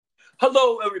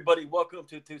Hello, everybody. Welcome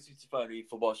to 265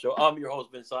 Football Show. I'm your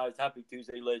host, Ben Sides. Happy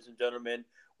Tuesday, ladies and gentlemen.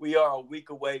 We are a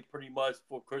week away pretty much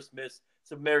for Christmas.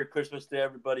 So Merry Christmas to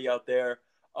everybody out there.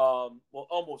 Well,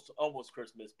 almost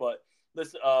Christmas. But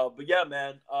listen, but yeah,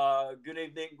 man. Good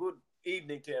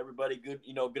evening to everybody.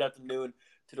 Good afternoon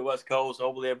to the West Coast.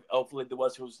 Hopefully the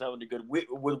West Coast is having a good week.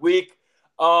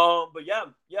 But yeah.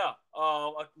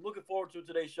 I'm looking forward to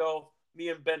today's show. Me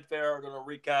and Ben Fair are going to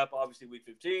recap, obviously, week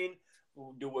 15.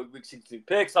 We'll do what week 16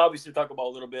 picks. Obviously, talk about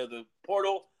a little bit of the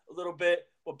portal, a little bit.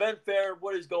 But Ben Fair,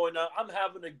 what is going on? I'm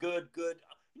having a good. You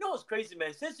know what's crazy,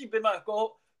 man? Since you've been my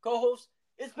co-host,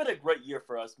 it's been a great year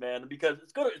for us, man. Because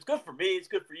it's good. It's good for me. It's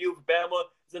good for you. For Bama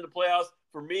is in the playoffs.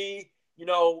 For me,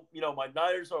 my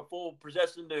Niners are full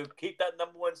possession to keep that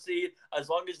number one seed as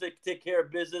long as they take care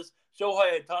of business.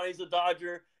 Shohei Ohtani's a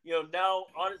Dodger.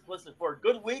 Listen, for a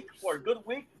good week for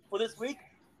this week.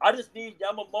 I just need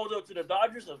Yamamoto to the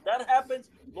Dodgers. If that happens,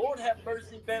 Lord have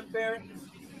mercy, Ben Fair.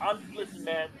 Listen,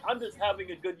 man. I'm just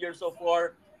having a good year so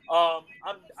far.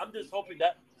 I'm just hoping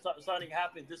that signing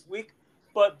happens this week.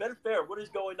 But Ben Fair, what is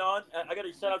going on? I got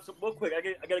to shout out some real quick.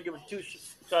 I got to give two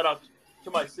shout outs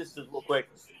to my sisters real quick.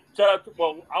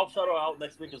 I'll shout her out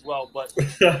next week as well. But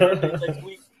her birthday's next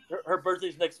week. Her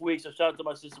birthday's next week. So shout out to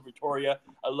my sister Victoria.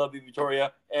 I love you,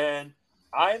 Victoria. And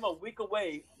I'm a week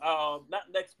away. Not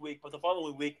next week, but the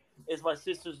following week is my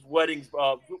sister's wedding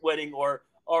or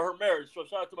her marriage. So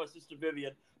shout out to my sister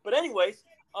Vivian. But anyways,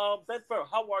 Ben Farrell,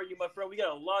 how are you, my friend? We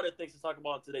got a lot of things to talk about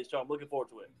on today's show. I'm looking forward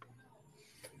to it.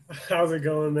 How's it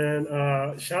going, man?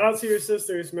 Shout out to your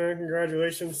sisters, man.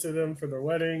 Congratulations to them for their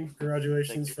wedding.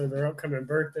 Congratulations for their upcoming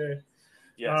birthday.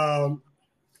 Yes.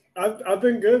 I've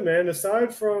been good, man.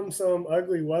 Aside from some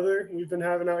ugly weather we've been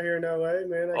having out here in LA,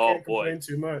 man, I can't complain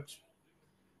too much.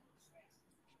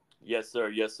 Yes,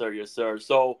 sir.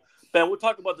 So, Ben, we'll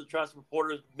talk about the transfer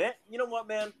portals. Man, you know what,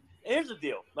 man? And here's the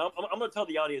deal. I'm going to tell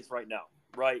the audience right now.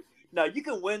 Right now, you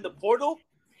can win the portal,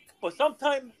 but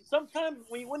sometimes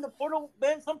when you win the portal,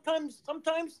 man, sometimes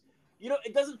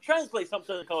it doesn't translate.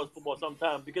 Sometimes in college football,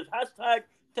 sometimes because hashtag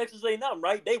Texas A&M,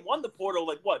 right? They won the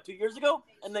portal 2 years ago,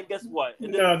 and then guess what?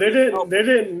 No, they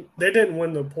didn't. They didn't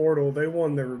win the portal. They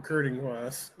won the recruiting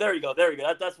class. There you go.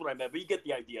 That's what I meant. But you get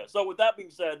the idea. So with that being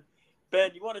said,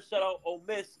 Ben, you want to shout out Ole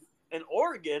Miss and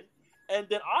Oregon, and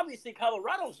then obviously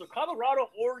Colorado. So Colorado,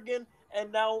 Oregon, and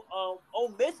now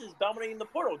Ole Miss is dominating the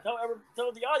portal.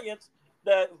 Tell the audience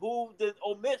that who did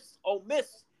Ole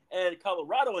Miss, and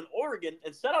Colorado and Oregon,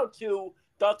 and shout out to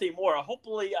Dante Moore. I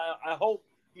hope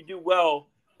you do well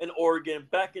in Oregon.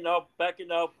 Backing up.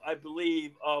 I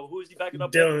believe who is he backing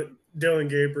up? Dillon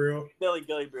Gabriel. Dillon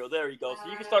Gabriel. There you go.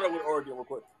 So you can start out with Oregon real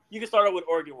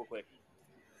quick.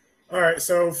 All right,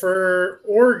 so for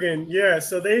Oregon, yeah,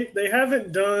 so they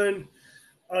haven't done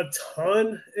a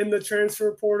ton in the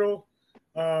transfer portal,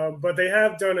 but they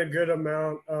have done a good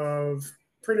amount of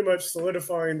pretty much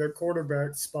solidifying their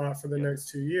quarterback spot for the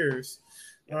next 2 years.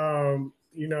 They're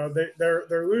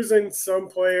losing some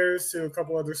players to a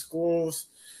couple other schools,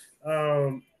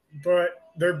 but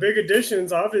their big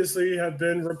additions obviously have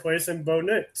been replacing Bo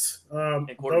Nix.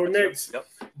 Bo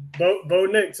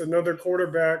Nix, another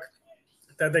quarterback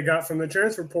that they got from the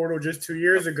transfer portal just 2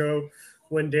 years ago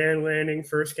when Dan Lanning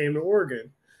first came to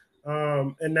Oregon.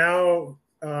 And now,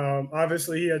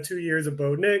 obviously, he had 2 years of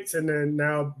Bo Nix, and then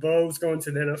now Bo's going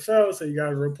to the NFL, so you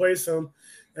got to replace him.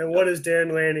 And what does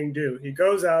Dan Lanning do? He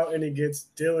goes out and he gets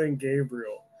Dillon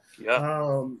Gabriel.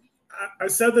 Yeah. I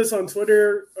said this on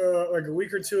Twitter like a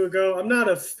week or two ago. I'm not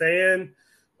a fan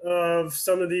of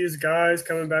some of these guys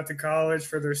coming back to college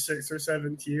for their 6th or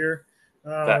 7th year.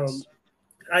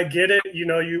 I get it. You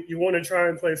want to try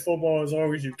and play football as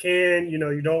long as you can.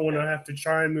 You don't want to have to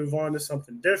try and move on to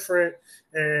something different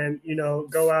and,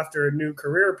 go after a new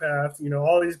career path.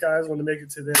 All these guys want to make it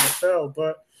to the NFL.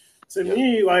 But to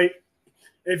me,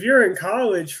 if you're in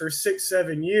college for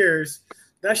 6-7 years,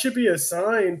 that should be a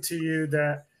sign to you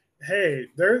that, hey,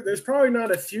 there's probably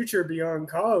not a future beyond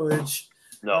college.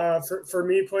 No. For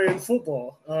me playing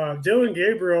football. Dillon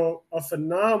Gabriel, a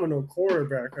phenomenal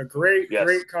quarterback, a great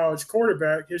college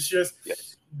quarterback. It's just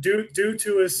due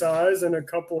to his size and a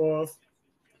couple of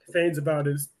things about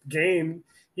his game,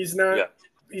 he's not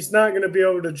going to be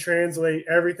able to translate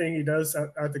everything he does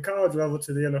at the college level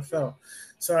to the NFL.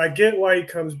 So I get why he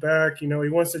comes back. He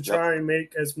wants to try and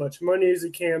make as much money as he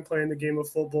can playing the game of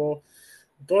football.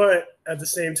 But at the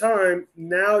same time,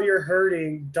 now you're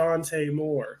hurting Dante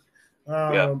Moore.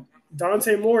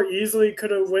 Dante Moore easily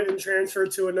could have went and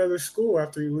transferred to another school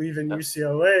after leaving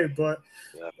UCLA, but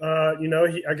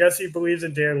I guess he believes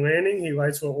in Dan Lanning. He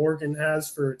likes what Oregon has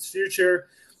for its future,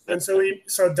 and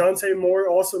so Dante Moore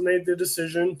also made the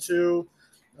decision to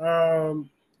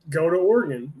go to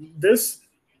Oregon.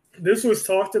 This was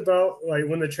talked about like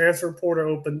when the transfer portal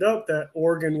opened up that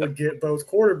Oregon would get both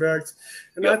quarterbacks,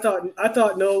 and I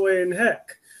thought no way in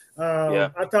heck.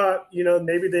 I thought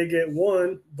maybe they get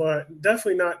one, but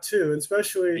definitely not two,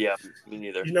 especially me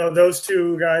neither. Those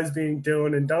two guys being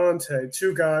Dylan and Dante,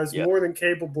 two guys more than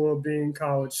capable of being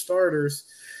college starters.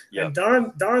 And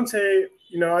Dante,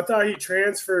 I thought he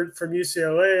transferred from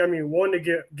UCLA. I mean, one to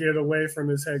get away from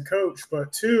his head coach,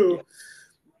 but two.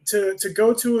 To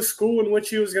go to a school in which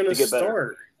he was going to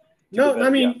start.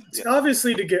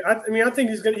 Obviously to get. I think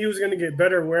he was going to get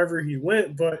better wherever he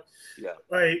went. But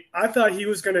I thought he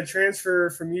was going to transfer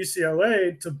from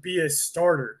UCLA to be a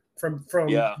starter from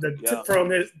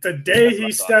the day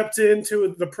he stepped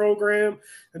into the program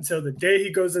until the day he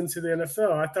goes into the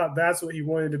NFL. I thought that's what he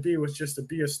wanted to be, was just to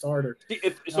be a starter. Ben,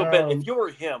 if you were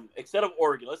him, instead of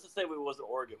Oregon, let's just say it wasn't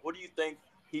Oregon, what do you think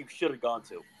he should have gone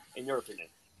to, in your opinion?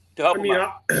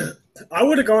 I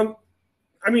would have gone.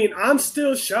 I'm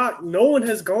still shocked. No one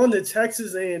has gone to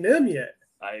Texas A&M yet.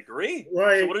 I agree.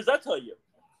 So what does that tell you?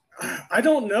 I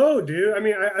don't know, dude.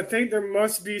 I think there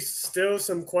must be still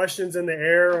some questions in the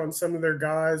air on some of their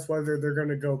guys, whether they're going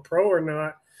to go pro or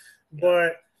not.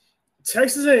 But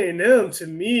Texas A&M, to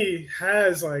me,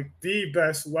 has like the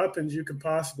best weapons you could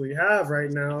possibly have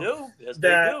right now.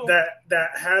 That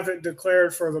haven't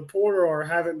declared for the portal or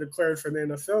haven't declared for the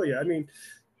NFL yet.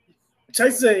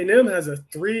 Texas A&M has a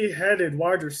three-headed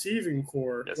wide receiving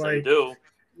core. Yes, they do.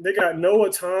 They got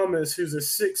Noah Thomas, who's a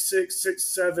 6'6",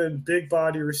 6'7", big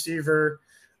body receiver.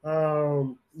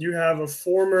 You have a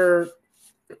former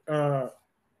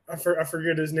I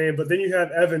forget his name, but then you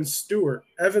have Evan Stewart.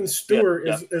 Evan Stewart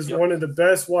is one of the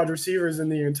best wide receivers in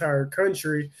the entire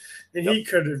country, and he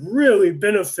could really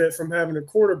benefit from having a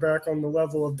quarterback on the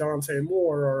level of Dante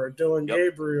Moore or Dylan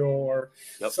Gabriel or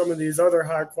some of these other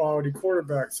high-quality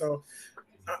quarterbacks. So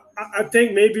I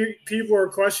think maybe people are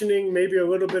questioning maybe a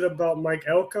little bit about Mike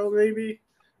Elko maybe.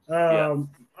 But,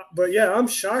 I'm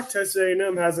shocked Texas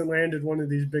A&M hasn't landed one of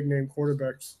these big-name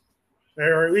quarterbacks,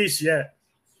 or at least yet.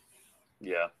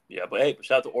 But hey,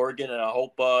 shout out to Oregon, and I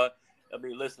hope.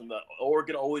 Listen,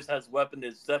 Oregon always has weapons.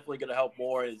 It's definitely going to help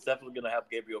more, and it's definitely going to help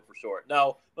Gabriel for sure.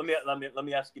 Now, let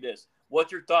me ask you this: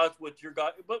 what's your thoughts with your guy?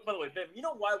 But by the way, Ben, you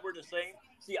know why we're the same?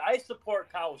 See, I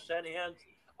support Kyle Shanahan's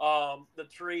the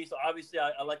tree. So obviously,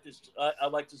 I like this. I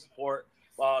like to support.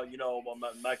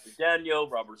 Mike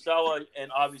McDaniel, Robert Saleh,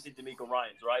 and obviously D'Amico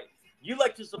Ryans. Right? You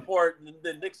like to support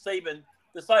the Nick Saban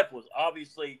disciples.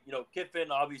 Obviously, Kiffin.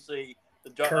 Obviously.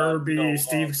 Kirby,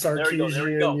 Steve Sarkisian, there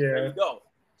you go.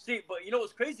 See, but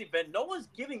what's crazy, Ben? No one's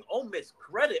giving Ole Miss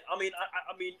credit.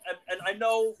 I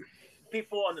know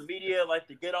people on the media like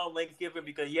to get on Lane Kiffin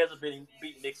because he hasn't been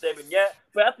beaten Nick Saban yet.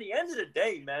 But at the end of the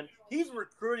day, man, he's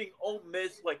recruiting Ole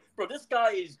Miss. Like, bro, this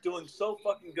guy is doing so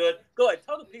fucking good. Go ahead,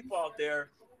 tell the people out there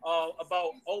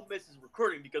about Ole Miss's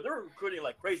recruiting because they're recruiting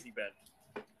like crazy, Ben.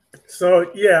 So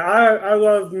I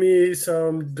love me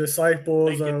some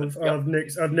disciples of Nick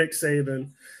Saban.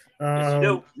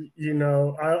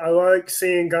 I like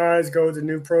seeing guys go to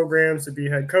new programs to be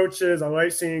head coaches. I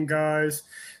like seeing guys,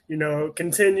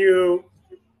 continue,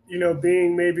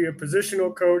 being maybe a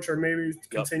positional coach or maybe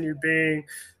continue being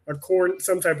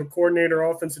some type of coordinator,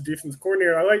 offensive defensive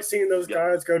coordinator. I like seeing those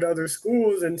guys go to other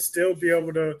schools and still be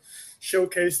able to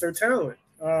showcase their talent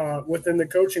within the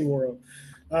coaching world.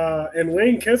 And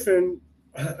Lane Kiffin,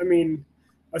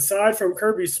 aside from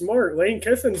Kirby Smart, Lane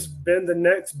Kiffin's been the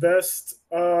next best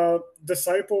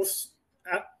disciples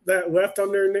that left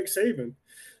under Nick Saban.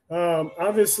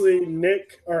 Obviously,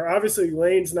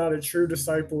 Lane's not a true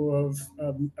disciple of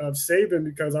Saban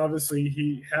because obviously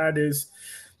he had his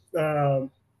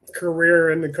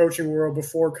career in the coaching world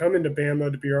before coming to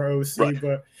Bama to be our OC. Right.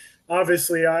 But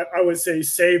obviously, I would say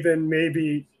Saban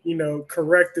maybe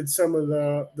corrected some of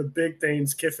the big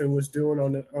things Kiffin was doing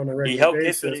on a regular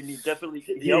basis. Kiffin,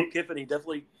 and he helped Kiffin. He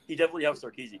definitely helped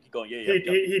Sarkisian. Keep going.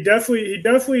 He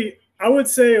definitely. I would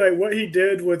say like what he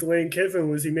did with Lane Kiffin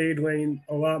was he made Lane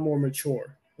a lot more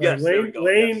mature.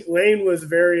 Lane was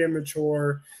very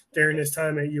immature during his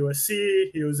time at USC.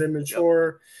 He was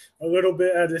immature a little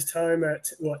bit at his time at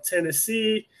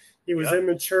Tennessee. He was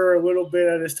immature a little bit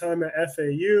at his time at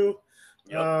FAU.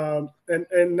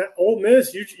 And Ole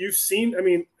Miss, you've seen.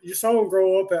 You saw him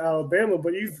grow up at Alabama,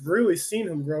 but you've really seen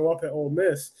him grow up at Ole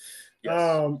Miss.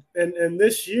 Yes. And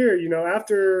this year,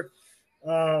 after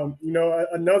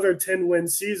another 10-win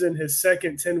season, his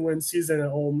second 10-win season at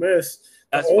Ole Miss,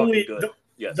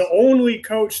 the only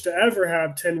coach to ever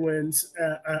have 10 wins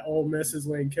at Ole Miss is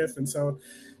Lane Kiffin. So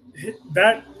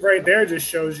that right there just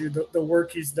shows you the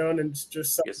work he's done in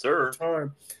just such a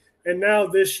time. And now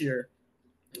this year.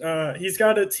 He's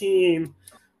got a team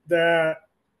that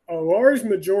a large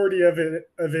majority of it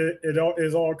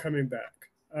is all coming back.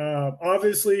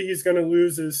 Obviously, he's going to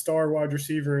lose his star wide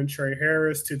receiver in Trey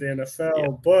Harris to the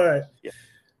NFL, but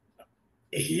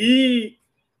he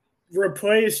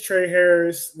replaced Trey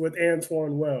Harris with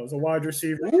Antoine Wells, a wide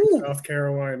receiver from South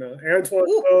Carolina. Antoine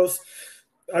Wells,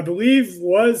 I believe,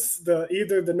 was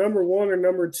either the number 1 or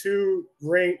number 2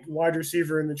 ranked wide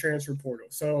receiver in the transfer portal.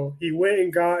 So he went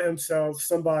and got himself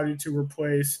somebody to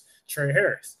replace Trey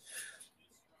Harris.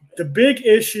 The big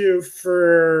issue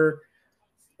for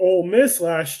Ole Miss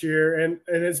last year, and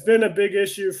it's been a big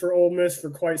issue for Ole Miss for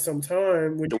quite some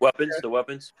time. The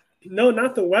weapons? No,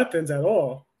 not the weapons at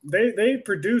all. They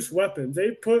produce weapons.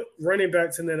 They put running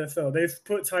backs in the NFL. They've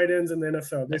put tight ends in the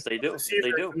NFL. Yes, they do.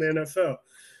 They do. In the NFL.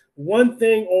 One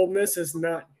thing Ole Miss has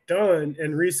not done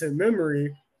in recent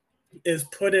memory is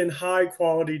put in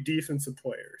high-quality defensive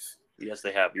players. Yes,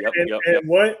 they have. Yep.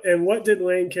 What did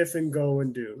Lane Kiffin go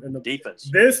and do in the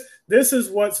defense? This is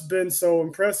what's been so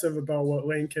impressive about what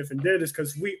Lane Kiffin did, is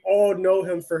because we all know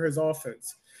him for his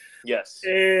offense. Yes.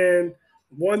 And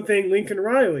one thing Lincoln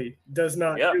Riley does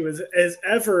not do is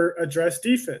ever address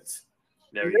defense.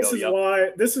 This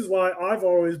is why I've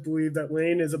always believed that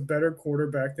Lane is a better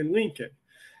quarterback than Lincoln.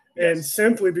 Yes. And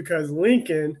simply because Lane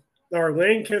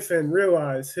Kiffin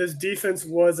realized his defense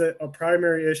wasn't a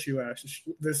primary issue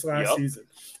this last season.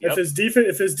 If his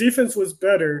defense was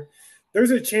better,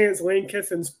 there's a chance Lane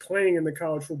Kiffin's playing in the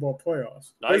college football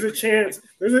playoffs. There's a chance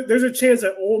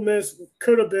that Ole Miss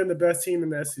could have been the best team in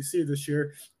the SEC this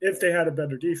year if they had a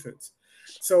better defense.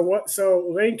 So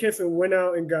Lane Kiffin went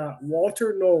out and got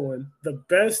Walter Nolan, the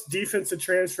best defensive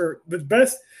transfer, the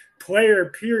best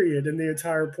player period in the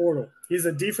entire portal. He's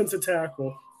a defensive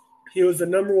tackle. He was the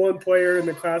number 1 player in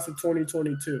the class of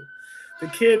 2022. The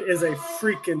kid is a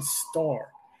freaking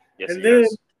star. Yes,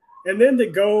 And then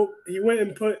he went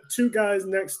and put 2 guys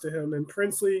next to him. And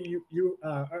Princely,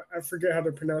 I forget how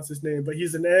to pronounce his name, but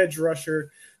he's an edge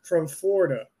rusher from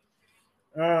Florida.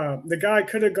 The guy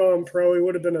could have gone pro. He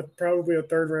would have been probably a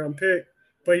 3rd-round pick,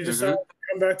 but he decided to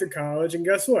come back to college. And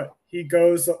guess what? He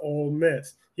goes to Ole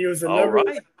Miss. He was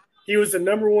the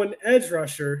number 1 edge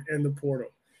rusher in the portal.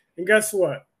 And guess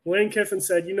what? Lane Kiffin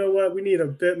said, you know what? We need a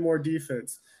bit more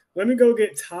defense. Let me go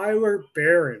get Tyler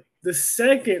Barron, the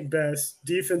 2nd best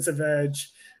defensive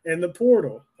edge in the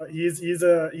portal. He's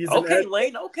Lane.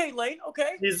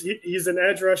 He's an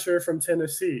edge rusher from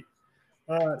Tennessee.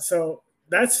 So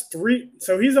that's 3.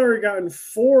 So he's already gotten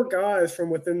 4 guys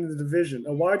from within the division: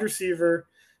 a wide receiver,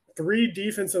 3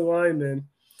 defensive linemen.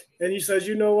 And he says,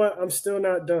 you know what? I'm still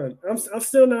not done. I'm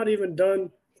still not even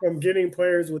done from getting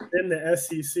players within the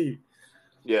SEC.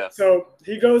 Yeah. So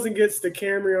he goes and gets the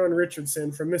Cameron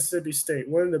Richardson from Mississippi State,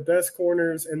 one of the best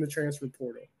corners in the transfer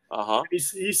portal.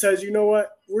 He says, you know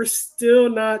what? We're still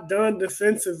not done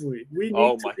defensively. We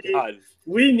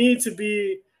need to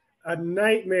be a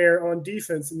nightmare on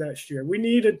defense next year. We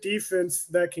need a defense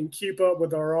that can keep up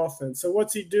with our offense. So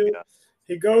what's he do? Yeah.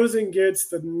 He goes and gets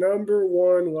the number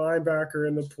 1 linebacker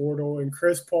in the portal, and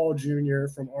Chris Paul Jr.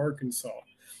 from Arkansas.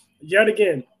 Yet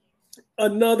again,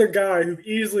 another guy who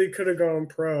easily could have gone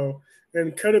pro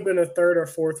and could have been a 3rd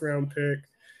or 4th round pick.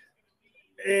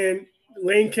 And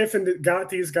Lane Kiffin got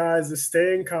these guys to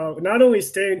stay in college, not only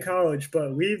stay in college,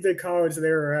 but leave the college they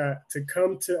were at to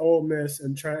come to Ole Miss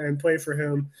and try and play for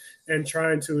him and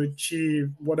trying to achieve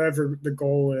whatever the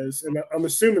goal is. And I'm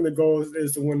assuming the goal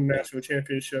is to win the national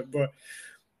championship. But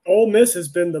Ole Miss has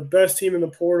been the best team in the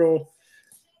portal.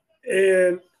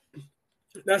 And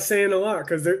that's saying a lot,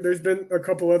 because there's been a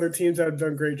couple other teams that have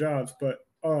done great jobs. But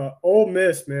Ole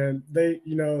Miss, man, they're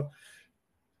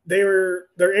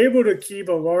able to keep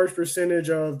a large percentage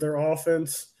of their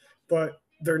offense, but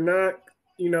they're not,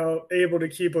 able to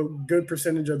keep a good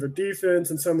percentage of their defense.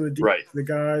 And some of the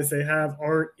guys they have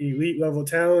aren't elite level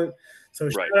talent. So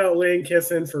shout out Lane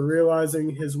Kiffin for realizing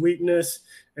his weakness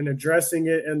and addressing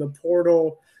it in the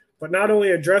portal, but not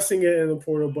only addressing it in the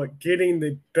portal, but getting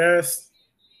the best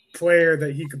player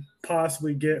that he could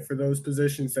possibly get for those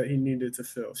positions that he needed to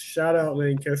fill. Shout out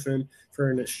Lane Kiffin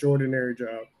for an extraordinary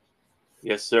job.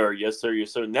 Yes, sir.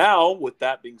 Now, with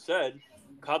that being said,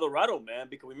 Colorado, man,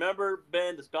 because remember,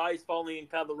 Ben, the sky's falling in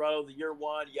Colorado, the year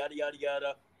 1, yada, yada,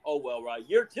 yada. Oh, well, right.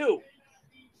 Year 2.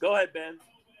 Go ahead, Ben.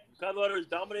 Colorado is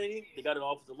dominating. They got an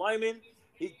offensive lineman.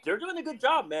 They're doing a good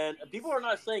job, man. People are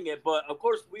not saying it, but of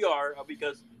course we are,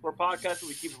 because we're podcasting.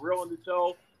 We keep it real on the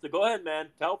show. So go ahead, man.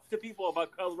 Tell the people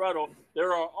about Colorado. They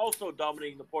are also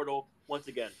dominating the portal once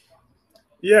again.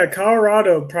 Yeah,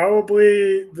 Colorado,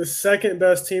 probably the 2nd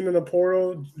best team in the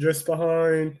portal, just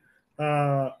behind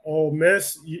Ole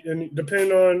Miss. And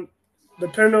depending on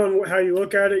depending on how you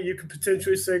look at it, you could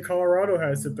potentially say Colorado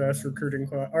has the best recruiting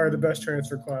class or the best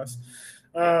transfer class.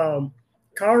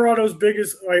 Colorado's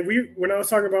biggest, when I was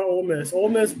talking about Ole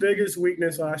Miss' biggest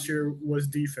weakness last year was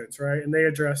defense, right? And they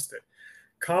addressed it.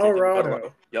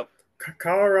 Colorado. Yep.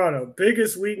 Colorado,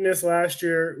 biggest weakness last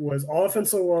year was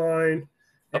offensive line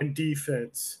and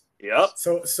defense. Yep.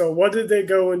 So what did they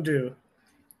go and do?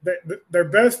 Their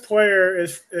best player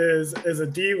is a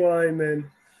D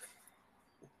lineman,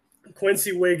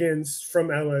 Quincy Wiggins from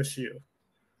LSU.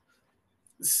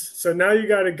 So now you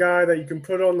got a guy that you can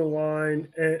put on the line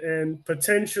and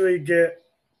potentially get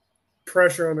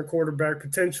pressure on the quarterback,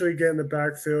 potentially get in the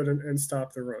backfield and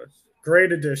stop the run.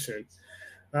 Great addition.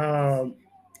 I'm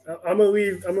gonna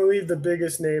leave the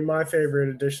biggest name, my favorite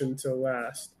addition, to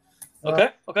last. Okay.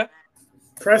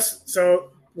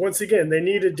 So once again, they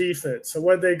need a defense. So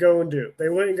what'd they go and do? They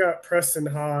went and got Preston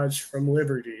Hodge from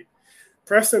Liberty.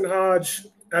 Preston Hodge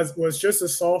was just a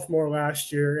sophomore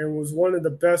last year and was one of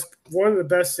the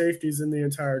best safeties in the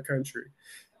entire country.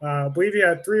 I believe he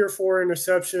had 3 or 4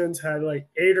 interceptions, had like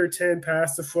 8 or 10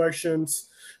 pass deflections.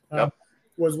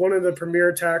 Was one of the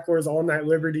premier tacklers on that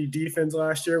Liberty defense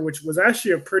last year, which was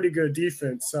actually a pretty good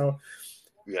defense. So,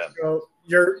 yeah,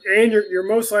 you're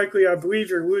most likely, I believe,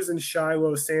 you're losing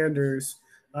Shiloh Sanders,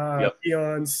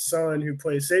 Dion's son, who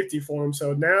plays safety for him.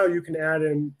 So now you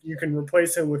can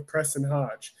replace him with Preston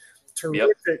Hodge.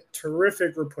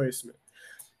 Terrific replacement.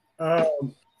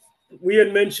 We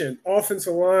had mentioned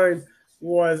offensive line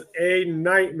was a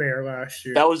nightmare last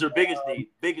year. That was their biggest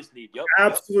need. Yep.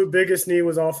 Absolute biggest need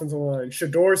was offensive line.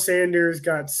 Shedeur Sanders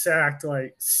got sacked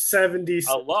like 70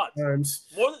 times.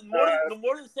 More than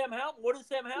Sam Howell? More than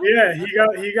Sam Howell? Yeah,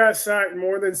 he got sacked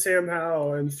more than Sam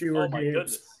Howell in fewer games.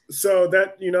 Goodness. So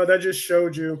that just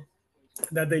showed you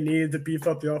that they needed to beef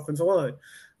up the offensive line.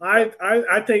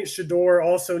 I think Shedeur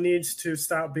also needs to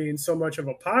stop being so much of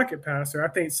a pocket passer. I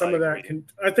think some of the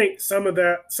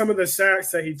sacks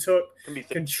that he took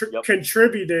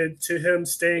contributed to him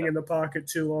staying in the pocket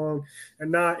too long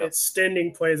and not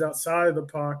extending plays outside of the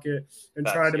pocket and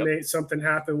try to make something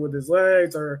happen with his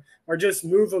legs or just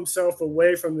move himself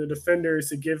away from the defenders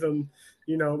to give him,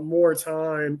 more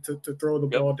time to throw the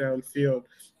ball downfield.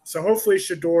 So hopefully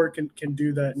Shedeur can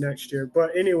do that next year.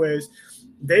 But anyways,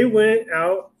 they went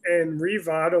out and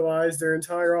revitalized their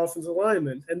entire offensive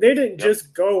linemen. And they didn't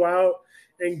just go out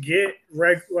and get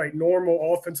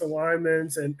normal offensive linemen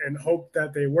and hope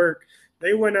that they work.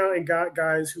 They went out and got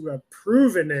guys who have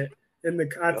proven it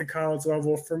at the college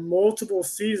level for multiple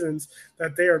seasons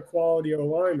that they are quality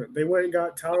linemen. They went and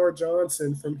got Tyler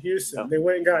Johnson from Houston. They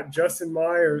went and got Justin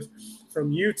Myers from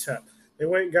UTEP. They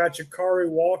went and got Jakari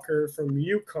Walker from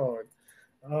UConn.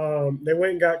 They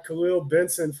went and got Khalil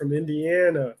Benson from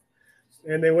Indiana.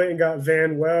 And they went and got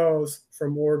Van Wells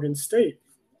from Oregon State.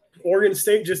 Oregon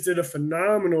State just did a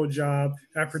phenomenal job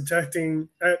at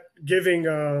giving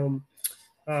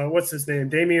what's his name,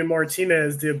 Damian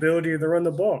Martinez, the ability to run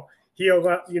the ball.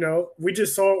 We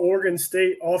just saw Oregon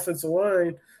State offensive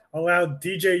line allowed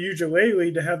DJ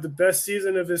Uiagalelei to have the best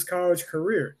season of his college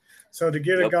career. So to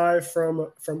get a guy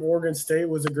from Oregon State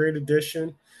was a great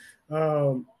addition.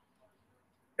 And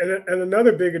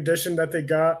another big addition that they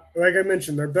got, like I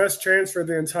mentioned, their best transfer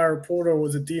the entire portal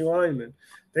was a D lineman.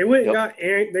 They went and got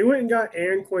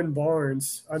Anquan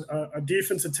Barnes, a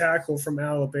defensive tackle from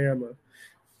Alabama.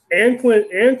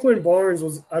 Anquan Barnes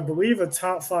was, I believe, a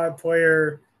top 5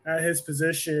 player at his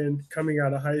position coming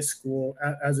out of high school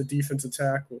as a defensive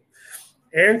tackle.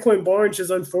 Anquan Barnes just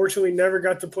unfortunately never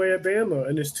got to play at Bama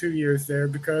in his 2 years there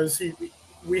because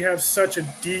we have such a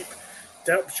deep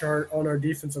depth chart on our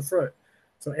defensive front.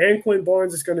 So Anquan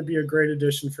Barnes is going to be a great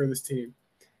addition for this team.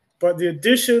 But the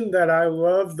addition that I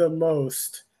love the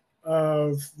most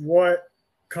of what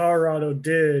Colorado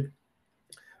did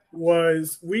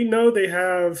was we know they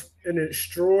have an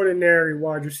extraordinary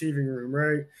wide receiving room,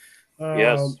 right?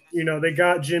 Yes. They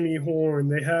got Jimmy Horn.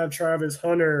 They have Travis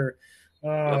Hunter.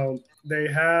 They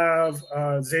have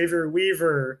Xavier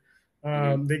Weaver.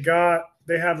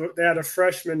 They had a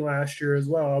freshman last year as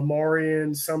well,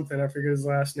 Amarian something. I forget his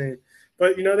last name.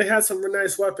 But they had some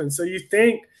nice weapons. So you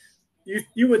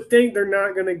would think they're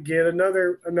not going to get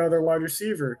another wide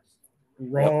receiver.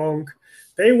 Wrong.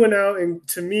 They went out and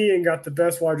got the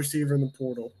best wide receiver in the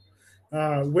portal.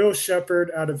 Will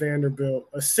Shepherd out of Vanderbilt,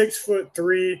 a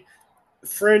 6'3",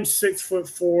 fringe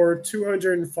 6'4",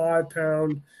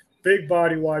 205-pound, big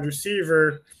body wide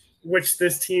receiver, which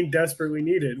this team desperately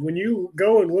needed. When you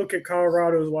go and look at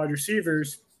Colorado's wide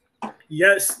receivers,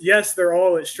 yes, they're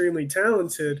all extremely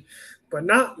talented, but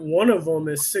not one of them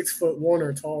is 6'1"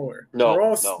 or taller.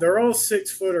 They're all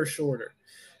 6 foot or shorter.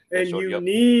 And sure, you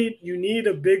need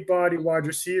a big body wide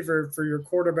receiver for your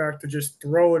quarterback to just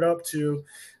throw it up to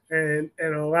and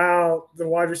allow the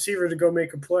wide receiver to go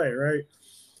make a play, right?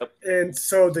 Yep. And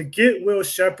so to get Will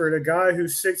Shepherd, a guy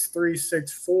who's 6'3",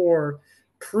 6'4",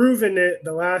 proven it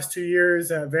the last 2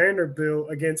 years at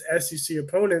Vanderbilt against SEC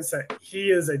opponents that he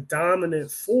is a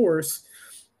dominant force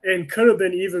and could have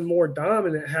been even more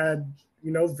dominant had,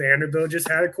 Vanderbilt just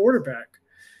had a quarterback.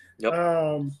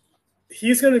 Yep.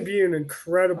 He's going to be an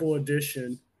incredible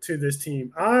addition to this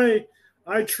team. I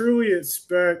truly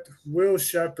expect Will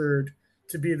Shepherd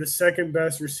to be the second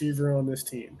best receiver on this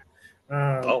team.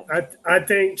 I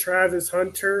think Travis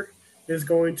Hunter is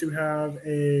going to have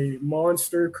a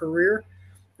monster career,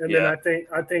 and then I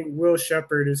think Will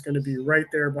Shepherd is going to be right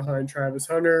there behind Travis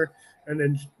Hunter, and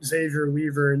then Xavier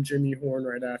Weaver and Jimmy Horn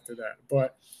right after that.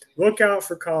 But look out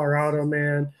for Colorado,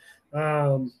 man.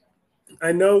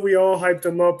 I know we all hyped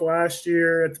them up last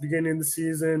year at the beginning of the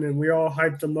season, and we all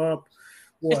hyped them up.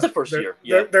 It's the first year.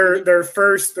 Yeah. Their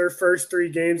first 3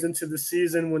 games into the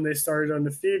season when they started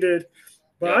undefeated.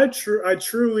 But I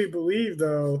truly believe,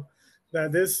 though,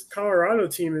 that this Colorado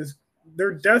team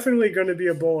they're definitely going to be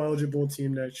a bowl eligible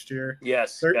team next year.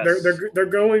 Yes. They're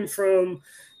going from,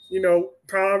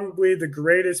 probably the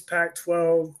greatest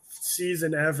Pac-12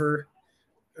 season ever.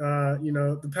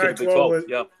 The Pac-12 was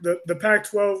the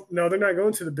Pac-12. No, they're not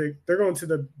going to the big. They're going to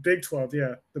the Big 12.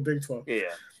 Yeah, the Big 12.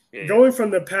 Yeah. Going from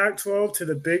the Pac-12 to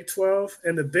the Big 12,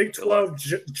 and the Big 12.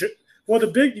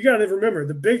 You got to remember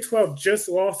the Big 12 just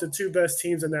lost the 2 best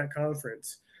teams in that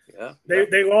conference. Yeah.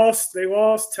 They lost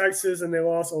Texas and they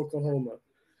lost Oklahoma.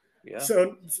 Yeah.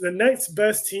 So the next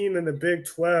best team in the Big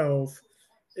 12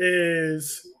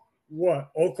 is what?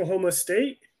 Oklahoma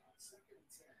State.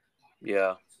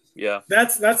 Yeah. Yeah.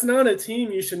 That's not a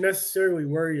team you should necessarily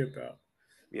worry about.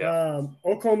 Yeah.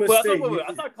 Oklahoma State.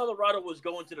 I thought Colorado was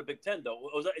going to the Big Ten though.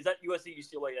 Is that USC,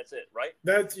 UCLA? That's it, right?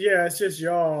 It's just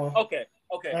y'all. Okay.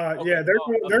 Yeah,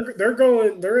 they're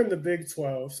going. They're in the Big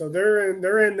 12, so they're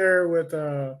in there with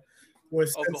Oklahoma,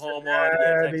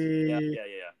 Cincinnati.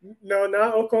 Yeah. No,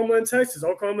 not Oklahoma and Texas.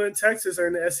 Oklahoma and Texas are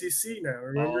in the SEC now.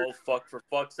 Remember? Oh, for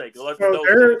fuck's sake! So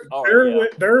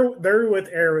they're with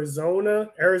Arizona.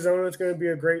 Arizona's going to be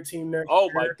a great team next year. Oh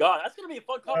my God, that's going to be a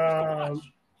fun conference to watch.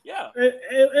 Yeah,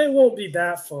 it won't be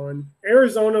that fun.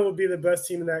 Arizona will be the best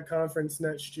team in that conference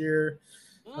next year.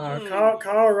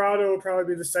 Colorado will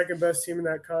probably be the second best team in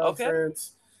that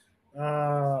conference.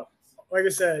 Okay. Like I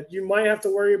said, you might have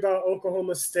to worry about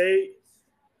Oklahoma State.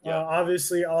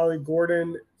 Obviously, Ollie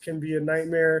Gordon can be a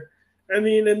nightmare. And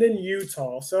then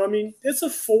Utah. So it's a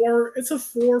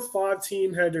 4-5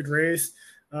 team headed race.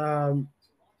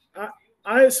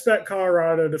 I expect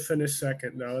Colorado to finish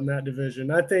second though in that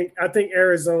division. I think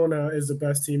Arizona is the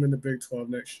best team in the Big 12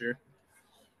 next year.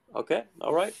 Okay,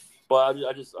 all right. But I'll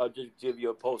just give you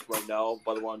a post right now,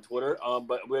 by the way, on Twitter.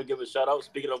 But we're gonna give a shout out.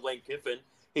 Speaking of Lane Kiffin,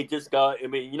 he just got.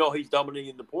 He's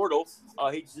dominating the portal.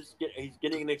 He's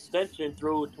getting an extension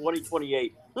through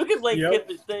 2028. Look at Lane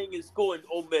Kiffin staying in school in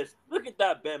Ole Miss. Look at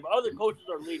that, Ben. Other coaches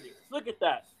are leaving. Look at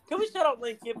that. Can we shout out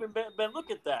Lane Kiffin, Ben?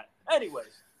 Look at that.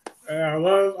 Anyways. I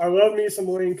love me some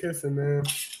Lane Kiffin, man.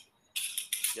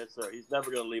 Yes, sir. He's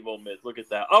never going to leave Ole Miss. Look at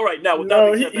that. All right, now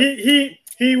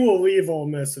he will leave Ole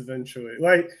Miss eventually.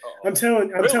 I'm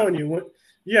telling you,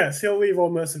 yes, he'll leave Ole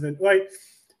Miss eventually. Like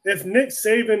if Nick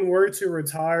Saban were to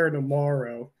retire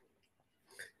tomorrow,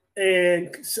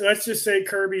 and so let's just say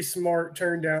Kirby Smart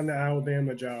turned down the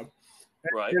Alabama job,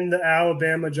 right? And the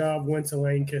Alabama job went to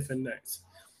Lane Kiffin next.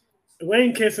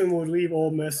 Lane Kiffin would leave Ole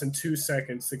Miss in 2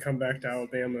 seconds to come back to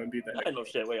Alabama and be there. No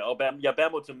shit. Wait, Alabama. Yeah,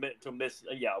 Bama to miss.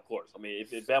 Yeah, of course.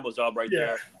 If Bama's job right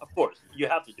there, of course you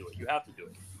have to do it.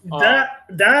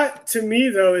 That to me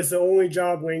though is the only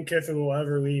job Lane Kiffin will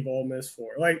ever leave Ole Miss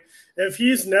for. Like if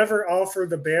he's never offered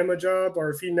the Bama job,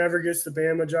 or if he never gets the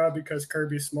Bama job because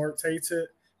Kirby Smart takes it,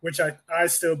 which I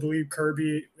still believe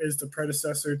Kirby is the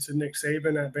predecessor to Nick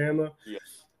Saban at Bama. Yeah.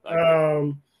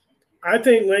 I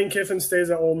think Lane Kiffin stays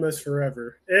at Ole Miss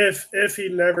forever if he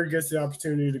never gets the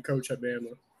opportunity to coach at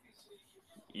Bama.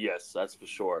 Yes, that's for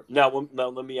sure. Now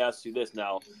let me ask you this.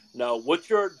 Now, what's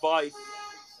your advice?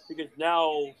 Because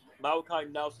now Malachi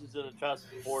Nelson's in the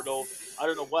transfer portal. I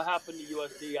don't know what happened to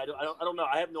USC. I don't know.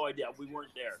 I have no idea. We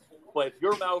weren't there. But if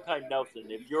you're Malachi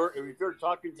Nelson, if you're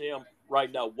talking to him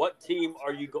right now, what team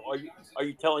are you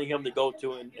telling him to go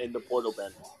to in the portal,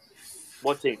 Ben?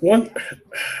 What team?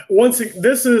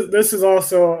 This is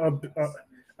also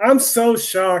I'm so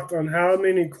shocked on how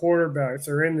many quarterbacks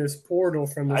are in this portal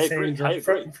from the same draft.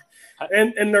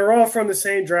 And they're all from the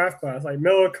same draft class, like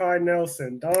Malachi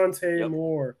Nelson, Dante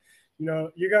Moore.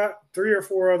 You got 3 or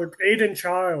 4 other, Aiden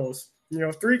Childs.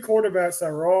 three quarterbacks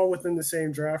that were all within the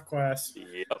same draft class,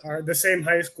 or the same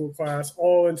high school class,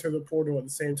 all enter the portal at the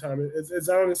same time. It's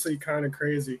honestly kind of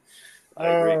crazy. I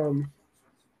agree.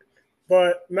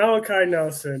 But Malachi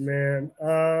Nelson, man,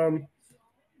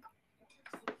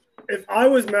 if I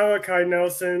was Malachi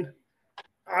Nelson,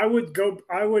 I would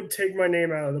take my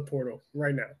name out of the portal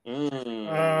right now.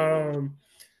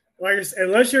 Like I said,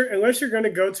 unless you're going to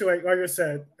go to like I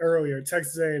said earlier,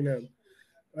 Texas A&M.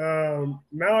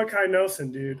 Malachi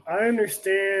Nelson, dude. I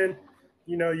understand,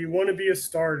 you want to be a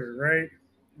starter, right?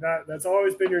 That's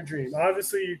always been your dream.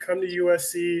 Obviously, you come to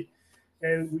USC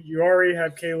and you already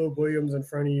have Caleb Williams in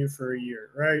front of you for a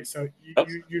year, right? So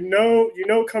you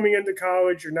know coming into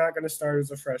college you're not going to start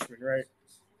as a freshman, right?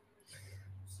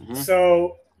 Mm-hmm.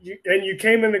 So you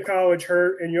came into college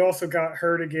hurt, and you also got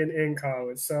hurt again in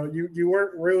college. So you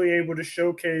weren't really able to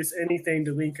showcase anything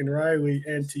to Lincoln Riley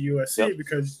and to USC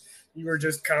because you were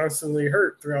just constantly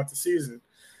hurt throughout the season.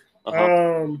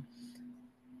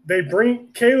 They bring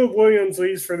Caleb Williams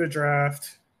leaves for the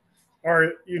draft.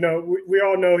 Or, we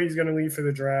all know he's going to leave for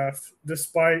the draft,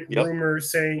 despite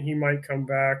rumors saying he might come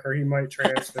back or he might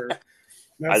transfer.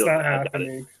 That's not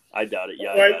happening. I doubt it.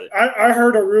 Yeah, I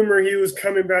heard a rumor he was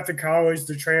coming back to college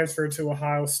to transfer to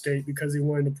Ohio State because he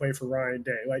wanted to play for Ryan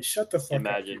Day. Like, shut the fuck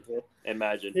up, people.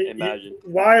 Imagine.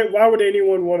 Why would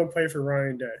anyone want to play for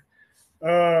Ryan Day?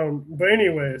 But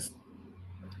anyways,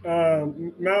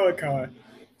 Malachi.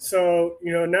 So,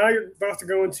 now you're about to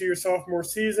go into your sophomore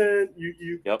season.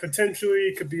 You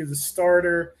potentially could be the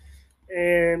starter.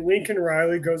 And Lincoln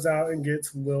Riley goes out and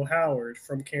gets Will Howard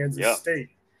from Kansas State.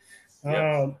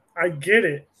 I get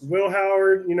it. Will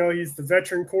Howard, he's the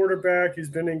veteran quarterback. He's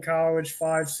been in college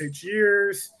 5-6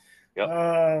 years. He's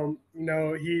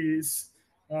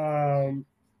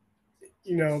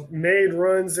made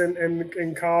runs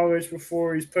in college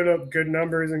before. He's put up good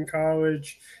numbers in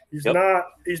college. He's not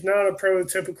a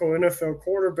prototypical NFL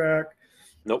quarterback.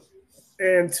 Nope.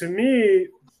 And to me,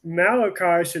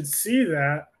 Malachi should see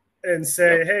that and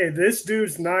say, hey, this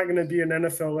dude's not going to be an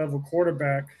NFL level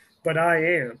quarterback, but I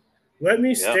am. Let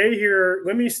me stay here.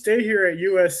 Let me stay here at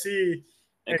USC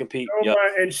and compete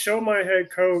and show my head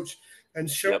coach and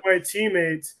show my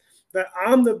teammates that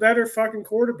I'm the better fucking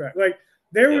quarterback. Like,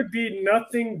 there would be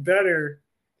nothing better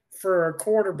for a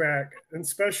quarterback,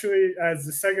 especially as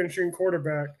the second string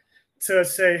quarterback, to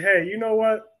say, hey, you know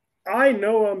what? I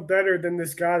know I'm better than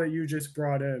this guy that you just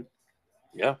brought in.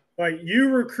 Yeah. Like, you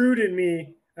recruited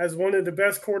me as one of the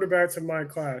best quarterbacks of my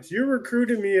class. You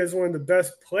recruited me as one of the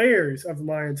best players of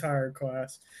my entire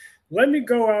class. Let me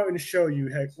go out and show you,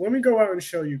 let me go out and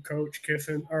show you, Coach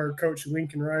Kiffin or Coach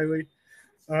Lincoln Riley.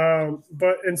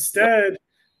 But instead,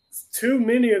 too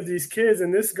many of these kids,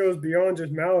 and this goes beyond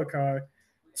just Malachi,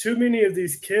 too many of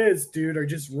these kids, dude, are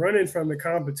just running from the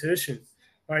competition.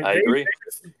 Like, I agree.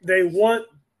 They want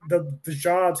the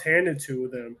jobs handed to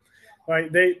them.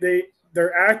 Like,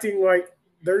 they're acting like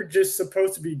they're just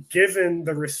supposed to be given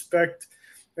the respect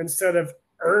instead of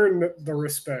earn the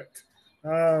respect.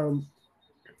 I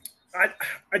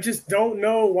just don't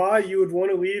know why you would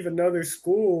want to leave another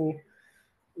school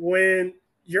when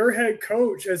your head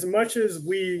coach, as much as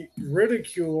we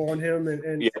ridicule on him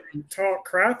and talk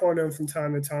crap on him from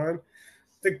time to time,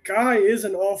 the guy is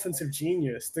an offensive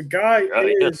genius. The guy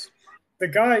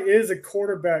is a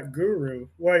quarterback guru.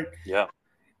 Like,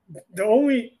 the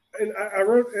only. And I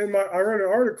wrote an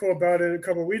article about it a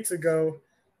couple of weeks ago.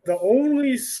 The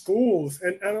only schools,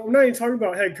 and I'm not even talking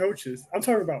about head coaches, I'm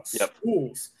talking about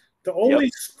schools. The only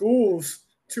schools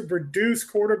to produce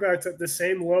quarterbacks at the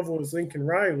same level as Lincoln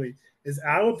Riley is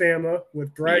Alabama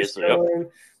with Bryce Young,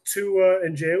 Tua,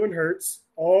 and Jalen Hurts.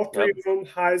 All three of them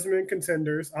Heisman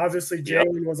contenders. Obviously,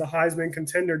 Jalen was a Heisman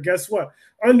contender. Guess what?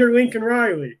 Under Lincoln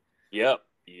Riley. Yep.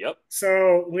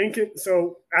 So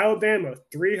Alabama,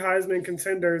 3 Heisman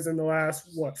contenders in the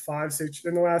last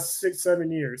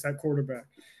 6-7 years at quarterback.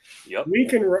 Yep.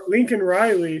 Lincoln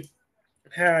Riley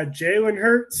had Jalen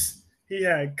Hurts, he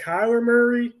had Kyler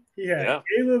Murray, he had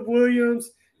Caleb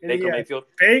Williams, and he had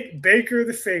Baker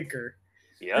the Faker.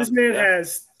 Yep. This man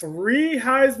has 3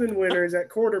 Heisman winners at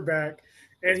quarterback,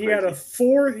 and he had a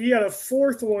fourth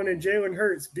one in Jalen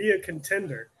Hurts be a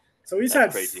contender. So he's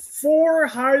had 4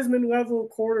 Heisman-level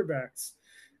quarterbacks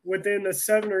within a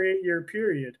 7 or 8 year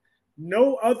period.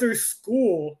 No other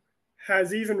school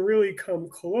has even really come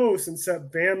close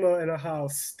except Bama and Ohio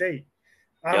State.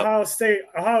 Ohio State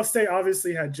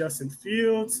obviously had Justin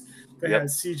Fields. They had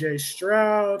C.J.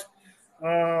 Stroud,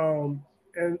 and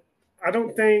I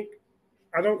don't think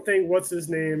what's his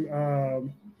name,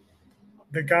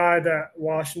 the guy that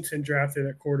Washington drafted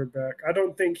at quarterback. I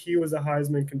don't think he was a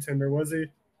Heisman contender, was he?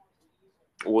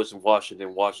 It was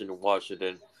Washington.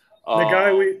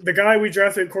 The guy we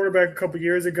drafted quarterback a couple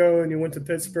years ago, and he went to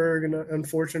Pittsburgh, and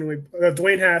unfortunately,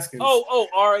 Dwayne Haskins.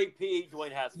 R.A.P.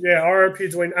 Dwayne Haskins. Yeah, R.I.P.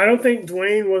 Dwayne. I don't think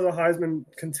Dwayne was a Heisman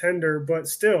contender, but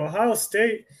still, Ohio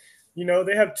State,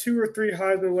 they have 2 or 3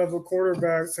 Heisman level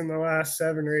quarterbacks in the last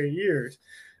 7 or 8 years.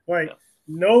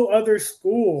 No other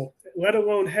school, let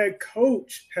alone head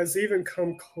coach, has even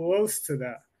come close to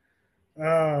that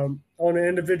on an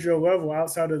individual level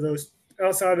outside of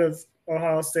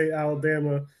Ohio State,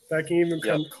 Alabama, that can even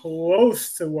come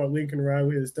close to what Lincoln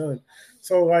Riley has done.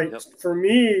 So, for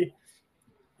me,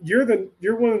 you're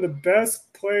one of the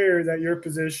best players at your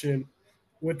position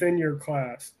within your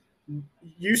class.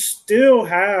 You still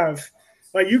have,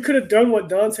 you could have done what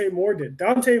Dante Moore did.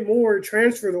 Dante Moore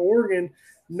transferred to Oregon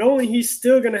knowing he's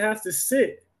still going to have to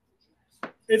sit.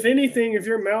 If anything, if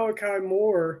you're Malachi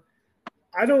Moore,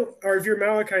 or if you're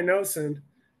Malachi Nelson,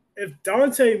 if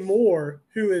Dante Moore,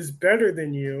 who is better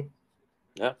than you,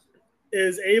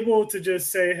 is able to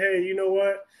just say, hey, you know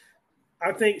what?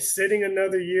 I think sitting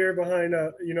another year behind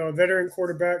a veteran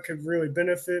quarterback could really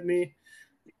benefit me.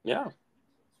 Yeah.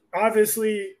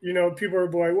 Obviously, people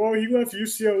are like, well, he left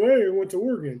UCLA and went to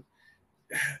Oregon.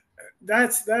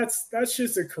 That's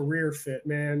just a career fit,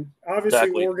 man.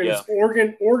 Obviously,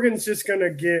 exactly. Oregon's just gonna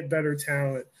get better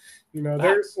talent.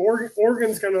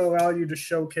 Oregon's gonna allow you to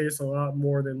showcase a lot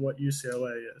more than what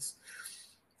UCLA is.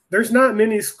 There's not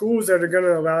many schools that are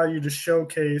gonna allow you to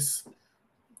showcase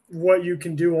what you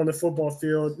can do on the football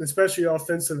field, especially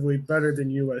offensively, better than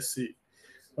USC.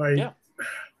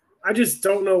 I just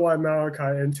don't know why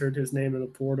Malachi entered his name in the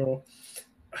portal.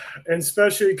 And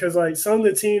especially because some of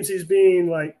the teams he's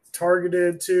being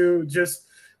targeted to just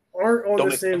aren't on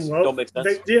the same level.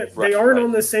 They aren't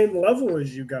on the same level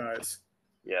as you guys.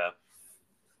 Yeah.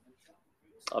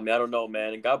 I mean, I don't know,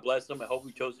 man. And God bless them. I hope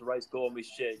we chose the right school.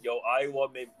 Iowa,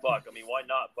 maybe fuck. I mean, why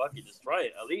not? Fuck it, just try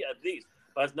it. At least.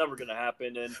 But that's never gonna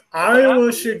happen. And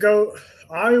Iowa should go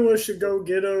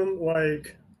get him.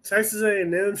 Texas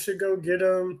A&M should go get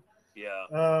him. Yeah.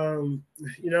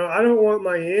 I don't want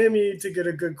Miami to get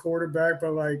a good quarterback,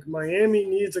 but Miami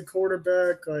needs a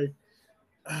quarterback.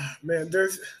 Man,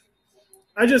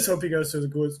 I just hope he goes to the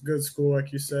good school,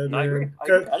 like you said. I agree. I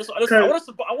want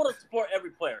to support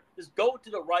every player. Just go to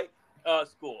the right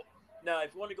school. Now,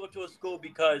 if you want to go to a school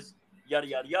because yada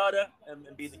yada yada and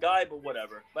be the guy, but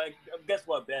whatever. But guess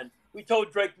what, Ben? We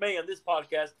told Drake May on this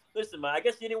podcast, listen, man, I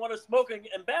guess you didn't want to smoke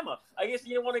in Bama. I guess you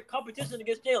didn't want a competition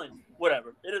against Jalen.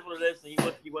 Whatever. It is what it is. And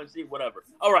he went to see whatever.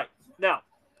 All right. Now,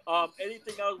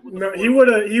 anything else? No, he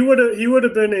would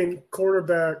have been in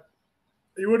quarterback.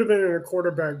 He would have been in a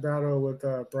quarterback battle with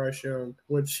Bryce Young,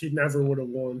 which he never would have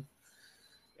won.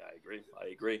 Yeah, I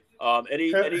agree.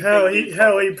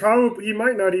 He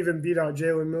might not even beat out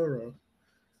Jalen Milroe.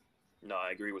 No,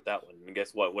 I agree with that one. And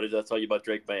guess what? What did that tell you about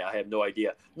Drake May? I have no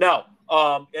idea. Now,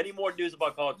 any more news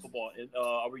about college football?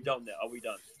 Are we done now? Are we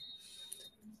done?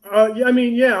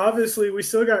 Obviously, we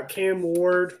still got Cam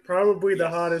Ward, probably the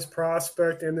hottest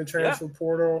prospect in the transfer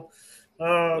portal.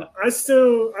 I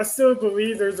still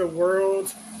believe there's a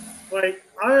world.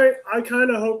 I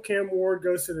kind of hope Cam Ward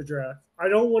goes to the draft. I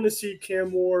don't want to see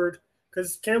Cam Ward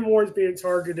because Cam Ward's being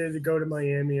targeted to go to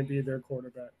Miami and be their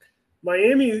quarterback.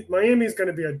 Miami's going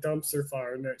to be a dumpster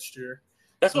fire next year.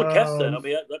 That's what Kev said. I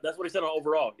mean, that's what he said on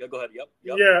overall. Yeah, go ahead. Yep.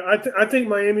 Yeah, I think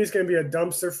Miami's going to be a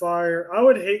dumpster fire. I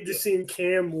would hate to see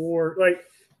Cam Ward.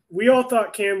 We all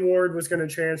thought Cam Ward was going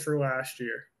to transfer last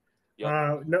year.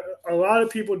 Yep. A lot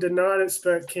of people did not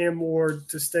expect Cam Ward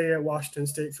to stay at Washington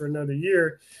State for another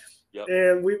year. Yep.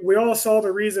 And we all saw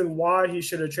the reason why he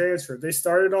should have transferred. They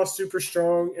started off super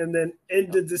strong and then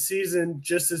ended the season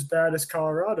just as bad as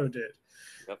Colorado did.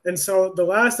 Yep. And so the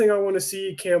last thing I want to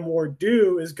see Cam Ward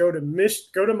do is go to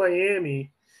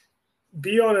Miami,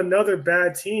 be on another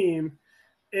bad team,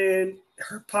 and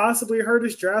possibly hurt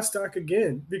his draft stock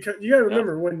again. Because you got to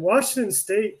remember, when Washington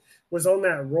State was on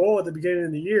that roll at the beginning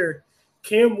of the year,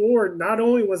 Cam Ward not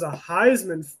only was a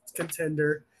Heisman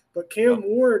contender, but Cam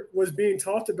Ward was being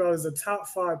talked about as a top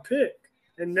 5 pick.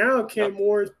 And now Cam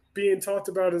Ward being talked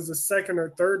about as a second or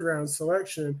third round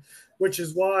selection, which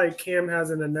is why Cam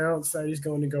hasn't announced that he's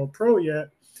going to go pro yet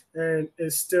and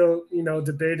is still,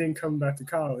 debating coming back to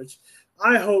college.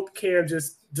 I hope Cam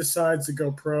just decides to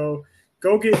go pro,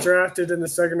 go get drafted in the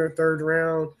second or third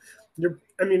round.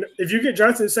 If you get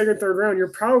drafted in the second or third round, you're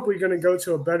probably going to go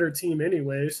to a better team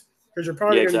anyways, because you're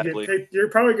probably going to get picked. You're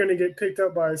probably going to get picked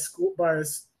up by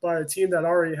a team that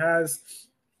already has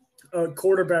a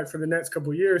quarterback for the next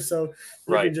couple of years. So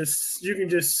you can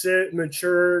just sit,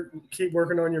 mature, keep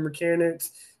working on your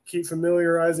mechanics, keep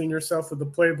familiarizing yourself with the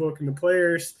playbook and the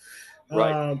players.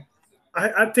 Right.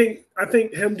 I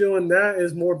think him doing that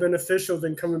is more beneficial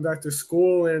than coming back to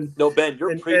school and No, Ben,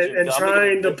 you're preaching. and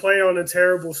trying to play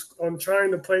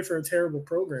trying to play for a terrible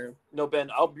program. No, Ben,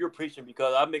 you're preaching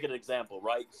because I'll make an example,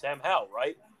 right? Sam Howell,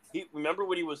 right? He remember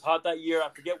when he was hot that year. I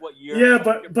forget what year. Yeah,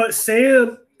 but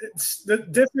Sam, the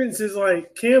difference is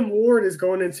like Cam Ward is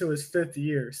going into his 5th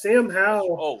year. Sam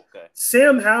Howell. Oh, okay.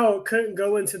 Sam Howell couldn't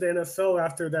go into the NFL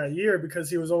after that year because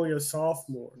he was only a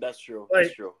sophomore. That's true. Like,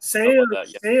 that's true.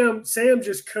 Sam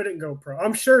just couldn't go pro.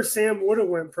 I'm sure Sam would have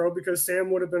went pro because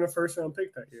Sam would have been a first-round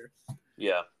pick that year.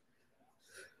 Yeah.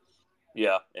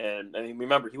 Yeah, and I mean,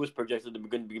 remember, he was projected to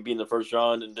be in the first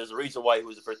round, and there's a reason why he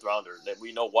was a first rounder. That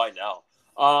we know why now.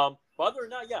 But other than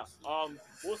that, yeah,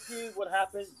 we'll see what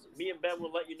happens. Me and Ben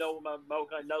will let you know about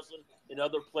Malachi Nelson and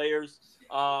other players.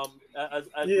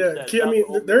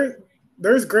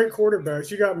 There's great quarterbacks.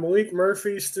 You got Malik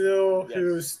Murphy still,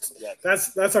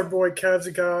 that's our boy Kev's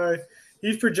guy.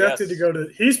 He's projected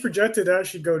to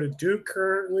actually go to Duke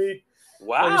currently.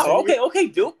 Wow. Okay,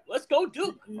 Duke. Let's go,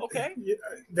 Duke. Okay.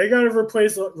 They got to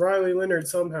replace Riley Leonard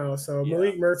somehow. So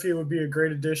Malik Murphy would be a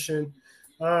great addition.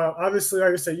 Obviously,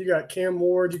 like I said, you got Cam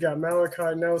Ward, you got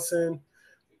Malachi Nelson.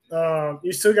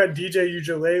 You still got DJ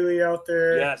Ujulele out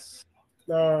there. Yes.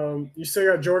 You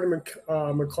still got Jordan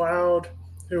McLeod,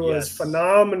 who was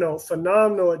phenomenal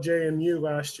at JMU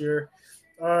last year.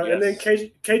 And then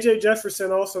KJ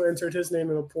Jefferson also entered his name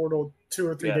in the portal 2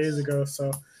 or 3 days ago. So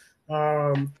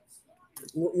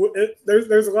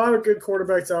there's a lot of good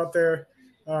quarterbacks out there.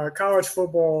 College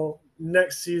football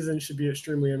next season should be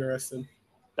extremely interesting.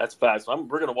 That's fast. We're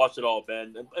going to watch it all,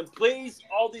 Ben. And please,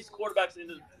 all these quarterbacks in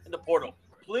the portal,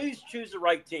 please choose the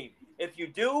right team. If you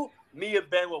do, me and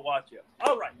Ben will watch you.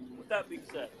 All right. With that being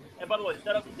said, and by the way,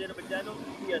 shout out to Dana McDaniel.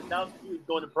 He announced he's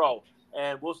going to pro,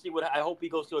 and we'll see I hope he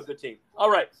goes to a good team. All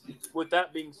right. With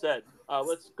that being said,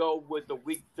 let's go with the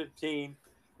Week 15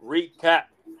 recap.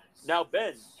 Now,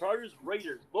 Ben, Chargers,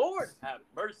 Raiders, Lord have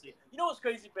mercy. You know what's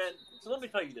crazy, Ben? So let me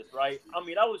tell you this, right? I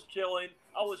mean, I was chilling,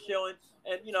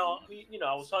 and,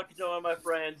 I was talking to one of my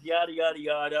friends, yada, yada,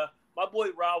 yada. My boy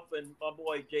Ralph and my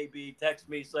boy JB text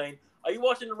me saying, are you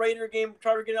watching the Raider game,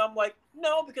 Charger game? I'm like,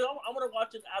 no, because I'm going to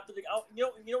watch it after the –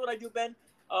 you know what I do, Ben?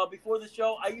 Before the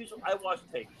show, I watch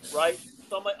tape, right?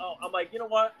 So I'm like, you know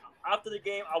what? After the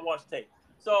game, I watch tape.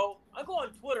 So I go on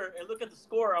Twitter and look at the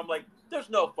score. I'm like, there's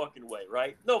no fucking way,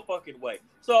 right? No fucking way.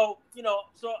 So I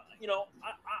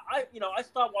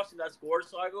stopped watching that score.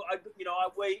 So I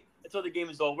wait until the game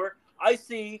is over. I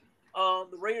see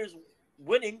the Raiders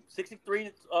winning 63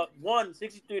 to 21.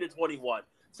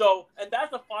 So, and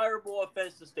that's a fireable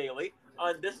offense to Staley.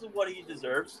 This is what he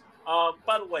deserves.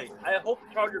 By the way, I want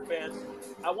Charger fans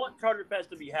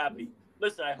to be happy.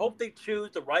 Listen, I hope they choose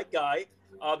the right guy.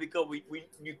 Because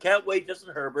you can't wait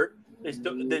Justin Herbert. They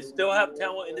still have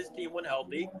talent in this team when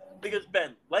healthy. Because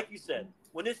Ben, like you said,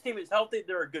 when this team is healthy,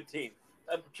 they're a good team.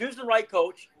 Choose the right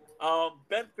coach.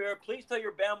 Ben Fair, please tell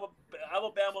your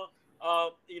Alabama,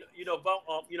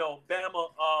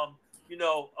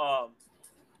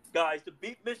 guys to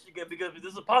beat Michigan because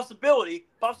there's a possibility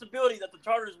that the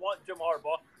Chargers want Jim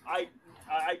Harbaugh. I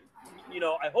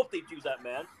hope they choose that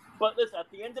man. But listen, at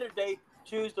the end of the day,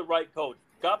 choose the right coach.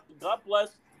 God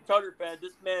bless Charger fans.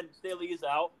 This man Staley is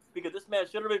out because this man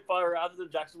should have been fired after the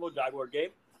Jacksonville Jaguar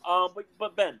game.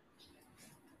 But Ben,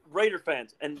 Raider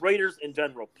fans and Raiders in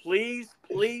general, please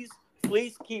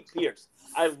keep Pierce.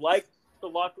 I like the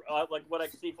locker. I like what I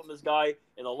see from this guy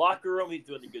in the locker room. He's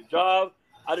doing a good job.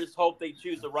 I just hope they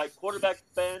choose the right quarterback.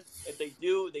 Ben, if they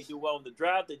do well in the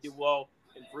draft. They do well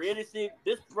in free agency.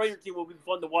 This Raider team will be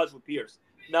fun to watch with Pierce.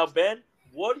 Now, Ben,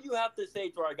 what do you have to say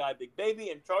to our guy, Big Baby,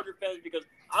 and Charger fans? Because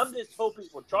I'm just hoping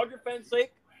for Charger fans'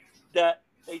 sake that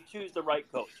they choose the right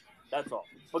coach. That's all.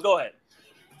 But go ahead.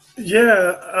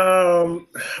 Yeah,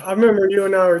 I remember you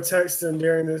and I were texting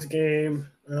during this game.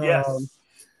 Yes.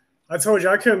 I told you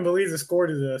I couldn't believe the score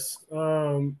to this.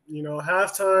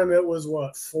 Halftime it was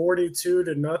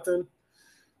 42-0.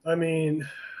 I mean,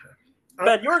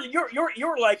 Ben, you're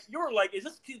like, is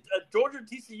this Georgia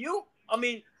TCU? I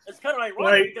mean, it's kind of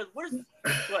ironic because go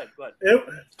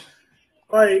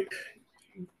ahead.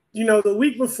 The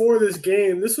week before this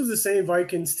game, this was the same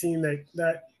Vikings team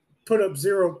that put up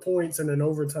 0 points in an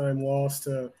overtime loss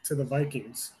to the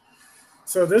Vikings.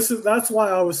 So that's why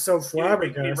I was so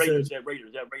flabbergasted. Raiders.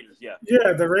 Yeah,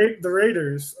 the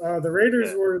Raiders. The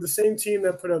Raiders were the same team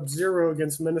that put up 0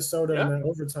 against Minnesota in that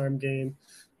overtime game.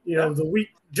 The week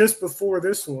just before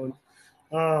this one.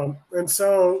 And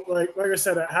so, like I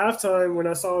said, at halftime when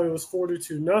I saw it was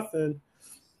 42-0,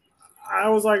 I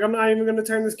was like, I'm not even going to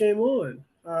turn this game on.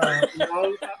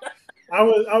 I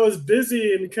was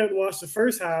busy and couldn't watch the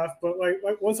first half, but like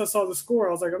once I saw the score,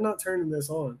 I was like, I'm not turning this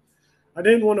on. I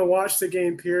didn't want to watch the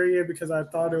game period because I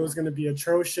thought it was going to be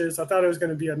atrocious. I thought it was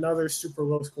going to be another super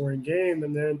low scoring game,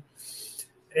 and then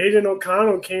Aiden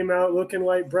O'Connell came out looking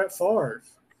like Brett Favre.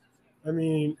 I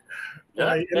mean,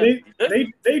 and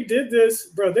they did this,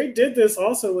 bro. They did this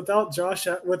also without Josh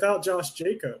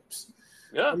Jacobs.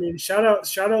 Yeah. I mean, shout out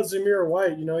Zamir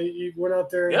White. You know, he went out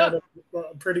there and had a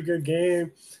pretty good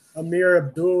game. Amir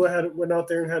Abdullah went out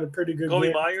there and had a pretty good Kobe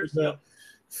game Myers,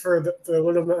 for the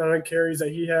little amount of carries that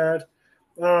he had.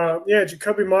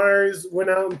 Jacoby Myers went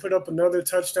out and put up another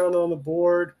touchdown on the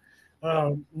board.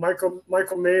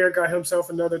 Michael Mayer got himself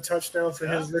another touchdown for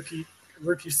his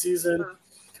rookie season.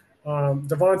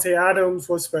 Devontae Adams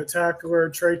was spectacular.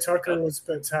 Trey Tucker was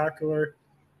spectacular.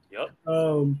 Yep.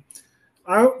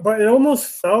 But it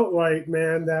almost felt like,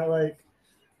 man, that like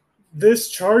this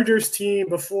Chargers team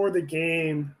before the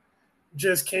game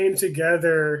just came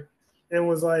together and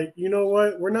was like, you know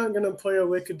what, we're not going to play a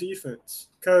lick of defense.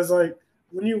 Because like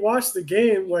when you watch the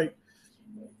game, like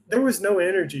there was no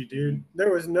energy, dude.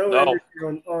 There was no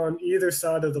energy on either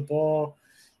side of the ball.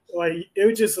 Like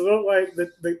it just looked like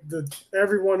the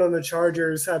everyone on the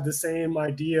Chargers had the same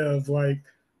idea of like,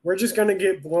 we're just going to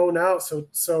get blown out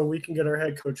so we can get our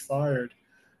head coach fired.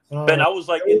 Ben, I was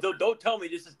like, don't tell me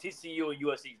this is TCU and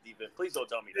USC's defense. Please don't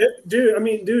tell me that.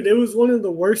 Dude, it was one of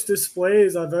the worst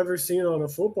displays I've ever seen on a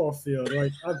football field.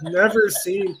 Like I've never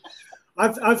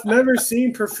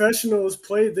seen professionals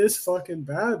play this fucking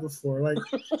bad before. Like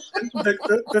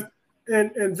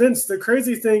and Vince, the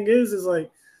crazy thing is like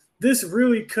this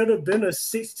really could have been a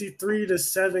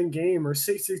 63-7 game or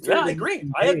 63. Yeah, I agree.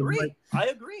 Like, I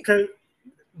agree. Because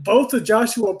both the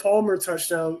Joshua Palmer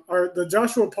touchdown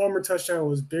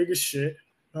was big as shit.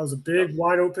 That was a big,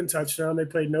 wide open touchdown. They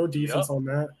played no defense on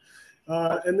that.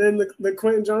 And then the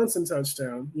Quentin Johnson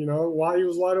touchdown, you know, why he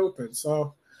was wide open.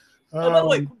 So, by the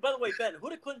way, Ben, who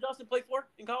did Quentin Johnson play for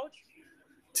in college?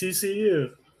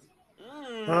 TCU.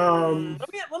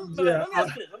 Let me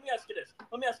ask you this.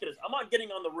 I'm not getting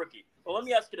on the rookie, but let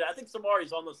me ask you this. I think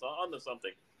Samari's onto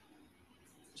something.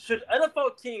 Should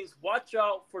NFL teams watch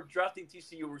out for drafting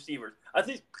TCU receivers? I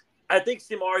think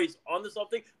Samari's onto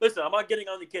something. Listen, I'm not getting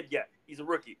on the kid yet. He's a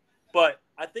rookie. But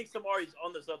I think Samari's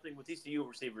onto something with TCU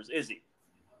receivers. Is he?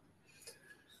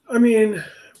 I mean,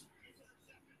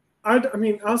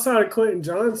 outside of Quentin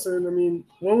Johnson, I mean,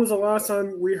 when was the last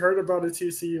time we heard about a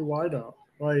TCU wideout?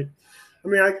 Like, I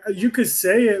mean, you could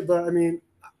say it, but I mean,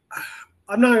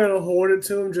 I'm not gonna hold it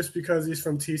to him just because he's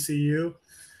from TCU.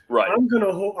 Right. I'm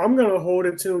gonna hold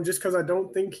it to him just because I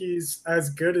don't think he's as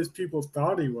good as people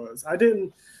thought he was.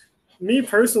 Me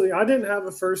personally, I didn't have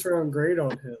a first round grade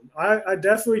on him. I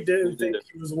definitely didn't think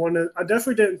he was one of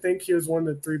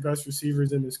the three best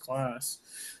receivers in his class.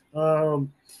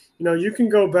 You know, you can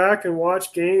go back and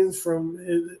watch games from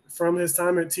his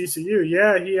time at TCU.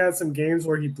 Yeah, he had some games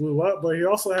where he blew up, but he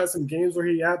also had some games where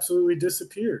he absolutely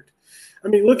disappeared. I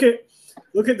mean, look at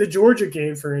the Georgia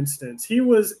game, for instance. He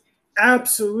was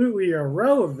absolutely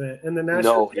irrelevant in the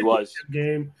national championship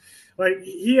game. Like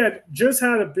he had just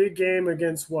had a big game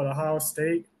against Ohio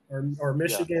State or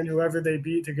Michigan, whoever they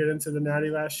beat to get into the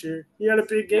Natty last year. He had a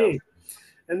big game.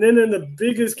 And then in the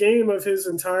biggest game of his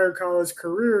entire college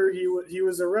career, he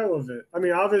was irrelevant. I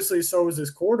mean, obviously so was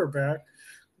his quarterback,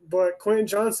 but Quentin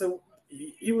Johnson,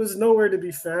 he was nowhere to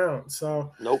be found.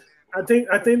 So nope. I think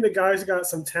the guy's got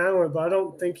some talent, but I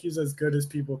don't think he's as good as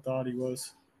people thought he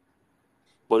was.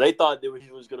 Well, they thought that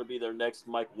he was going to be their next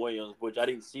Mike Williams, which I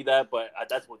didn't see that, but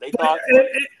that's what they thought.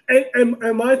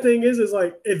 And my thing is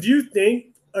like, if you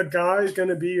think a guy is going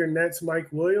to be your next Mike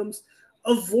Williams,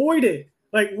 avoid it.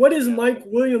 Like, what has Mike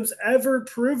Williams ever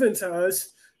proven to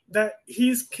us that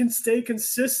he can stay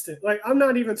consistent? Like, I'm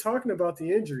not even talking about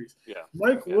the injuries. Yeah.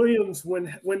 Mike Williams, when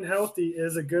healthy,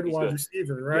 is a good wide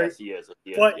receiver, right? Yes,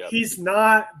 he is.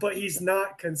 He's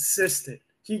not consistent.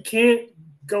 He can't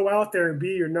go out there and be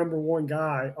your number one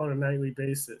guy on a nightly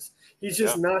basis. He's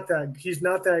just not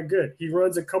that good. He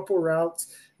runs a couple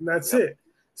routes, and that's it.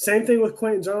 Same thing with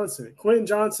Quentin Johnson. Quentin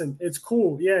Johnson, it's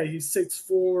cool. Yeah, he's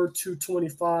 6'4",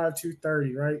 225,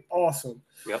 230, right? Awesome.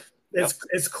 Yep.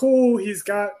 It's cool. He's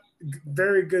got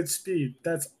very good speed.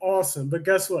 That's awesome. But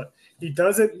guess what? He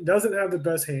doesn't have the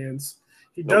best hands.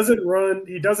 He doesn't run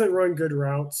good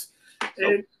routes.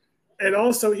 And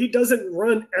also he doesn't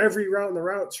run every route in the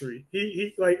route tree.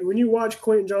 He like when you watch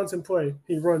Quentin Johnson play,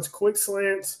 he runs quick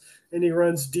slants and he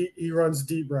runs deep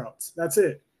routes. That's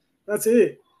it.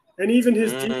 And even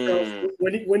his deep routes,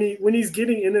 when he's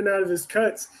getting in and out of his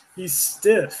cuts, he's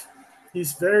stiff.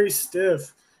 He's very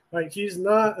stiff. Like he's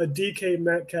not a DK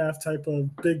Metcalf type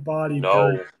of big body.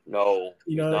 No, You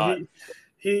he's know, not.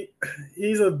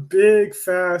 he's a big,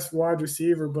 fast wide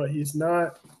receiver, but he's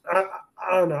not.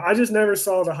 I don't know. I just never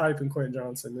saw the hype in Quentin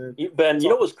Johnson, man. Ben, you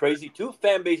know what's crazy? Two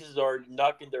fan bases are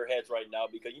knocking their heads right now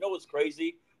because you know what's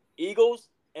crazy? Eagles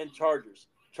and Chargers.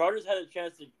 Chargers had a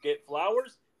chance to get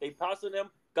Flowers. They passed on them,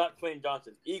 got Quentin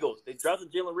Johnson. Eagles, they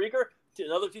drafted Jalen Reagor,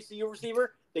 another TCU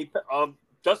receiver.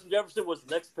 Justin Jefferson was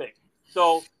the next pick.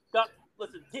 So,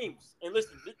 listen, teams, and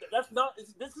listen,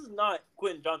 this is not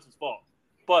Quentin Johnson's fault,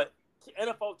 but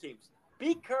NFL teams,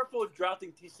 be careful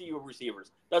drafting TCU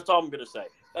receivers. That's all I'm gonna say.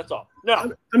 That's all.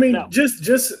 No, I mean,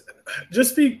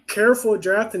 just be careful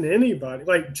drafting anybody.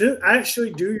 Like, just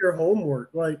actually do your homework.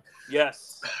 Like,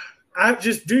 yes,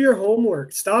 just do your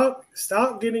homework. Stop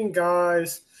getting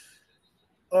guys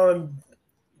on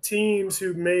teams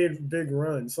who made big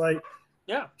runs. Like,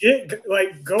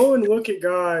 go and look at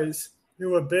guys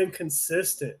who have been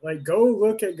consistent. Like, go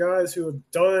look at guys who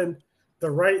have done the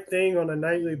right thing on a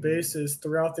nightly basis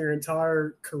throughout their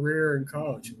entire career in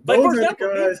college. Like, for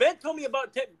example, Ben told me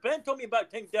about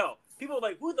Tank Dell. People were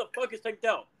like, "Who the fuck is Tank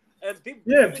Dell?" And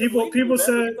people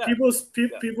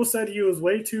said he was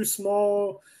way too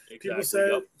small.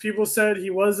 Exactly, people said he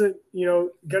wasn't,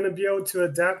 going to be able to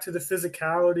adapt to the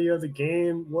physicality of the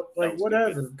game.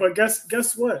 Whatever. But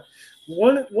guess what?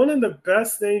 One of the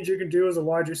best things you can do as a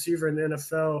wide receiver in the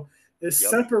NFL is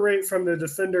separate from the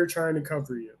defender trying to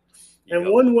cover you. And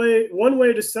one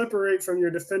way to separate from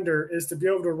your defender is to be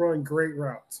able to run great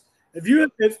routes. If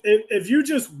you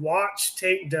just watch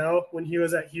Tank Dell when he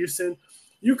was at Houston,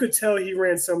 you could tell he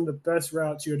ran some of the best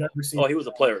routes you had ever seen. Oh, he was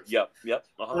a player. Yep.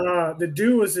 Uh-huh. The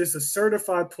dude was just a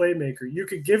certified playmaker. You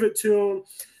could give it to him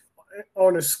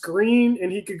on a screen,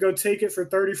 and he could go take it for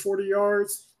 30, 40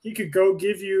 yards. He could go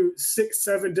give you 6,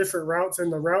 7 different routes in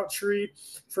the route tree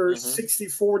for 60,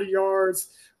 40 yards.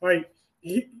 Like,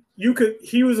 he's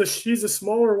a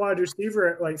smaller wide receiver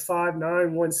at like 5'9",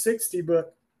 160,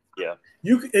 but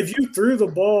if you threw the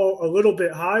ball a little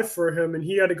bit high for him and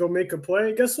he had to go make a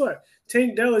play, guess what?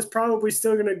 Tank Dell is probably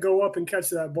still going to go up and catch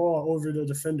that ball over the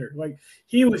defender. Like,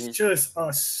 he was just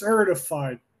a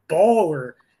certified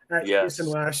baller at Houston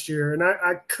last year, and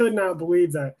I could not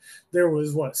believe that there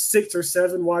was 6 or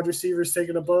 7 wide receivers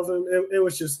taken above him. It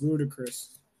was just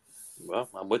ludicrous. Well,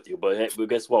 I'm with you, but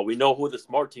guess what? We know who the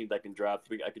smart teams that can draft.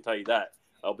 I can tell you that.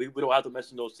 We don't have to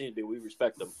mention those teams, but we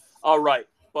respect them. All right,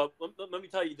 but let me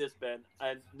tell you this, Ben,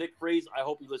 and Nick Freeze. I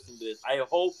hope you listen to this.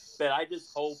 I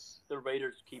just hope the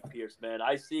Raiders keep Pierce, man.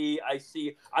 I see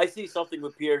something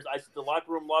with Pierce. I see the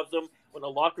locker room loves him. When the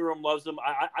locker room loves him,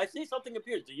 I see something in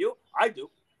Pierce. Do you? I do.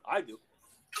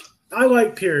 I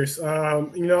like Pierce.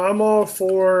 I'm all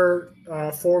for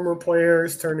former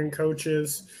players turning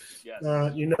coaches.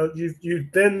 Yes.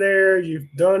 You've been there,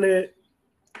 you've done it.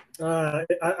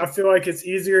 I feel like it's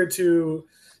easier to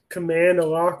command a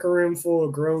locker room full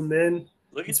of grown men.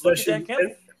 Look at Dan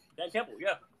Campbell. Dan Campbell,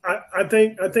 yeah. I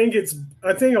think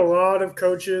a lot of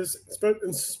coaches,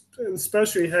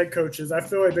 especially head coaches, I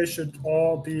feel like they should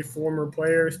all be former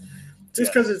players.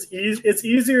 Just because it's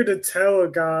easier to tell a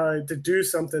guy to do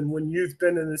something when you've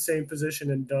been in the same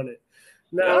position and done it.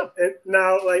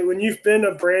 Now, like when you've been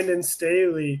a Brandon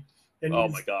Staley and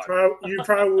you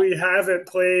probably haven't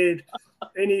played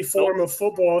any form of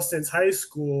football since high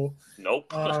school.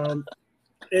 Nope.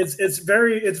 It's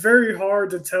very hard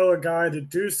to tell a guy to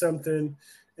do something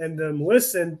and then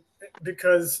listen,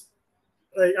 because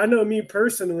like I know me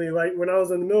personally, like when I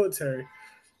was in the military.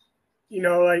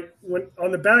 Like when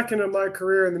on the back end of my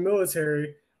career in the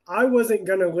military, I wasn't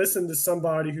gonna listen to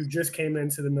somebody who just came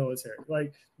into the military.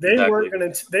 Like they weren't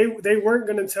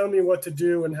gonna tell me what to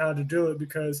do and how to do it,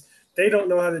 because they don't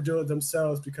know how to do it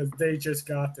themselves because they just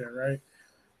got there, right?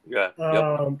 Yeah.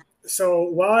 So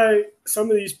why some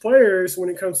of these players, when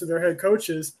it comes to their head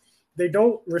coaches, they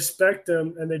don't respect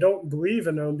them and they don't believe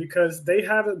in them because they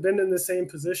haven't been in the same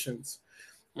positions.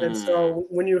 And so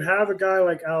when you have a guy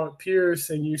like Alec Pierce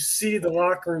and you see the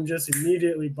locker room just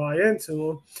immediately buy into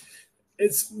him,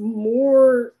 it's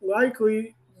more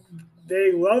likely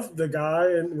they love the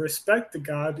guy and respect the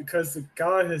guy because the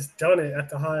guy has done it at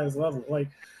the highest level. Like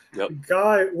the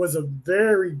guy was a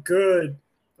very good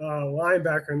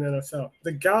linebacker in the NFL.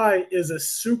 The guy is a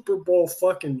Super Bowl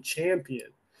fucking champion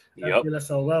at the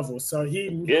NFL level. So he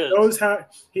knows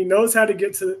how to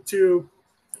get to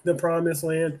the promised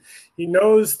land. He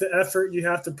knows the effort you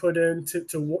have to put in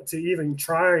to even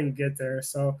try and get there.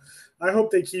 So I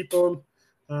hope they keep him.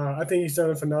 I think he's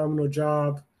done a phenomenal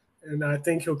job, and I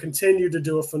think he'll continue to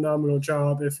do a phenomenal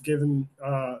job if given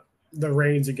the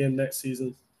reins again next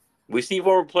season. We see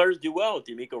former players do well.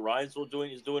 D'Amico Ryan's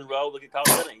is doing well. Look at Kyle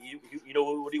Bennett. You know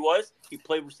what he was? He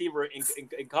played receiver in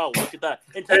college. Look at that.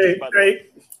 In Texas, by the way.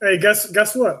 Hey,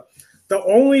 guess what? The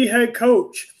only head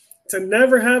coach to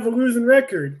never have a losing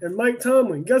record, and Mike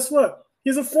Tomlin. Guess what?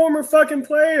 He's a former fucking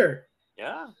player.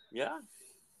 Yeah.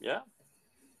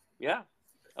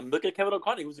 I'm looking at Kevin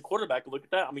O'Connor. He was a quarterback. Look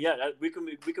at that. I mean, yeah, we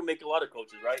can make a lot of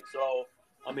coaches, right? So.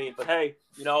 I mean, but hey,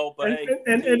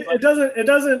 it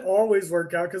doesn't always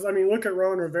work out because I mean, look at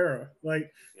Ron Rivera.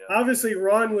 Like, obviously,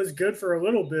 Ron was good for a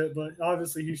little bit, but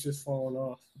obviously, he's just fallen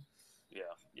off. Yeah.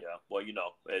 Well,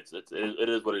 it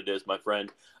is what it is, my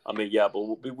friend. I mean, yeah,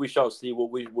 but we shall see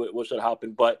what should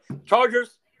happen. But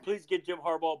Chargers, please get Jim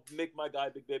Harbaugh, make my guy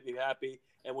Big Baby happy.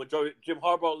 And when Jim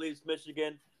Harbaugh leaves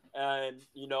Michigan. And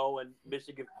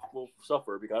Michigan will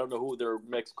suffer because I don't know who their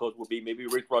next coach will be. Maybe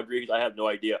Rich Rodriguez. I have no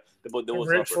idea. But they will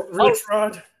suffer. Rich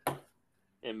Rod.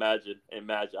 Imagine. They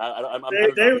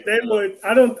would.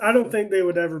 I don't think they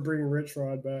would ever bring Rich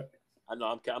Rod back. I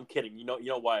know. I'm kidding. You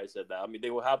know why I said that. I mean,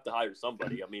 they will have to hire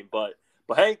somebody. I mean, but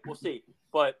hey, we'll see.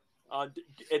 But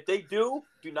if they do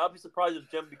not be surprised if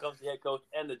Jim becomes the head coach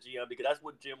and the GM because that's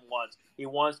what Jim wants. He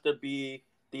wants to be.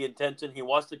 The intention he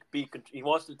wants to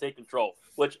take control,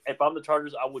 which if I'm the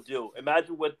Chargers, I would do.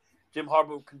 Imagine what Jim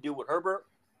Harbaugh can do with Herbert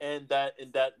and that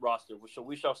roster. So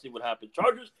we shall see what happens.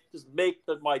 Chargers, just make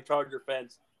my Charger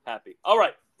fans happy. All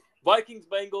right, Vikings,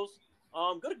 Bengals.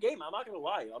 Good game. I'm not gonna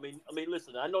lie. I mean,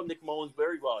 listen. I know Nick Mullins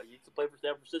very well. He used to play for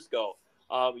San Francisco.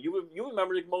 You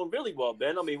remember Nick Mullins really well,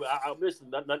 Ben. I mean,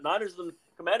 listen. Niners and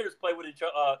Commanders played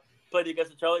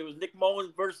against each other. It was Nick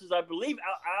Mullins versus, I believe,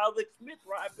 Alex Smith,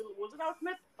 right? Was it Alex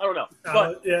Smith? I don't know.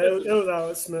 But it was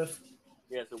Alex Smith.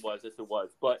 Yes, it was.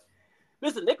 But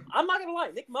listen, I'm not gonna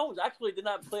lie. Nick Mullins actually did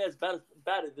not play as bad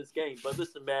in this game. But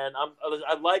listen, man,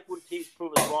 I like when teams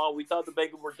prove us wrong. We thought the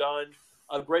Bengals were done.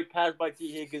 A great pass by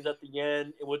T. Higgins at the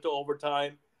end. It went to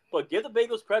overtime. But give the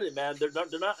Bengals credit, man. They're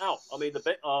not out. I mean,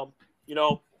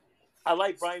 I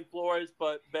like Brian Flores,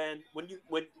 but Ben, when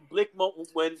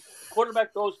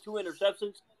quarterback throws 2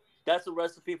 interceptions, that's a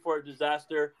recipe for a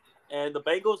disaster. And the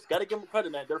Bengals, got to give them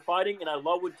credit, man. They're fighting, and I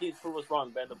love when teams prove us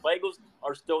wrong, man. The Bengals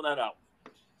are still not out.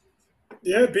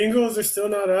 Yeah, Bengals are still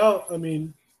not out. I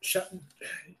mean,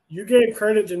 you gave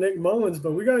credit to Nick Mullins,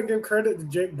 but we got to give credit to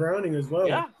Jake Browning as well.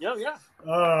 Yeah.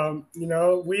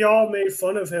 We all made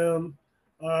fun of him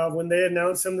when they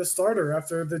announced him the starter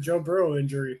after the Joe Burrow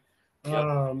injury.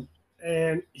 Yep.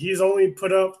 And he's only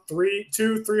put up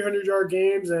 300-yard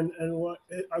games, and what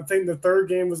I think the third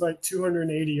game was like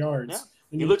 280 yards.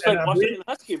 Yeah. He looks like Washington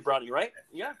Husky Brownie, right?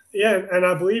 Yeah. Yeah, and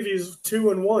I believe he's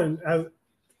 2-1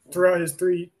 throughout his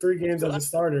three games as a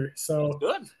starter. So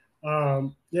that's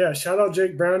good. Shout out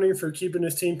Jake Browning for keeping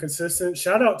his team consistent.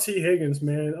 Shout out T. Higgins,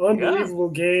 man. Unbelievable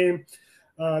game.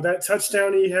 That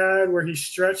touchdown he had where he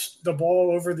stretched the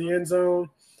ball over the end zone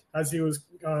as he was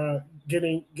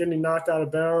getting knocked out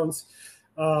of bounds.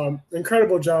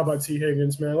 Incredible job by T.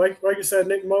 Higgins, man. Like you said,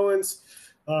 Nick Mullins,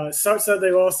 sucks that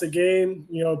they lost the game.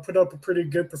 Put up a pretty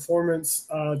good performance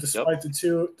despite the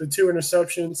two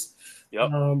interceptions.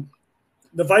 Yep.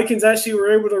 The Vikings actually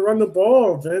were able to run the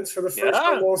ball, Vince, for the first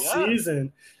time all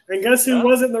season. And guess who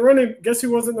wasn't the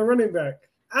running back?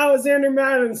 Alexander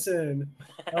Mattison.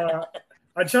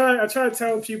 I try to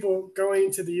tell people going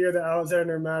into the year that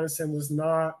Alexander Mattison was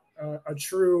not a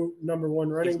true number 1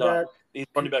 running back. He's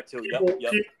running back too.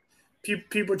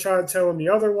 People try to tell me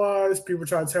otherwise. People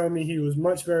try to tell me he was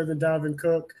much better than Dalvin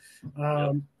Cook.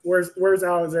 Where's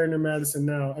Alexander Mattison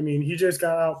now? I mean, he just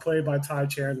got outplayed by Ty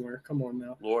Chandler. Come on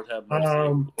now. Lord have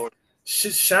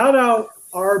mercy. Shout out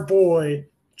our boy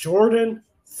Jordan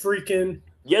freaking.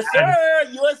 Yes, sir.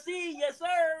 USC. Yes,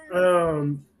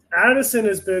 sir. Addison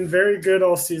has been very good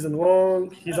all season long.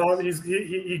 He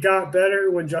got better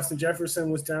when Justin Jefferson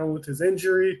was down with his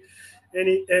injury,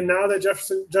 and now that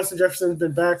Justin Jefferson's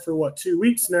been back for 2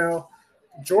 weeks now,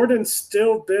 Jordan's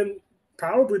still been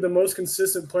probably the most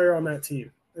consistent player on that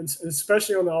team, and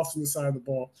especially on the offensive side of the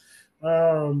ball.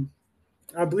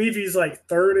 I believe he's like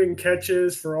 3rd in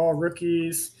catches for all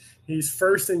rookies. He's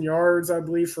 1st in yards, I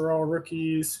believe, for all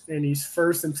rookies, and he's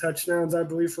 1st in touchdowns, I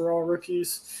believe, for all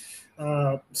rookies.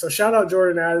 So shout out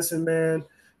Jordan Addison, man.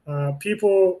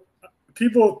 People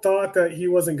thought that he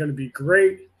wasn't going to be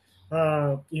great.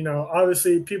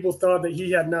 Obviously people thought that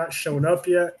he had not shown up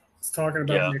yet. It's talking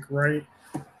about Nick Wright.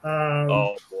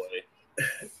 Oh boy.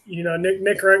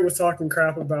 Nick Wright was talking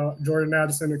crap about Jordan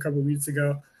Addison a couple of weeks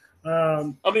ago.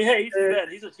 Hey, he's a fan.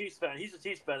 He's a Chiefs fan.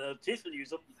 Chiefs can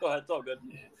use him. Go ahead. It's all good.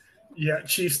 Yeah,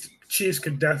 Chiefs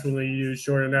could definitely use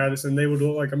Jordan Addison. They would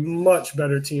look like a much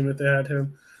better team if they had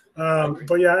him.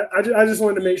 But yeah, I just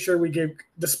wanted to make sure we gave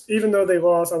this, even though they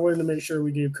lost, I wanted to make sure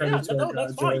we gave credit to our guy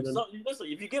that's fine. Jordan. So, listen,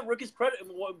 if you give rookies credit,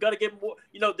 we got to give them more.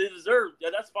 They deserve. Yeah,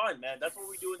 that's fine, man. That's what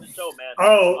we do in the show, man.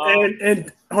 Oh,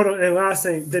 and hold on, and last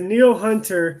thing, Danielle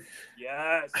Hunter.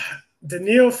 Yes.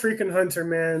 Danielle freaking Hunter,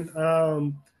 man.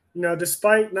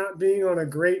 Despite not being on a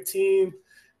great team,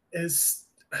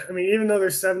 even though they're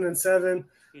 7-7,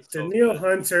 Danielle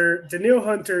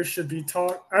Hunter should be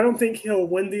talked. I don't think he'll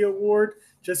win the award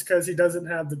just because he doesn't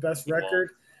have the best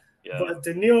record. Yeah. But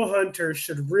Danielle Hunter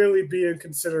should really be in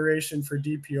consideration for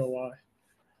DPOY.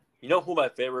 You know who my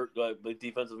favorite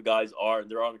defensive guys are,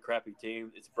 and they're on a crappy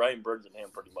team? It's Brian Burns and him,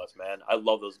 pretty much, man. I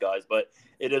love those guys, but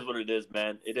it is what it is,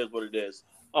 man. It is what it is.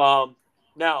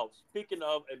 Now, speaking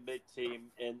of a mid-team,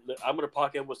 and I'm going to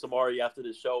talk in with Samari after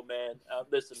this show, man.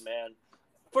 Listen, man.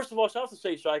 First of all, shout out to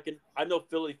Shea Steichen. I know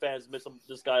Philly fans miss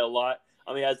this guy a lot.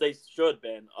 I mean, as they should,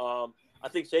 man. I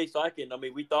think Shea Steichen,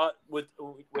 we thought when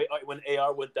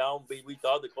AR went down, we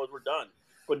thought the Colts were done.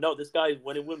 But no, this guy is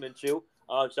winning with Minshew.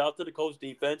 Shout out to the Colts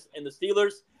defense. And the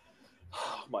Steelers,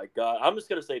 oh, my God. I'm just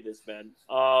going to say this, man.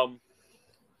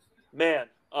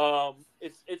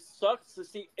 It sucks to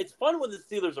see. It's fun when the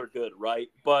Steelers are good, right?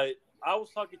 But I was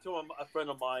talking to a friend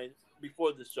of mine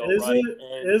before the show, right?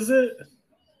 Is it?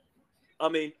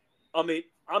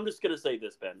 I'm just going to say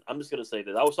this, Ben. I'm just going to say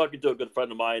this. I was talking to a good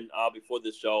friend of mine before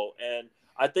this show, and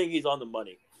I think he's on the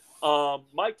money.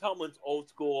 Mike Tomlin's old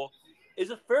school. Is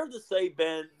it fair to say,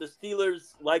 Ben, the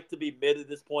Steelers like to be mid at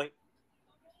this point?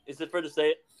 Is it fair to say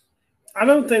it? I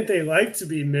don't think they like to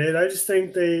be mid. I just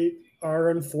think they are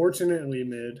unfortunately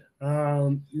mid.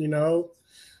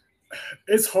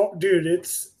 It's hard, dude.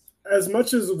 It's as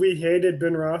much as we hated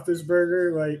Ben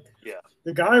Roethlisberger,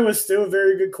 the guy was still a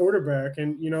very good quarterback,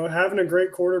 and having a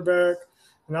great quarterback,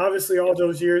 and obviously all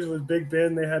those years with Big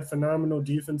Ben, they had phenomenal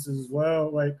defenses as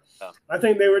well. I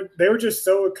think they were just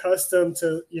so accustomed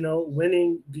to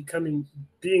winning,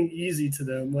 being easy to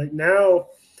them. Now,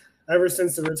 ever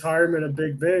since the retirement of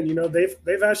Big Ben,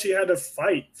 they've actually had to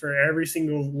fight for every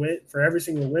single win,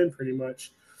 pretty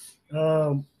much.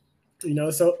 So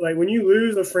when you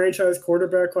lose a franchise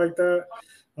quarterback like that,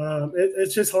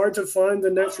 it's just hard to find the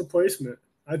next replacement.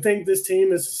 I think this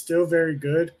team is still very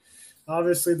good.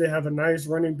 Obviously, they have a nice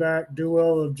running back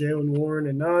duo of Jaylen Warren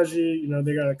and Najee.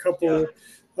 They got a couple.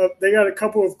 They got a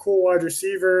couple of cool wide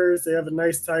receivers. They have a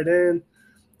nice tight end.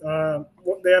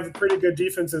 They have a pretty good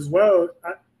defense as well.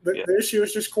 The issue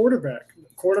is just quarterback and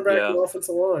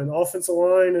offensive line. The offensive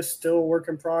line is still a work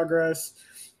in progress.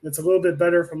 It's a little bit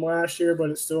better from last year, but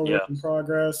it's still a work in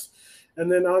progress. And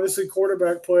then obviously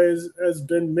quarterback play has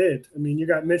been mid. You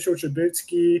got Mitchell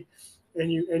Trubisky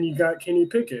and you got Kenny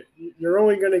Pickett. You're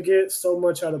only going to get so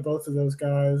much out of both of those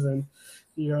guys. And,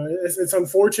 it's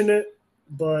unfortunate,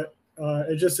 but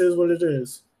it just is what it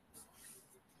is.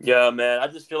 Yeah, man. I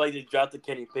just feel like they drafted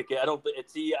Kenny Pickett. I feel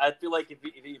like if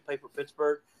he played for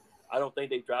Pittsburgh, I don't think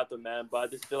they drafted him, man. But I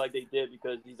just feel like they did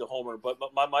because he's a homer. But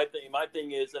my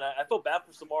thing is, and I feel bad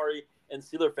for Samari and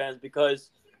Steeler fans because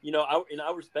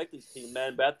I respect this team,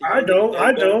 man. But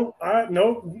no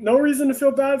reason to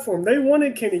feel bad for them. They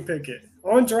wanted Kenny Pickett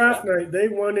on draft night. They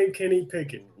wanted Kenny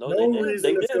Pickett. No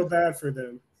reason to feel bad for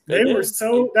them.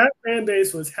 That fan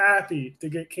base was happy to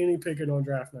get Kenny Pickett on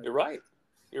draft night. You're right.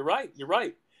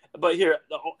 But here,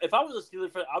 if I was a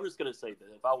Steelers fan, I'm just gonna say that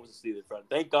if I was a Steelers fan,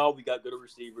 thank God we got good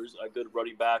receivers, good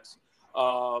running backs.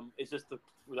 It's just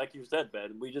like you said,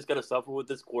 Ben, we just gotta suffer with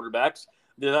this quarterbacks.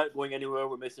 They're not going anywhere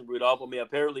with Mason Rudolph.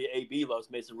 Apparently AB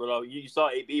loves Mason Rudolph. You saw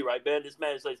AB, right, Ben? This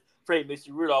man says, "Pray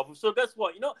Mason Rudolph." So guess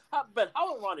what? Ben,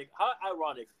 how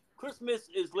ironic. Christmas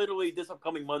is literally this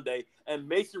upcoming Monday, and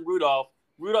Mason Rudolph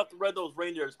the Red-Nosed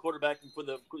Reindeer is quarterbacking for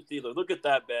the Steelers. Look at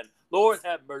that, Ben. Lord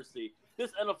have mercy.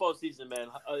 This NFL season, man,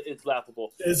 it's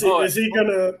laughable. Is he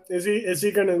gonna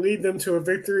lead them to a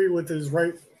victory with his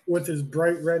bright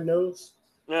red nose?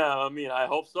 Yeah, I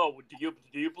hope so. Do you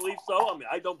believe so?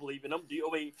 I don't believe in him. Do you?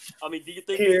 Do you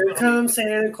think? Here comes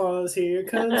Santa Claus. Here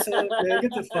comes Santa. Man,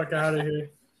 get the fuck out of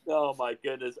here. Oh my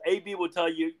goodness. AB will tell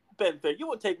you, Ben, you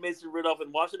would take Mason Rudolph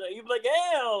in Washington. You'd be like,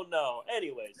 hell no.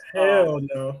 Anyways. Hell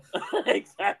no.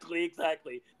 Exactly.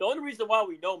 The only reason why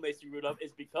we know Mason Rudolph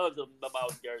is because of the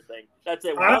Myles Garrett thing. That's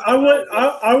it.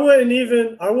 I wouldn't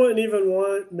even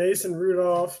want Mason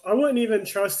Rudolph. I wouldn't even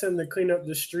trust him to clean up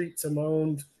the streets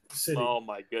among city. Oh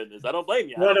my goodness, I don't blame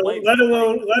you. Let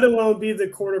alone be the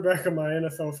quarterback of my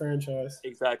NFL franchise.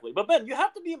 Exactly, but Ben, you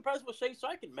have to be impressed with Shane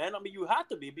Steichen, man. I mean, you have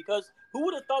to be, because who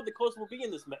would have thought the Colts would be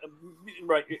in this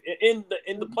right in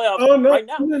the playoffs right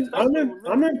now?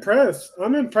 I'm impressed.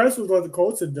 I'm impressed with what the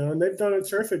Colts have done. They've done a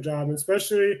terrific job,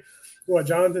 especially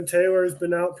Jonathan Taylor has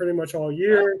been out pretty much all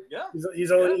year. Yeah.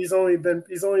 He's only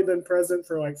been present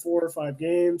for like 4 or 5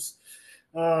 games.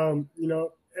 We'll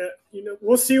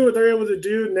see what they're able to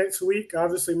do next week.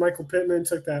 Obviously, Michael Pittman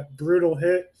took that brutal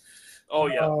hit. Oh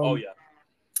yeah.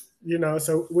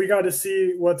 So we got to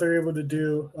see what they're able to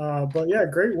do. But yeah,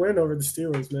 great win over the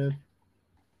Steelers, man.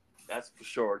 That's for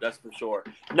sure.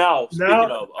 Now, speaking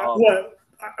of what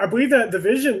I believe that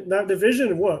division,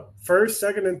 first,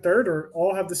 second, and third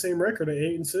all have the same record at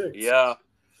 8-6. Yeah.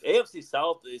 AFC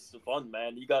South is fun,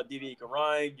 man. You got D.V.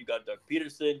 Ryan, you got Doug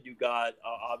Peterson, you got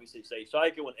obviously Shane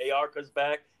Steichen. When AR comes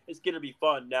back, it's going to be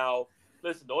fun. Now,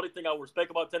 listen, the only thing I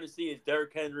respect about Tennessee is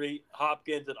Derrick Henry,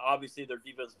 Hopkins, and obviously their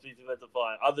defensive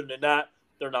line. Other than that,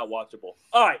 they're not watchable.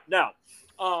 All right, now,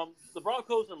 the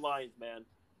Broncos and Lions, man.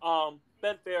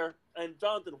 Ben Fair and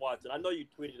Jonathan Watson. I know you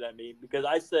tweeted at me because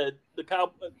I said the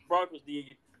Broncos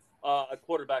need a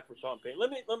quarterback for Sean Payton.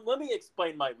 Let me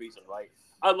explain my reason, right?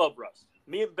 I love Russ.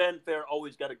 Me and Ben Fair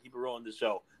always got to keep it real on the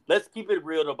show. Let's keep it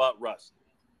real about Russ.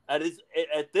 At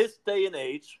this day and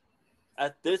age,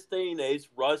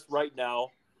 Russ right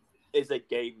now is a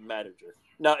game manager.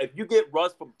 Now, if you get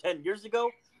Russ from 10 years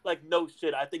ago, like, no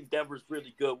shit, I think Denver's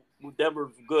really good.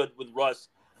 Denver's good with Russ,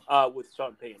 with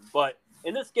Sean Payton. But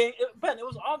in this game, Ben, it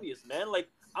was obvious, man. Like,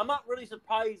 I'm not really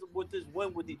surprised with this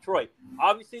win with Detroit.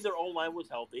 Obviously, their O-line was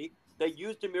healthy. They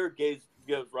used Jahmyr Gibbs,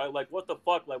 right? Like, what the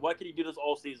fuck? Like, why can he do this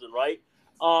all season, right?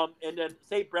 And then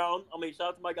St. Brown. I mean, shout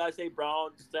out to my guy St. Brown,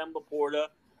 Sam Laporta.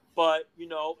 But,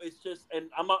 it's just –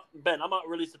 and I'm not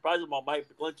really surprised about Mike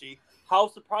McGlinchey. How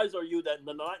surprised are you that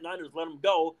the Niners let him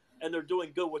go and they're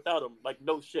doing good without him? Like,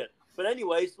 no shit. But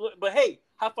anyways, hey,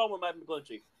 have fun with Mike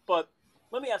McGlinchey. But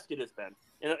let me ask you this, Ben,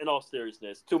 in all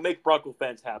seriousness, to make Bronco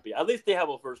fans happy. At least they have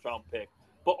a first-round pick.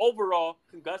 But overall,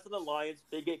 congrats to the Lions.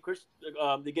 They get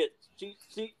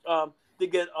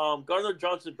Gardner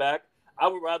Johnson back. I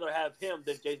would rather have him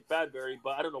than James Bradbury,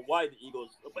 but I don't know why the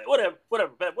Eagles. But whatever,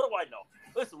 Ben. What do I know?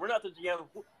 Listen, we're not the GM.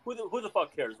 Who the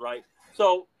fuck cares, right?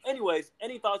 So, anyways,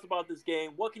 any thoughts about this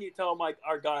game? What can you tell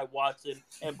our guy Watson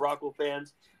and Bronco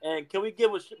fans? And can we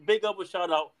give a big up a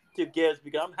shout out to Gibbs,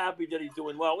 because I'm happy that he's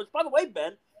doing well. Which, by the way,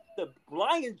 Ben, the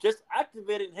Lions just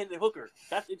activated Hendon Hooker.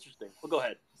 That's interesting. Well, go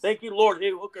ahead. Thank you, Lord.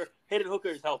 Hendon Hooker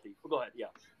is healthy. Well, go ahead. Yeah.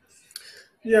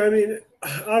 Yeah, I mean,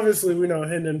 obviously we know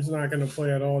Hendon's not going to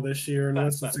play at all this year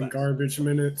unless it's in garbage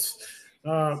minutes.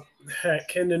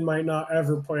 Heck, Hendon might not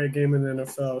ever play a game in the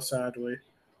NFL, sadly.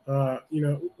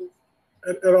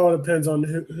 It all depends on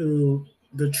who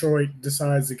Detroit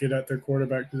decides to get at their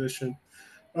quarterback position.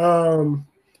 But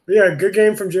yeah, good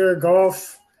game from Jared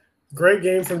Goff. Great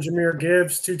game from Jahmyr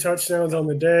Gibbs. 2 touchdowns on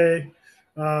the day.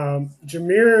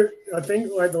 Jahmyr, I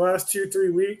think like the last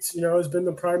 2-3 weeks, has been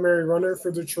the primary runner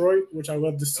for Detroit, which I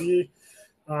love to see.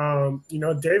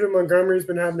 David Montgomery's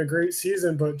been having a great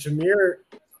season, but Jahmyr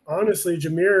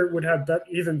would have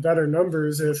even better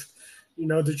numbers if,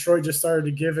 Detroit just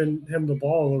started giving him the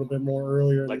ball a little bit more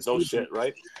earlier. Like no shit,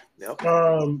 right? Yep.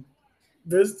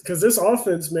 This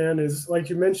offense, man, is, like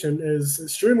you mentioned, is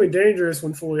extremely dangerous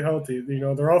when fully healthy.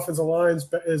 Their offensive line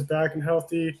is back and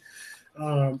healthy.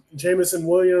 Jameson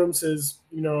Williams has,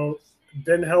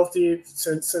 been healthy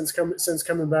since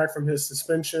coming back from his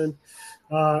suspension,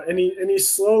 and he's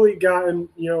slowly gotten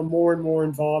more and more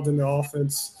involved in the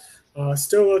offense.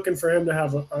 Still looking for him to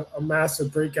have a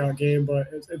massive breakout game, but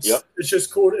it's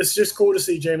just cool. It's just cool to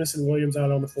see Jameson Williams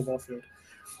out on the football field.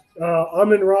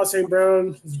 Amon-Ra St.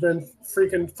 Brown has been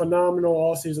freaking phenomenal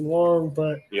all season long,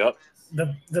 but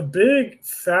the big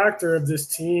factor of this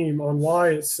team on why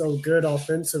it's so good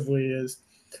offensively is,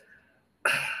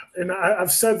 and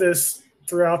I've said this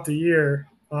throughout the year,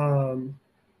 Sam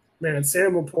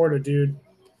Laporta, dude.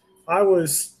 I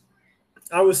was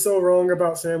so wrong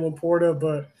about Sam Laporta,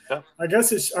 but I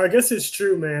guess it's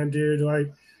true, man, dude. Like,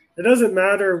 it doesn't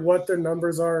matter what their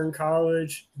numbers are in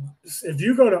college. If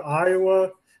you go to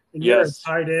Iowa and you're a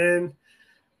tight end,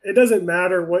 it doesn't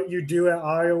matter what you do at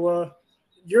Iowa.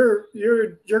 You're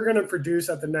going to produce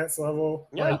at the next level,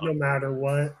 like, no matter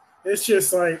what. It's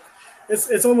just like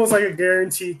it's almost like a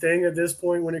guaranteed thing at this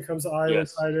point when it comes to Iowa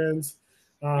tight ends.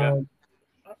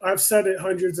 I've said it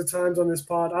hundreds of times on this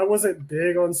pod. I wasn't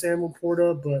big on Sam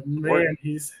Laporta, but man,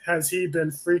 has he been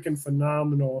freaking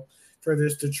phenomenal for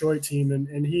this Detroit team,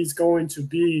 and he's going to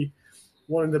be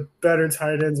one of the better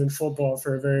tight ends in football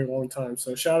for a very long time.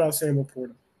 So shout out Sam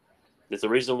Laporta. There's a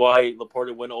reason why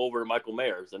Laporta went over Michael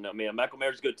Mayers, and I mean Michael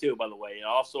Mayers is good too, by the way. And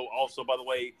also by the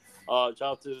way, shout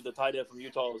out to the tight end from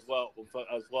Utah as well.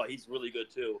 He's really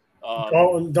good too.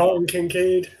 Dalton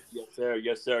Kincaid. Yes, sir.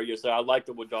 Yes, sir. Yes, sir. I liked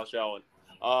it with Josh Allen.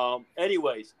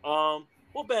 Anyways,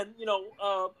 well, Ben,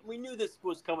 we knew this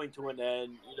was coming to an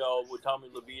end. With Tommy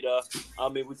LaVita. I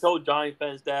mean, we told Giant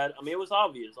fans that. I mean, it was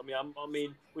obvious. I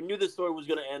mean, we knew this story was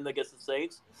going to end against the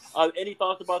Saints. Any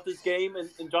thoughts about this game? And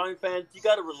Giant fans, you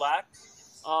got to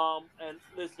relax. And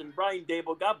listen, Brian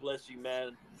Daboll, God bless you,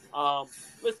 man.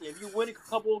 Listen, if you win a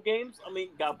couple of games, I mean,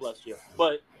 God bless you.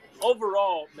 But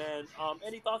overall, man,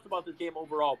 any thoughts about this game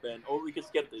overall, Ben? Or we can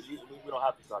skip this. We don't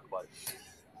have to talk about it.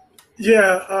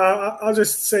 Yeah, I'll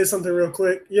just say something real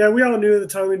quick. Yeah, we all knew the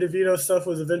Tommy DeVito stuff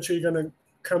was eventually going to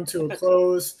come to a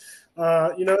close.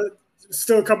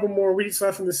 Still a couple more weeks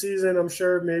left in the season. I'm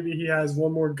sure maybe he has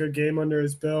one more good game under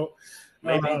his belt.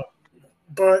 Maybe.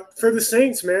 But for the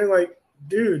Saints, man,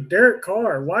 dude, Derek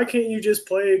Carr, why can't you just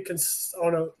play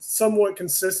on a somewhat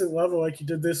consistent level like you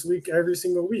did this week every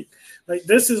single week?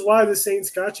 This is why the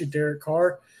Saints got you, Derek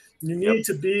Carr. You need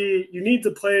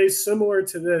to play similar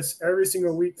to this every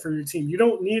single week for your team. You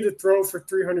don't need to throw for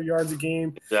 300 yards a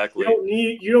game. Exactly.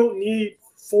 You don't need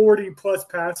 40 plus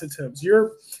pass attempts.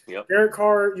 Derek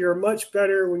Carr, you're much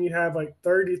better when you have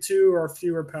 32 or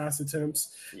fewer pass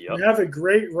attempts. You have a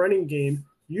great running game.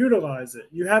 Utilize it.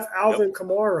 You have Alvin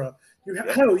Kamara.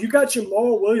 You got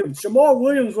Jamal Williams. Jamal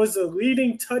Williams was the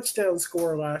leading touchdown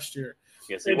scorer last year.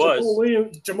 Yes, he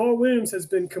was. Jamal Williams has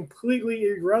been completely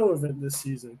irrelevant this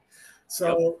season.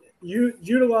 So you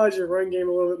utilize your run game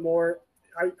a little bit more.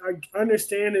 I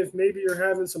understand if maybe you're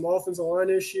having some offensive line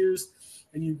issues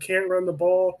and you can't run the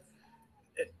ball.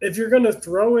 If you're going to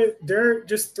throw it, Derek,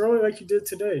 just throw it like you did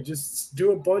today. Just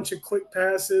do a bunch of quick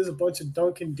passes, a bunch of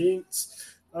dunk and dinks.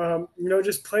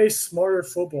 Just play smarter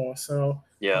football. So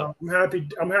I'm happy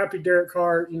Derek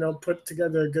Carr, put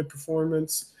together a good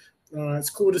performance. It's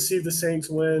cool to see the Saints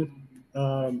win.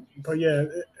 But yeah,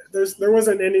 there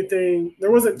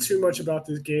wasn't too much about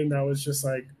this game that was just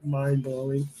mind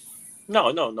blowing. No,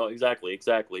 exactly.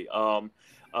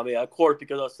 Of course,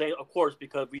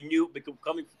 because we knew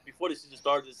coming before the season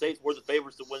started, the Saints were the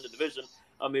favorites to win the division.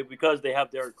 Because they have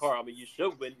Derek Carr. You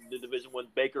should win the division when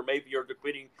Baker Mayfield. You're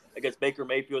competing against Baker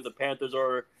Mayfield. The Panthers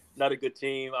are not a good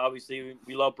team. Obviously,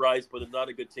 we love Bryce, but they're not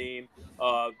a good team.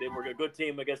 They were a good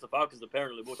team against the Falcons,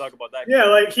 apparently. We'll talk about that.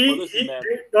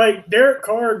 Yeah, Derek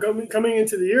Carr coming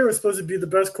into the year was supposed to be the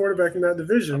best quarterback in that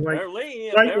division.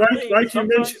 Apparently.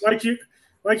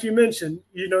 Like you mentioned,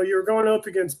 you're going up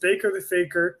against Baker the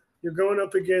Faker. You're going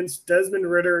up against Desmond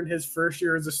Ridder in his first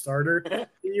year as a starter. And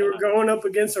you were going up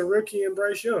against a rookie in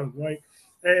Bryce Young.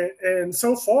 And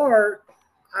so far,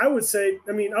 I would say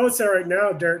right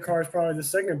now Derek Carr is probably the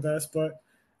second best, but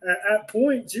at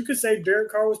points you could say Derek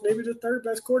Carr was maybe the third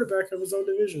best quarterback of his own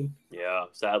division. Yeah,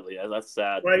 sadly, that's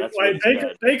sad. That's really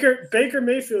sad. Baker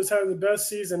Mayfield's having the best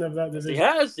season of that division.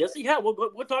 Yes, he has.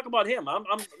 We'll talk about him. I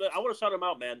want to shout him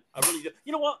out, man. I really do.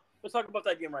 You know what? Let's talk about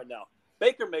that game right now.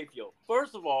 Baker Mayfield.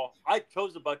 First of all, I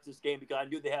chose the Bucs this game because I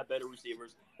knew they had better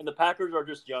receivers, and the Packers are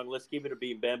just young. Let's keep it a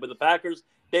beam, Ben. But the Packers,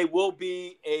 they will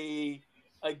be a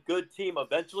good team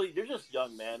eventually. They're just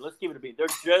young, man. Let's keep it a beam. They're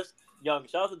just young.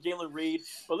 Shout out to Jalen Reed.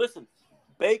 But listen,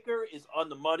 Baker is on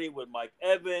the money with Mike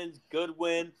Evans,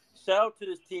 Goodwin. Shout out to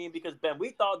this team because, Ben, we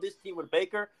thought this team with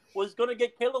Baker was going to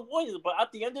get Caleb Williams. But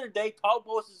at the end of the day, Todd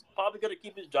Bowles is probably going to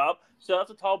keep his job. Shout out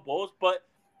to Todd Bowles. But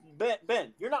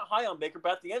Ben, you're not high on Baker,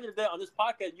 but at the end of the day, on this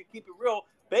podcast, you keep it real.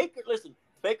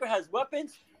 Baker has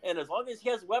weapons, and as long as he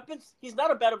has weapons, he's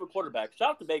not a bad of a quarterback. Shout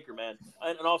out to Baker, man,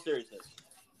 in all seriousness.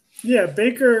 Yeah,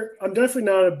 Baker, I'm definitely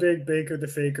not a big Baker the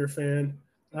Faker fan,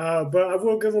 but I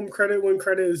will give him credit when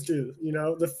credit is due.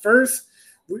 The first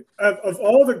of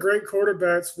all the great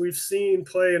quarterbacks we've seen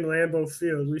play in Lambeau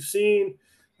Field, we've seen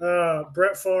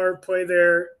Brett Favre play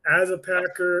there as a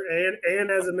Packer and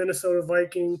as a Minnesota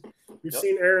Viking. We've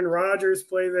seen Aaron Rodgers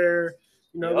play there.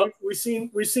 We've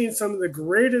seen some of the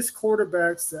greatest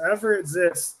quarterbacks to ever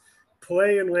exist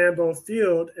play in Lambeau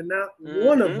Field, and not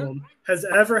one of them has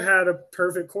ever had a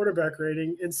perfect quarterback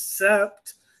rating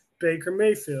except Baker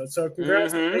Mayfield. So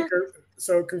congrats to Baker.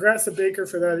 So congrats to Baker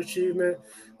for that achievement.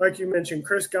 Like you mentioned,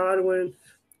 Chris Godwin,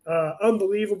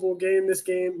 unbelievable game this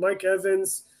game. Mike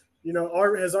Evans,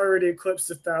 has already eclipsed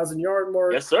the 1,000-yard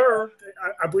mark. Yes, sir.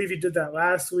 I believe he did that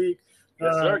last week.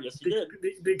 Yes, sir. Yes, he did.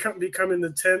 Becoming the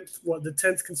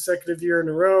 10th consecutive year in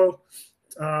a row.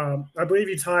 I believe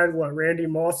he tied Randy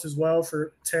Moss as well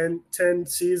for 10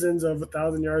 seasons of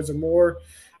 1,000 yards or more.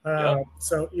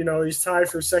 So he's tied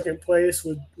for second place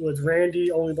with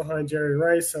Randy, only behind Jerry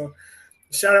Rice. So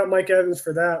shout out Mike Evans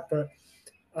for that. But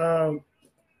Um,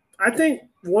 I think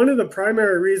one of the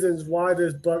primary reasons why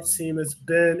this Bucks team has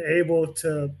been able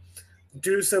to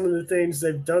do some of the things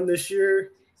they've done this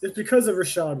year is because of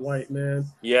Rashad White, man.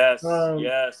 Yes, Um,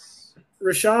 yes.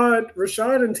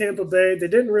 Rashad in Tampa Bay, they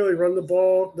didn't really run the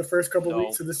ball the first couple of No,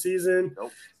 weeks of the season,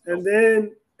 nope, and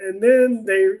nope. then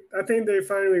I think they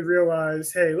finally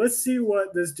realized, hey, let's see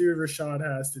what this dude Rashad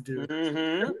has to do.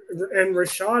 Mm-hmm. And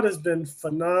Rashad has been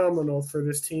phenomenal for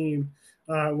this team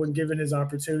when given his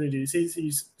opportunities.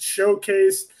 He's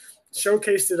showcased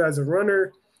it as a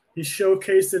runner. He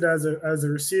showcased it as a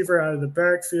receiver out of the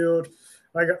backfield.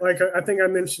 Like I think I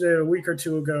mentioned it a week or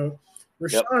two ago.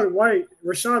 Yep.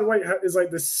 Rashad White is like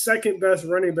the second best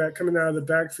running back coming out of the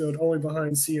backfield, only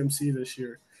behind CMC this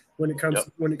year Yep.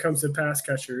 when it comes to pass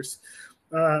catchers.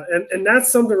 And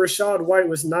that's something Rashad White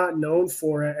was not known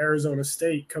for at Arizona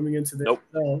State coming into the Nope.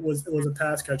 NFL, was a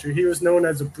pass catcher. He was known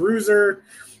as a bruiser,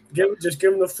 Yep. just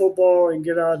give him the football and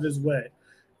get out of his way.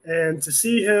 And to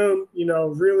see him,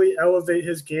 really elevate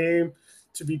his game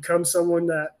to become someone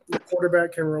that the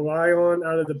quarterback can rely on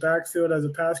out of the backfield as a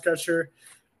pass catcher,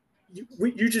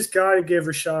 you just got to give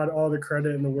Rashad all the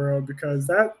credit in the world, because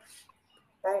that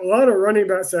a lot of running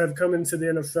backs that have come into the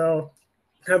NFL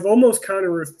have almost kind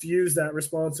of refused that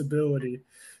responsibility.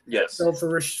 Yes. So for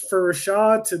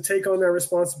Rashad to take on that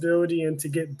responsibility and to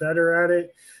get better at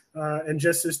it in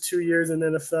just his 2 years in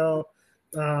the NFL,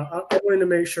 I wanted to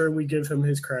make sure we give him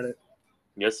his credit.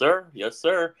 Yes, sir. Yes,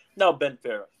 sir. Now, Ben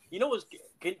Farrah, you know what's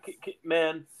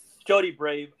man? Jody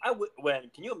Brave.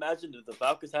 Can you imagine if the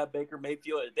Falcons have Baker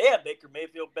Mayfield? If they have Baker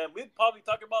Mayfield, Ben, we'd probably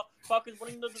talking about Falcons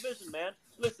winning the division, man.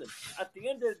 Listen, at the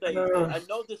end of the day, man,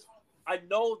 I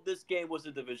know this game was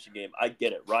a division game. I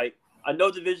get it, right? I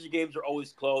know division games are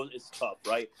always close. It's tough,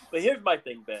 right? But here's my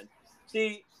thing, Ben.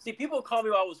 See, people call me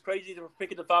I was crazy for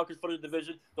picking the Falcons for the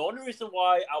division. The only reason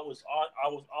why I was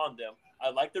on them,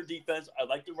 I like their defense, I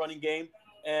like the running game,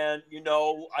 and and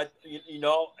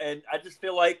I just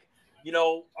feel like,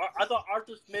 I thought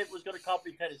Arthur Smith was going to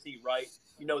copy Tennessee, right?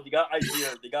 They got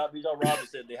Isier, they got Bijan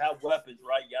Robinson, they have weapons,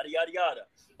 right? Yada yada yada.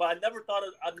 But I never thought.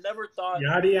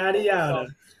 Yada yada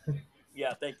yada.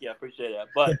 Yeah, thank you. I appreciate that.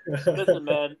 But listen,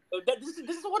 man, this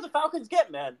is what the Falcons get,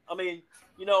 man. I mean,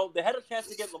 they had a chance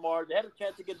to get Lamar. They had a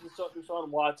chance to get Deshaun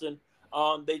Watson.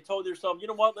 They told themselves, you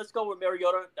know what? Let's go with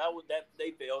Mariota. That they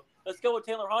failed. Let's go with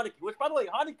Taylor Heinicke. Which, by the way,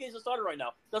 Heinicke is a starter right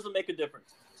now. Doesn't make a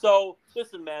difference. So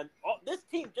listen, man. This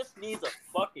team just needs a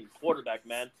fucking quarterback,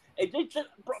 man. If they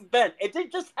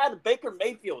just had Baker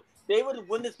Mayfield, they would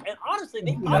win this. And honestly,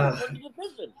 they probably win the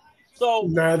division. So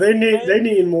they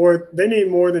need more. They need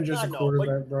more than just a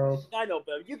quarterback, bro. I know,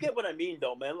 but you get what I mean,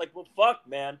 though, man. Like, well, fuck,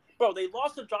 man, bro. They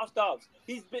lost to Josh Dobbs.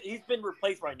 He's been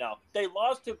replaced right now. They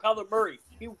lost to Kyler Murray.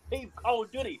 He played Call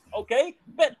of Duty. Okay,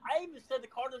 Ben, I even said the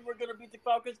Cardinals were going to beat the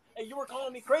Falcons, and you were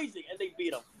calling me crazy, and they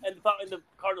beat them, and the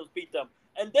Cardinals beat them,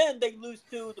 and then they lose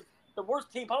to the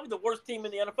worst team, probably the worst team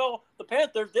in the NFL, the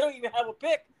Panthers. They don't even have a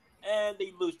pick, and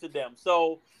they lose to them.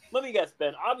 So. Let me guess,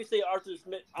 Ben. Obviously, Arthur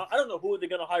Smith, I don't know who they're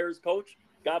going to hire as coach.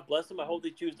 God bless him. I hope they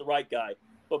choose the right guy.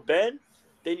 But, Ben,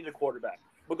 they need a quarterback.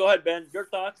 But go ahead, Ben. Your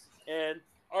thoughts. And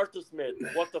Arthur Smith,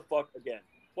 what the fuck again?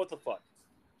 What the fuck?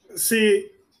 See,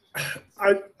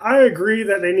 I agree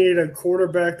that they need a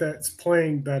quarterback that's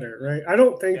playing better, right? I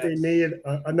don't think they need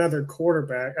another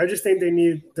quarterback. I just think they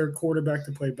need their quarterback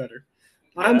to play better.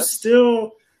 Yes.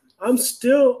 I'm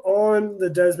still on the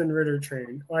Desmond Ridder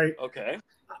train. Like, okay.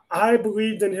 I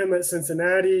believed in him at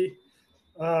Cincinnati.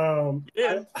 You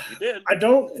did. I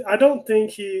don't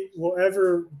think he will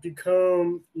ever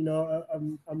become, a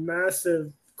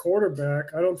massive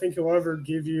quarterback. I don't think he'll ever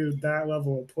give you that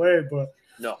level of play. But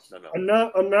no. I'm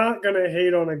not gonna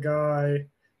hate on a guy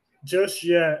just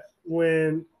yet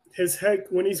when he's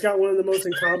got one of the most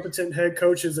incompetent head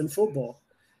coaches in football.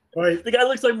 Like, the guy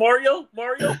looks like Mario.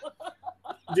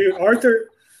 Dude,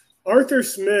 Arthur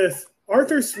Smith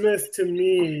to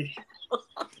me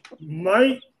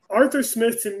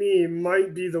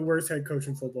might be the worst head coach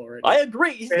in football right now. I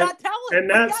agree. He's got talent. And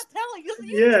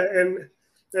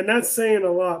that's saying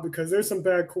a lot, because there's some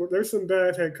bad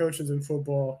head coaches in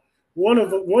football. One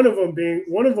of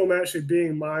them actually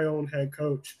being my own head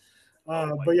coach.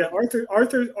 But yeah,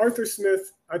 Arthur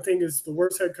Smith, I think, is the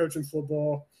worst head coach in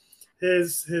football.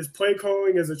 His play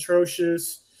calling is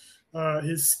atrocious.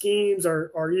 His schemes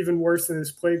are even worse than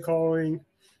his play calling.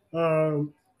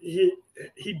 He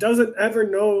doesn't ever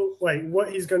know like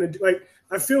what he's gonna do. Like,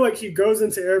 I feel like he goes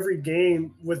into every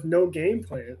game with no game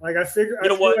plan. Like, I figure. You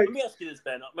know what? Let me ask you this,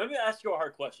 Ben. Let me ask you a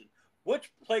hard question.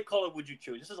 Which play caller would you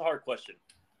choose? This is a hard question.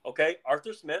 Okay,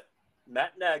 Arthur Smith,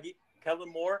 Matt Nagy,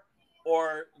 Kellen Moore,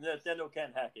 or Nathaniel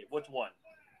Hackett? Which one?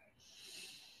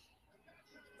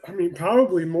 I mean,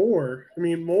 probably more. I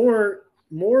mean, Moore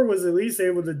was at least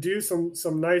able to do some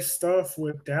nice stuff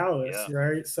with Dallas, Yeah.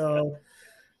 right? Yeah. So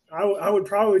I would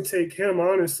probably take him,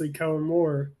 honestly, Kellen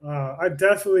Moore. I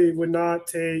definitely would not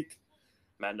take.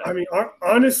 Matt I Nagy. mean,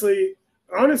 honestly,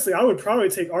 I would probably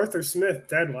take Arthur Smith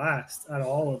dead last out of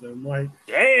all of them. Like,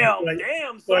 Damn,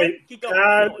 son. Keep going.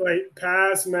 Keep going.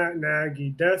 past Matt Nagy,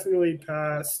 definitely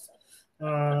past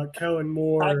Kellen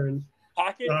Moore and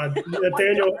Hackett.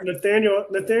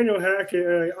 Nathaniel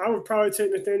Hackett. I would probably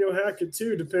take Nathaniel Hackett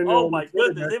too, depending Oh on the my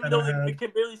goodness! quarterback Even that though I they had.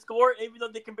 can barely score,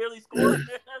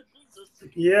 Jesus.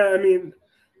 Yeah, I mean,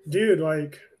 dude,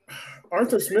 like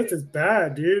Arthur Smith is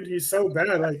bad, dude. He's so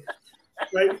bad.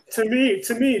 Like to me,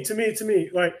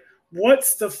 like,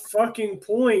 what's the fucking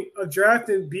point of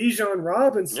drafting Bijan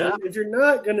Robinson if you're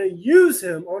not gonna use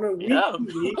him on a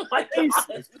week-to-week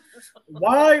basis?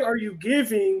 Why are you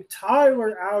giving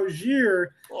Tyler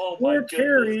Algier more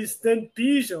carries than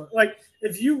Bijan? Like,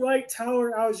 if you like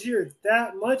Tyler Algier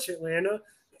that much, Atlanta,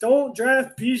 don't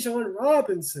draft Bijan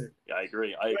Robinson. Yeah, I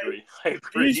agree.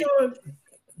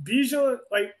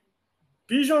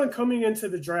 Bijan coming into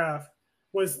the draft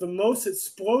was the most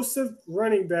explosive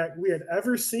running back we had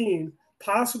ever seen,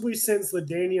 possibly since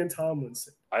LaDainian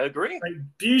Tomlinson. I agree. Like,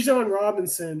 Bijan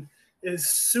Robinson is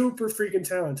super freaking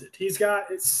talented. He's got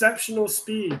exceptional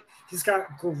speed. He's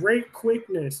got great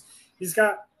quickness. He's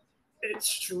got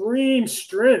extreme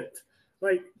strength.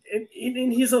 Like, and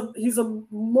he's a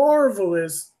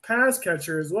marvelous pass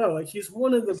catcher as well. Like, he's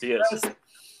one of the best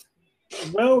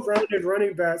well-rounded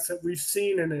running backs that we've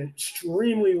seen in an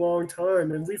extremely long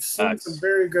time, and we've seen some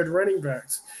very good running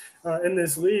backs in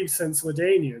this league since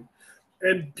LaDainian.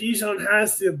 And Bijan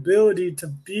has the ability to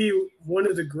be one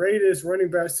of the greatest running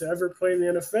backs to ever play in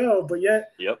the NFL, but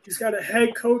yet he's got a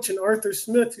head coach in Arthur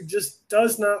Smith who just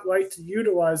does not like to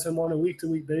utilize him on a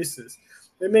week-to-week basis.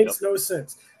 It makes no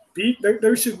sense.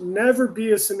 There should never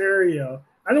be a scenario.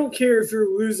 I don't care if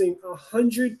you're losing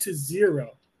 100-0.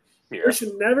 There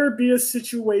should never be a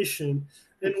situation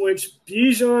in which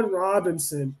Bijan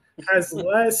Robinson has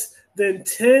less than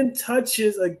 10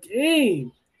 touches a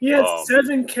game. He had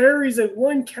 7 carries and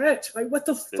 1 catch. Like, what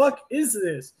the fuck is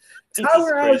this?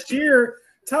 Tyler Algier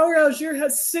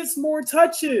has 6 more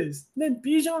touches than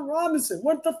Bijan Robinson.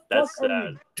 What the fuck are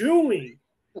you doing?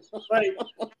 Like,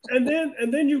 and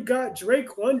then you got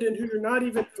Drake London, who you're not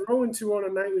even throwing to on a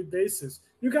nightly basis.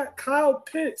 You got Kyle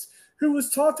Pitts, who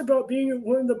was talked about being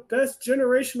one of the best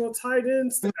generational tight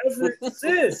ends to ever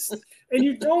exist, and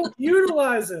you don't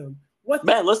utilize him. What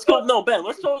Ben, let's go. No, Ben,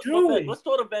 let's throw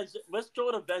to Ben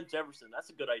Jefferson. That's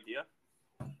a good idea.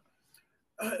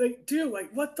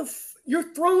 What the?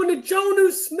 You're throwing to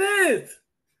Jonnu Smith.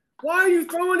 Why are you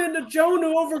throwing into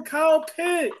Jonnu over Kyle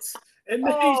Pitts? It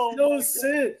makes no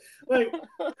sense.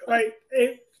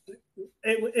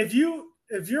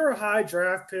 If you're a high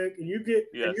draft pick and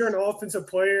and you're an offensive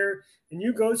player and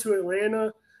you go to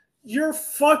Atlanta, you're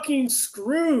fucking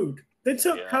screwed. They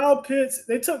took Kyle Pitts.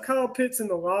 They took Kyle Pitts in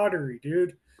the lottery,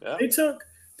 dude. Yeah. They took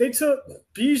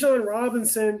Bijan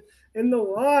Robinson in the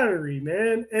lottery,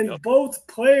 man. And both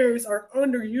players are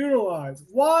underutilized.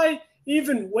 Why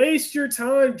even waste your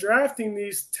time drafting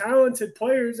these talented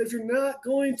players if you're not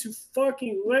going to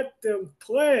fucking let them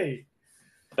play?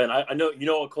 Ben, I know you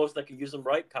know a coach that can use them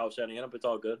right, Kyle Shanahan, but it's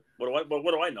all good. What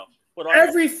do I know?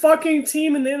 Every fucking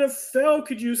team in the NFL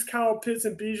could use Kyle Pitts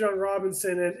and Bijan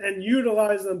Robinson and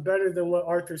utilize them better than what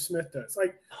Arthur Smith does.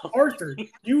 Like, Arthur,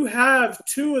 you have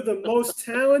 2 of the most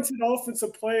talented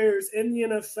offensive players in the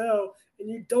NFL, and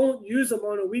you don't use them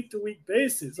on a week-to-week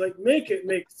basis. Like, make it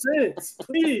make sense,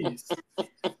 please.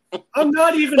 I'm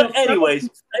not even a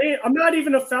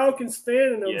Falcons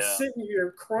fan, and I'm sitting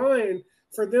here crying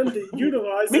for them to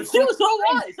utilize. Me too. So do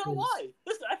I.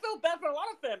 Listen, I felt bad for a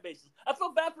lot of fan bases. I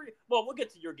felt bad for you. Well, we'll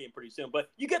get to your game pretty soon,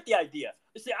 but you get the idea.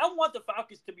 You see, I want the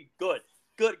Falcons to be good.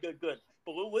 But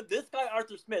with this guy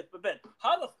Arthur Smith, but Ben,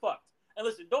 how the fuck? And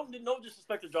listen, no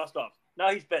disrespect to Josh Dobbs.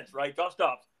 Now he's benched, right? Josh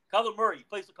Dobbs, Kyler Murray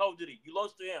plays the Call of Duty. You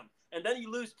lose to him, and then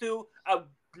you lose to a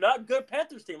not good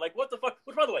Panthers team. Like, what the fuck?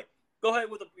 Which, by the way, go ahead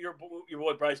with your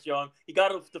boy Bryce Young. He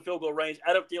got up the field goal range.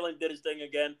 Adam Thielen did his thing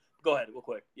again. Go ahead, real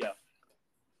quick. Yeah.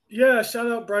 Yeah, shout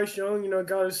out Bryce Young,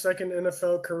 got his second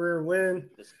NFL career win.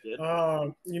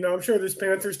 I'm sure this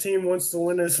Panthers team wants to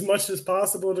win as much as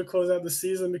possible to close out the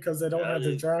season because they don't have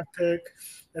the draft pick,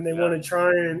 and they want to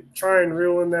try and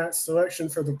reel in that selection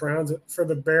for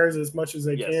the Bears as much as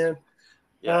they can.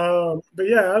 Yeah. But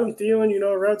yeah, Adam Thielen,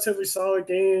 a relatively solid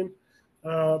game.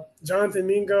 Jonathan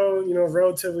Mingo,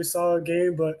 relatively solid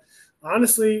game, but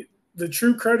honestly, the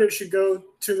true credit should go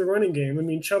to the running game. I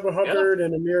mean, Chuba Hubbard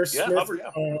and Amir Smith,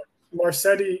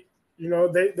 Marcetti,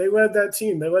 they led that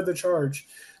team. They led the charge.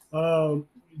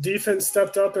 Defense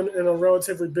stepped up in a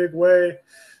relatively big way.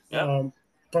 Yeah.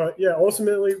 But yeah,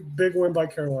 ultimately, big win by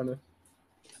Carolina.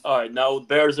 All right, now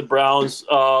Bears and Browns.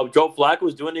 Joe Flacco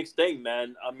was doing his thing,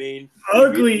 man. I mean,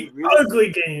 ugly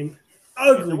game.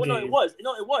 Ugly no, game. it was.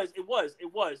 No, it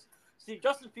was. See,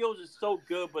 Justin Fields is so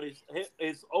good, but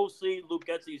his OC Luke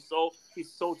Getsy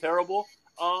he's so terrible.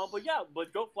 But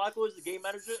Joe Flacco is the game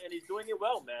manager and he's doing it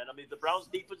well, man. I mean, the Browns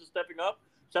defense is stepping up.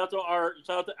 Shout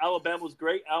out to Alabama was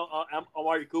great.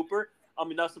 Amari Cooper. I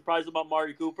mean, not surprised about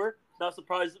Amari Cooper. Not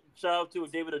surprised. Shout out to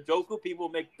David Njoku. People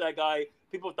thought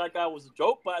that guy was a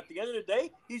joke, but at the end of the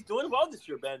day, he's doing well this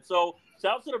year, Ben. So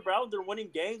shout out to the Browns. They're winning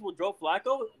games with Joe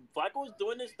Flacco. Flacco is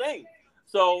doing his thing.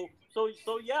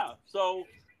 Yeah.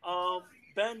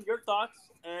 Ben, your thoughts?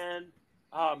 And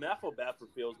man, I feel bad for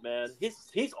Fields, man.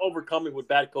 He's overcoming with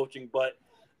bad coaching, but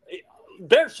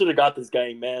Bears should have got this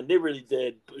game, man. They really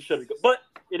did. Should have, but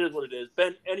it is what it is.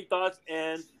 Ben, any thoughts?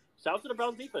 And shout out to the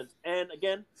Browns defense. And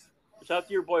again, shout out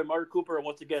to your boy Amari Cooper. And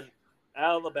once again,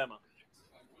 Alabama.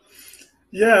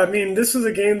 Yeah, I mean, this was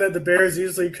a game that the Bears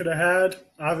easily could have had.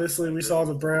 Obviously, we saw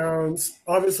the Browns.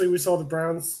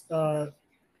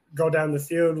 Go down the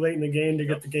field late in the game to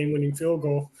get the game-winning field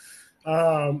goal.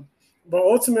 But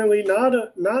ultimately, not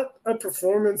a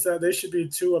performance that they should be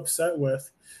too upset with.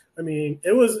 I mean,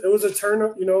 it was a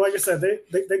turnover. Like I said,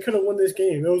 they could have won this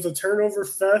game. It was a turnover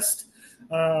fest.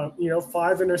 5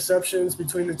 interceptions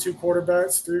between the two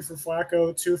quarterbacks, 3 for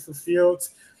Flacco, 2 for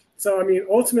Fields. So, I mean,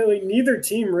 ultimately, neither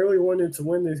team really wanted to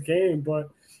win this game. But,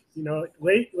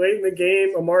 late in the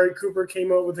game, Amari Cooper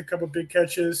came up with a couple big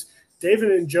catches. David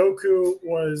Njoku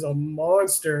was a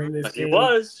monster in this game. He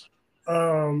was.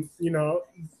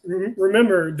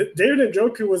 Remember, David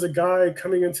Njoku was a guy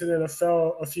coming into the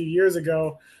NFL a few years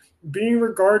ago, being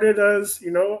regarded as,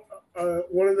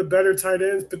 one of the better tight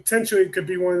ends. Potentially could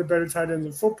be one of the better tight ends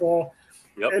in football.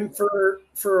 Yep. And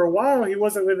for a while, he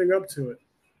wasn't living up to it.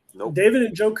 Nope.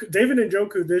 David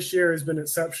Njoku this year has been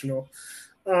exceptional,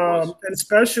 and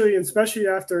especially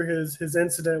after his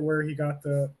incident where he got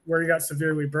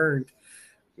severely burned.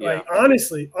 Yeah. Like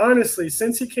honestly,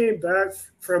 since he came back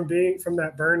from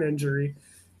that burn injury,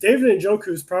 David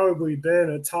Njoku's probably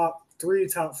been a top 3,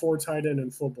 top 4 tight end in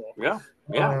football. Yeah.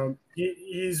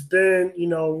 He's been,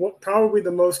 probably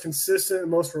the most consistent,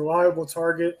 most reliable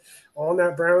target on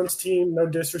that Browns team. No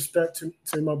disrespect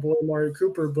to my boy Amari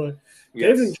Cooper, but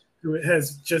David Njoku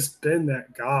has just been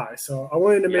that guy. So I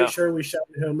wanted to make sure we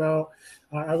shouted him out.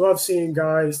 I love seeing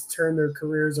guys turn their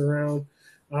careers around.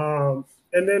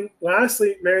 And then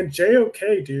lastly, man,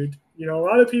 JOK, dude. A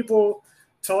lot of people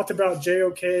talked about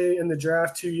JOK in the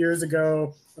draft 2 years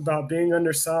ago about being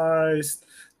undersized,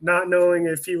 not knowing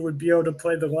if he would be able to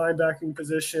play the linebacking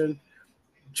position.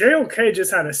 JOK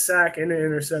just had a sack and an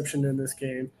interception in this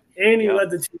game, and he led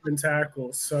the team in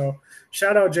tackles. So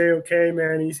shout out JOK,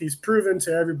 man. He's proven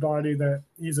to everybody that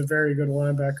he's a very good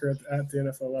linebacker at the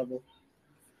NFL level.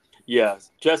 Yeah,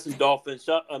 Justin Dolphins.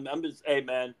 Hey,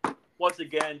 man. Once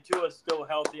again, Tua's still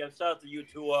healthy. Shout out to you,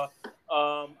 Tua.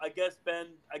 I guess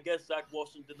Zach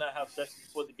Wilson did not have sex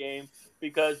before the game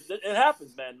because it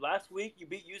happens, man. Last week you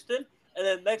beat Houston, and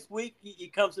then next week he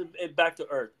comes in back to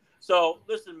earth. So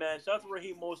listen, man. Shout out to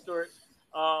Raheem Mostert.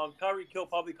 Tyreek Hill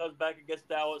probably comes back against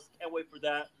Dallas. Can't wait for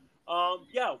that.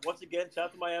 Once again, shout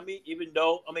out to Miami. Even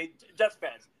though Jets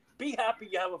fans, be happy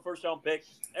you have a first-round pick.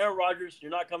 Aaron Rodgers, you're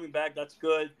not coming back. That's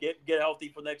good. Get healthy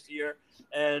for next year.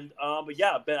 And but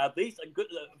at least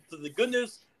the good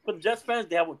news for the Jets fans,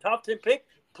 they have a top 10 pick.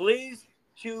 Please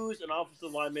choose an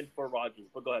offensive lineman for Rodgers.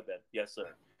 But go ahead, Ben. Yes,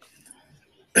 sir.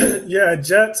 Yeah,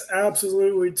 Jets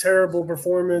absolutely terrible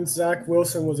performance. Zach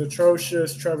Wilson was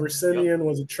atrocious. Trevor Siemian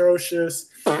was atrocious.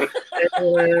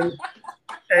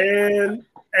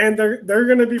 And they're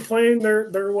going to be playing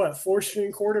their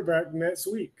 4th-string quarterback next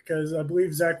week because I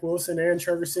believe Zach Wilson and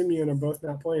Trevor Siemian are both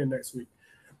not playing next week.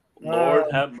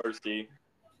 Lord have mercy.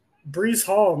 Breece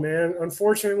Hall, man.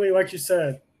 Unfortunately, like you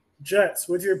said, Jets,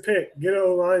 with your pick, get a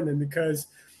lineman because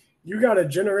you got a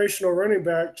generational running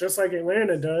back just like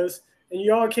Atlanta does, and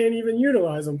y'all can't even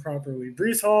utilize him properly.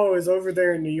 Breece Hall is over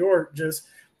there in New York just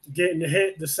getting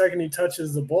hit the second he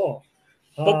touches the ball.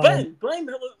 But Ben, blame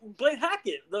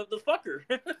Hackett, the fucker.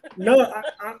 No,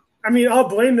 I mean, I'll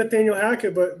blame Nathaniel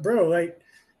Hackett, but bro, like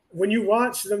when you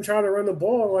watch them try to run the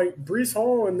ball, like Breece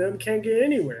Hall and them can't get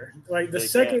anywhere. Like the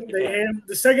second they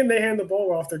hand the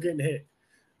ball off, they're getting hit.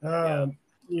 And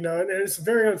it's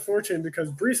very unfortunate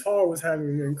because Breece Hall was having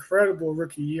an incredible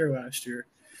rookie year last year.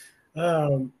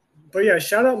 But yeah,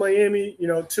 shout out Miami.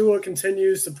 Tua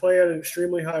continues to play at an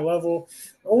extremely high level.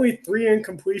 Only 3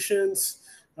 incompletions.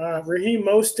 Raheem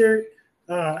Mostert,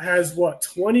 has what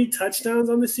 20 touchdowns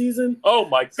on the season. Oh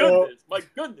my So goodness! My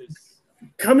goodness!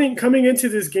 coming into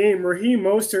this game, Raheem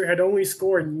Mostert had only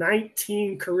scored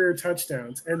 19 career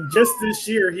touchdowns, and just this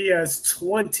year he has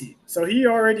 20. So he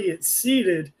already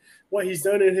exceeded what he's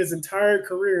done in his entire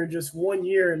career in just 1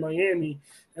 year in Miami.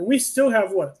 And we still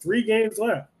have 3 games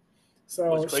left.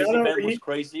 So What's crazy, shout out man? Raheem.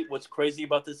 What's crazy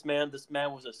about this man? This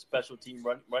man was a special team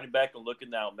running back, and look at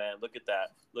now, man. Look at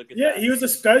that. Look at Yeah, that. he was a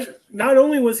special. Not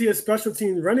only was he a special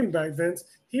team running back, Vince,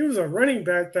 he was a running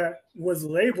back that was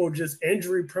labeled just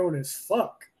injury prone as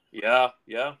fuck. Yeah.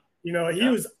 He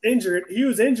was injured. He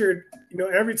was injured.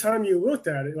 Every time you looked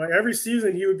at it, like every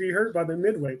season, he would be hurt by the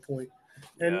midway point.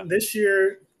 And this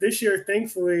year,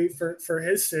 thankfully for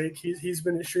his sake, he's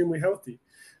been extremely healthy,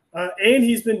 and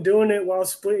he's been doing it while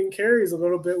splitting carries a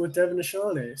little bit with Devin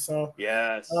Achane. So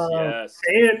yes,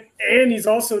 and he's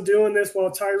also doing this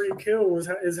while Tyreek Hill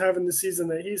is having the season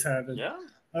that he's having.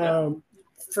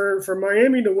 For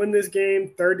Miami to win this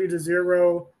game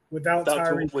 30-0 without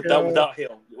Tyreek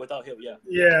Hill. Without Hill, yeah.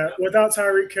 Yeah, without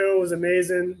Tyreek Hill was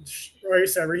amazing. Like I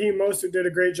said, Raheem Mostert did a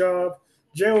great job.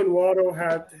 Jalen Waddle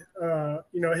had,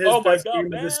 his best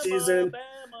game of the season.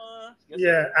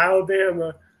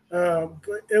 Alabama.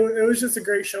 But it was just a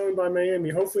great showing by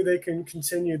Miami. Hopefully they can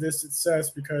continue this success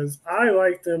because I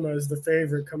like them as the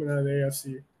favorite coming out of the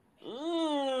AFC.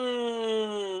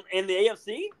 In the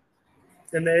AFC?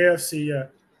 In the AFC, yeah.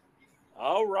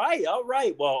 All right.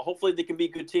 Well, hopefully they can be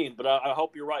a good team, but I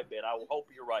hope you're right, man. I hope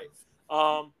you're right.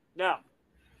 Now,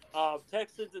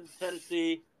 Texans and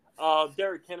Tennessee.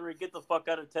 Derrick Henry, get the fuck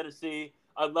out of Tennessee.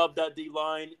 I love that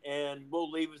D-line, and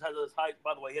Will Levis has his height.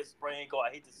 By the way, his sprained ankle.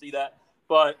 I hate to see that.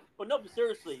 But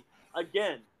seriously,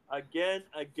 again, and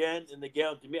again,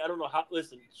 to me, I don't know how.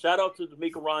 Listen, shout out to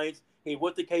DeMeco Ryans. He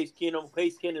went to Case Keenum.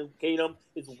 Case Keenum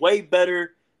is way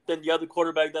better than the other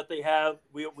quarterback that they have.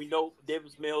 We know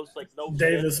Davis Mills,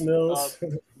 Mills.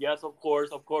 Yes, of course,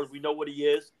 we know what he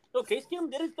is. No, Case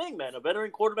Keenum did his thing, man. A veteran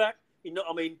quarterback. Shout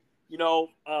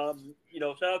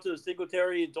out to the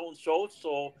Singletary and Dalton Schultz.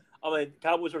 So,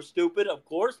 Cowboys are stupid, of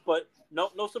course, but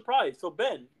no surprise. So,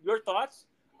 Ben, your thoughts?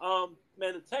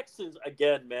 Man, the Texans,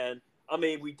 again, man.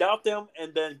 We doubt them,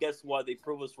 and then guess what? They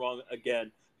prove us wrong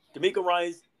again. DeMeco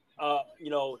Ryans,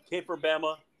 came from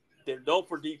Bama. They're known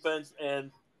for defense, and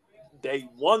they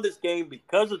won this game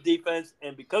because of defense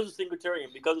and because of Singletary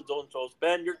and because of Dalton Schultz.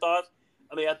 Ben, your thoughts?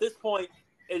 At this point,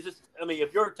 it's just,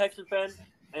 if you're a Texan fan,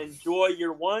 enjoy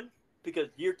year one because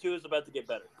year two is about to get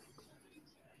better.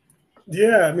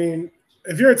 Yeah,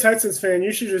 if you're a Texans fan,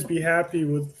 you should just be happy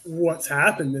with what's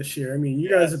happened this year. You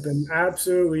guys have been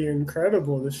absolutely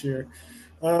incredible this year.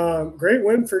 Great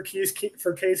win for Case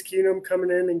Keenum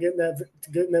coming in and getting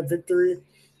that victory.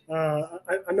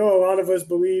 I know a lot of us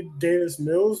believed Davis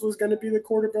Mills was going to be the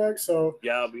quarterback. So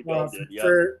yeah, we both did. Yeah.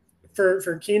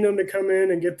 For Keenum to come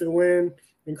in and get the win,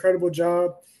 incredible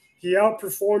job. He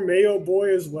outperformed Mayo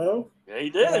Boy as well. Yeah,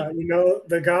 he did.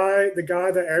 The guy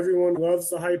that everyone loves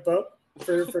to hype up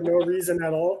for no reason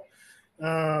at all.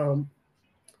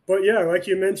 But yeah, like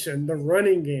you mentioned, the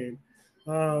running game.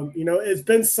 It's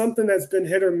been something that's been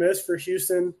hit or miss for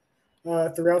Houston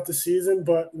throughout the season.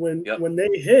 But when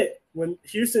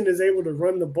Houston is able to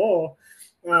run the ball,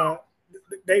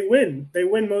 they win. They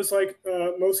win most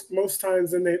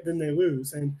times than they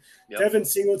lose. And Devin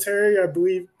Singletary, I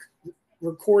believe,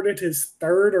 recorded his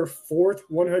third or fourth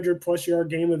 100-plus yard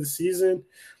game of the season.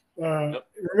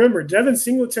 Remember, Devin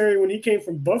Singletary, when he came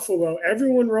from Buffalo,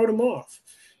 everyone wrote him off.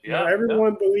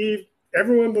 Everyone believed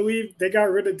they got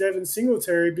rid of Devin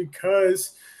Singletary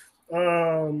because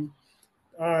James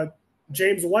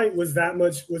White was that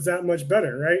much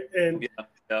better, right? And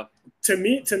to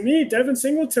me, Devin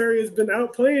Singletary has been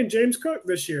outplaying James Cook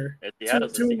this year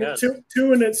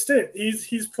to an extent.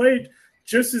 He's played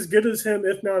just as good as him,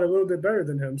 if not a little bit better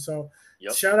than him. So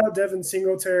shout out Devin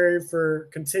Singletary for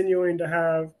continuing to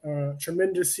have a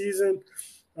tremendous season.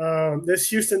 This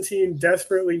Houston team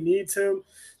desperately needs him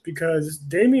because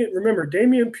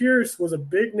Dameon Pierce was a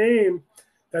big name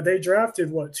that they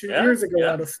drafted 2 years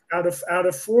ago out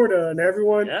of Florida, and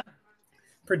everyone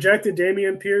projected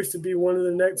Dameon Pierce to be one of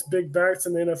the next big backs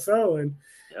in the NFL. And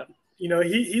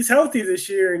he's healthy this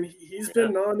year, and he's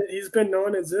been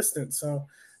non-existent. So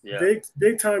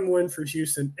big time win for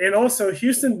Houston. And also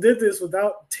Houston did this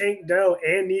without Tank Dell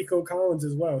and Nico Collins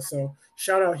as well. So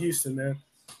shout out Houston, man.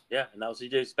 Yeah, and now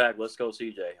CJ's back. Let's go,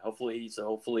 CJ. Hopefully he's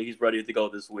ready to go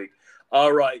this week.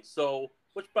 All right. So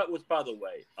which by the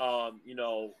way,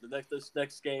 this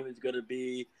next game is going to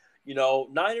be,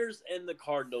 Niners and the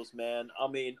Cardinals, man.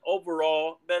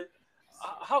 Overall, Ben,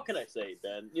 how can I say,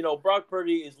 Ben? Brock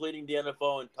Purdy is leading the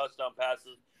NFL in touchdown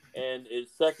passes. and is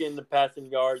second in passing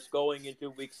yards going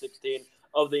into Week 16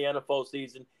 of the NFL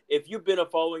season. If you've been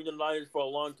following the Niners for a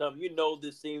long time, you know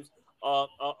this seems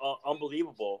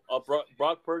unbelievable.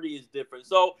 Brock Purdy is different.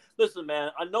 So, listen,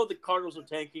 man, I know the Cardinals are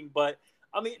tanking, but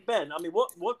I mean, Ben,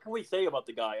 what can we say about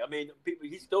the guy? I mean,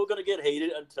 he's still going to get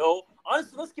hated until,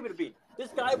 honestly, let's give it a beat.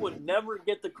 This guy would never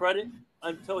get the credit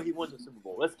until he wins the Super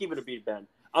Bowl. Let's give it a beat, Ben.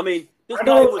 I mean, this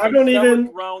guy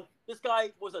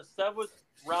was a seventh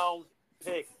round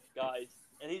pick, guys.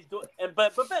 And he's doing,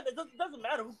 but Ben, it doesn't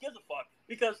matter who gives a fuck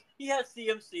because he has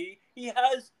CMC, he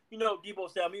has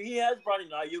Deebo Samuel, he has Brandon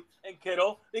Ayuk and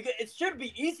Kittle. It should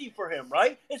be easy for him,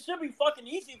 right? It should be fucking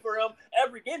easy for him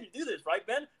every game to do this, right,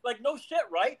 Ben? Like no shit,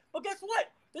 right? But guess what?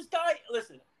 This guy,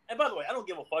 listen. And by the way, I don't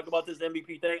give a fuck about this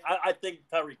MVP thing. I think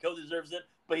Tyreek Hill deserves it,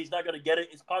 but he's not going to get it.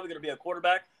 It's probably going to be a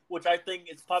quarterback, which I think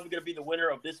is probably going to be the winner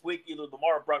of this week, either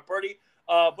Lamar or Brock Purdy.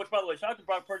 Which, by the way, shout out to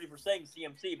Brock Purdy for saying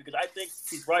CMC because I think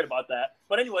he's right about that.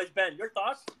 But anyways, Ben, your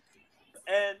thoughts?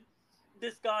 And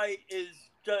this guy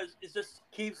just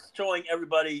keeps showing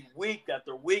everybody week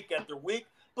after week after week.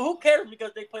 But who cares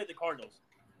because they play the Cardinals?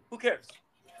 Who cares?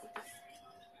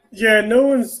 Yeah, no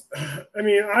one's – I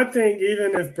mean, I think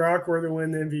even if Brock were to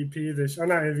win the MVP not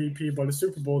MVP, but a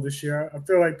Super Bowl this year, I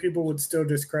feel like people would still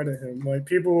discredit him. Like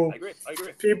people – I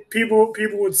agree. People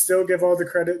would still give all the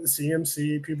credit to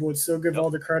CMC. People would still give all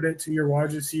the credit to your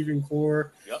wide receiving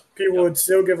core. People would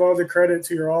still give all the credit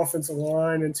to your offensive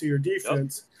line and to your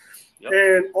defense.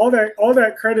 And all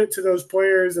that credit to those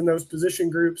players and those position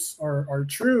groups are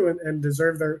true and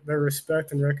deserve their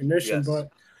respect and recognition.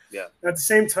 But at the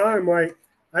same time, like –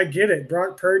 I get it.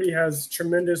 Brock Purdy has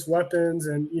tremendous weapons,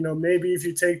 and maybe if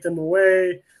you take them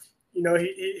away,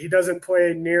 he doesn't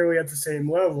play nearly at the same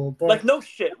level. But like no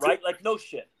shit, right? Like no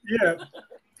shit. Yeah,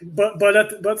 but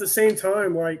at the same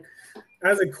time, like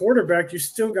as a quarterback, you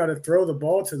still got to throw the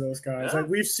ball to those guys. Like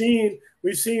we've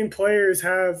seen players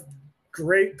have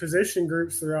great position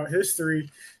groups throughout history,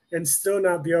 and still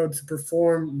not be able to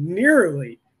perform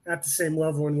nearly at the same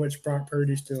level in which Brock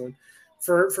Purdy's doing.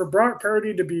 For Brock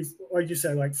Purdy to be, like you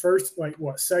said, like first, like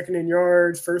what, second in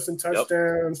yards, first in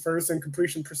touchdowns, first in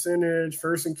completion percentage,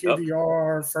 first in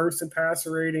QBR, first in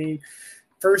passer rating,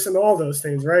 first in all those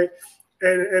things, right?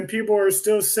 And people are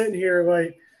still sitting here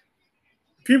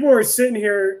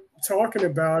talking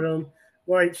about him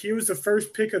like he was the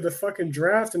first pick of the fucking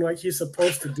draft and like he's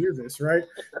supposed to do this, right?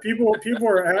 People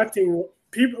are acting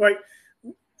like.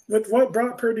 With what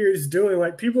Brock Purdy is doing,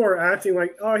 like people are acting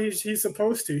like, oh, he's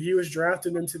supposed to. He was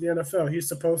drafted into the NFL. He's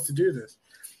supposed to do this.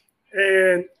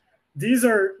 And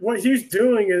what he's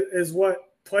doing is what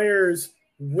players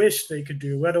wish they could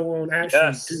do, let alone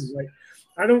actually do. Like,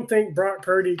 I don't think Brock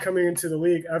Purdy coming into the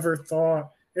league ever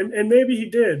thought, and maybe he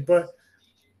did, but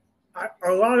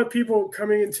a lot of people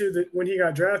coming into when he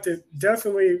got drafted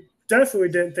definitely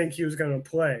didn't think he was going to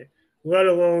play, let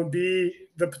alone be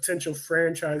the potential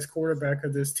franchise quarterback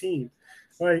of this team.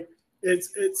 Like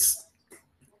it's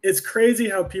crazy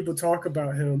how people talk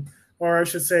about him, or I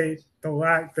should say the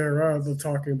lack thereof of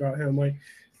talking about him. Like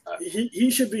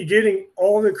he should be getting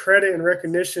all the credit and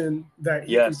recognition that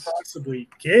he can possibly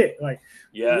get. Like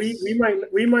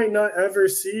we might not ever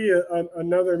see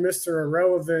another Mr.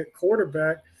 Irrelevant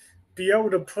quarterback be able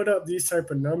to put up these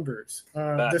type of numbers.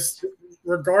 This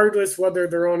regardless whether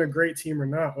they're on a great team or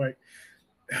not. Like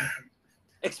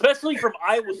especially from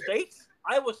Iowa State.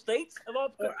 I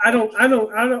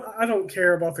don't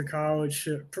care about the college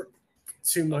shit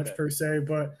too much per se,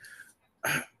 but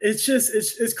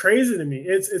it's crazy to me.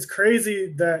 It's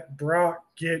crazy that Brock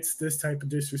gets this type of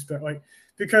disrespect. Like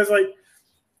because like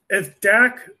if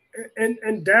Dak and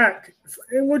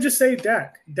we'll just say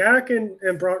Dak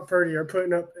and Brock Purdy are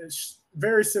putting up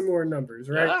very similar numbers,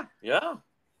 right? Yeah.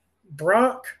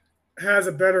 Brock has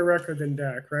a better record than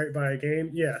Dak, right? By a game.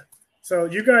 Yeah. So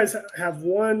you guys have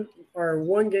one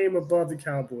game above the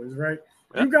Cowboys, right?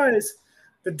 Yeah. You guys,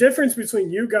 the difference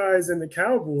between you guys and the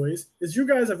Cowboys is you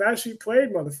guys have actually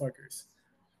played motherfuckers.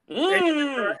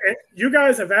 And you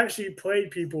guys have actually played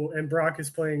people, and Brock is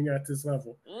playing at this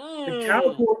level.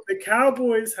 The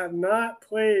Cowboys have not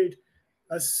played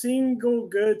a single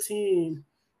good team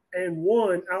and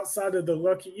won outside of the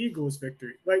Lucky Eagles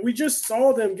victory. Like we just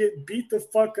saw them get beat the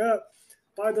fuck up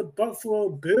by the Buffalo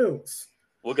Bills.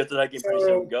 We'll get to that game pretty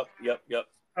soon. Yep.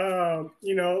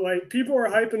 Like people are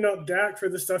hyping up Dak for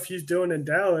the stuff he's doing in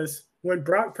Dallas when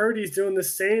Brock Purdy's doing the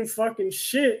same fucking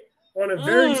shit on a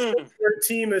very similar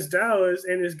team as Dallas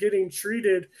and is getting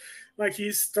treated like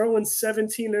he's throwing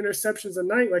 17 interceptions a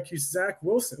night like he's Zach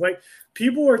Wilson. Like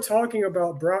people are talking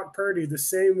about Brock Purdy the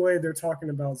same way they're talking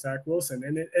about Zach Wilson,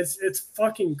 and it's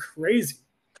fucking crazy.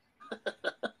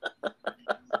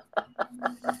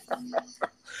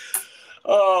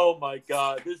 Oh my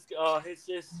God! It's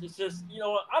just you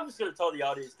know what? I'm just gonna tell the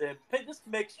audience that just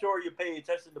make sure you pay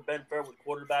attention to Ben Fair with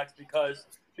quarterbacks because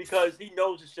he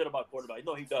knows his shit about quarterbacks.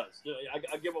 No, he does.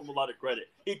 I give him a lot of credit.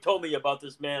 He told me about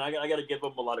this man. I got to give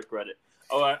him a lot of credit.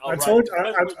 All right. I told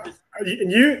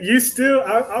you still.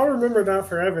 I'll remember that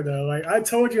forever though. Like I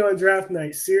told you on draft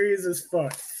night, serious as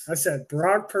fuck. I said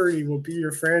Brock Purdy will be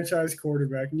your franchise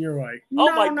quarterback, and you're like, no,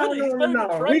 oh my goodness,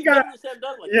 no. We got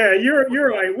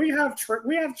you're like we have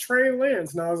Trey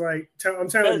Lance, and I was like, I'm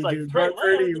telling you, dude, Brock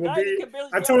Purdy will be.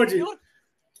 I told you.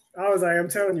 I was like, I'm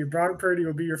telling you, Brock Purdy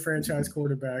will be your franchise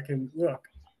quarterback, and look.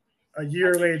 A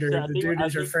year later, the dude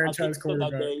is your franchise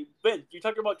quarterback. Ben, you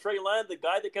talking about Trey Lance, the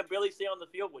guy that can barely stay on the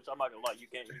field, which I'm not gonna lie, you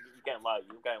can't lie,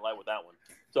 with that one.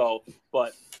 So,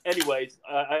 but anyways,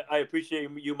 I appreciate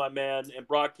you, my man, and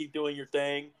Brock, keep doing your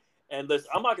thing. And listen,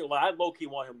 I'm not gonna lie, I low key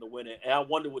want him to win it, and I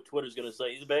wonder what Twitter's gonna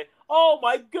say. He's like, oh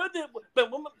my goodness, but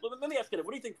let me ask you, what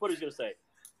do you think Twitter's gonna say?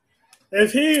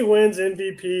 If he wins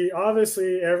MVP,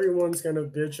 obviously everyone's going to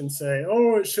bitch and say,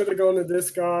 oh, it should have gone to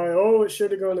this guy. Oh, it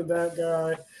should have gone to that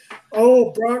guy.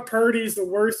 Oh, Brock Purdy's the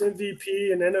worst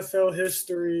MVP in NFL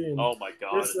history. And oh, my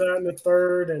God. This, that, and the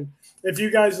third. And if you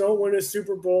guys don't win a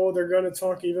Super Bowl, they're going to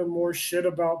talk even more shit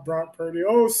about Brock Purdy.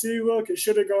 Oh, see, look, it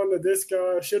should have gone to this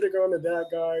guy. Should have gone to that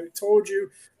guy. Told you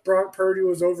Brock Purdy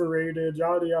was overrated,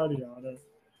 yada, yada, yada.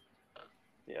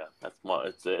 Yeah,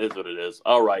 it is what it is.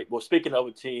 All right. Well, speaking of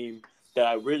a team that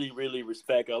I really, really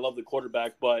respect. I love the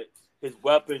quarterback, but his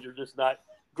weapons are just not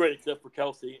great except for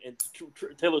Kelsey. And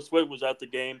Taylor Swift was at the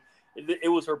game. It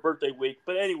was her birthday week.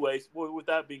 But anyways, with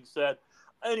that being said,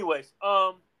 Kadarius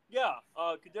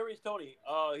Toney,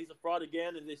 he's a fraud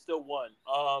again, and they still won.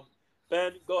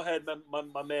 Ben, go ahead,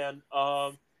 my man.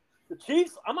 The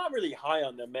Chiefs, I'm not really high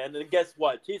on them, man. And guess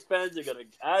what? Chiefs fans are going to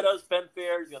add us Ben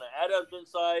Fair. They're going to add us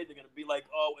inside. They're going to be like,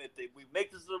 oh, if we make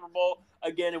the Super Bowl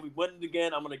again and we win it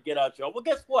again, I'm going to get out y'all. Well,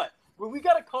 guess what? We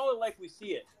got to call it like we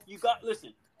see it.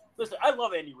 Listen, I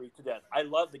love Andy Reid to death. I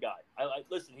love the guy.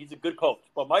 Listen, he's a good coach.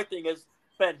 But my thing is,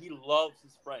 Ben, he loves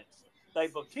his friends.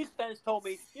 Like, but Chiefs fans told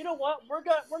me, you know what? We're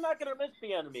not going to miss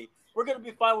the enemy. We're going to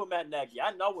be fine with Matt Nagy.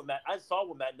 I saw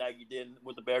what Matt Nagy did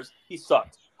with the Bears. He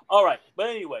sucked. All right, but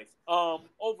anyways,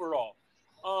 overall,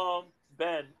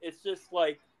 Ben, it's just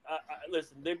like,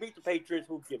 listen, they beat the Patriots.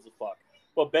 Who gives a fuck?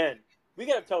 But Ben, we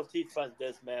gotta tell Chiefs fans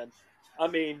this, man. I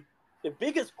mean, the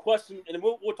biggest question, and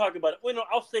we'll talk about it. Well, no,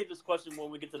 I'll save this question when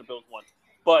we get to the Bills one.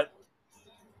 But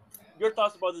your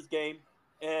thoughts about this game?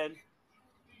 And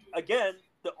again,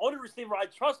 the only receiver I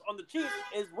trust on the Chiefs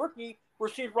is rookie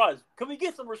Rashid Rice. Can we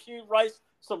get some Rashid Rice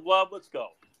some love? Let's go.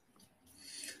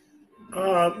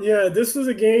 This was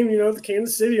a game, the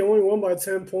Kansas City only won by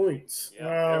 10 points.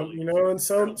 Yeah, and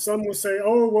some will say,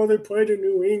 oh, well, they played in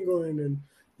New England and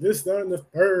this, that, and the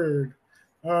third.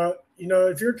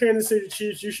 If you're Kansas City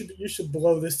Chiefs, you should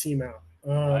blow this team out.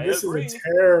 This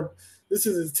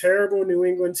is a terrible New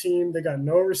England team. They got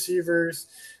no receivers.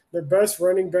 Their best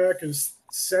running back is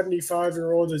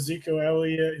 75-year-old Ezekiel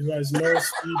Elliott, who has no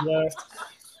speed left.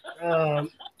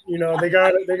 They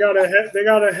got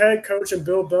a head coach in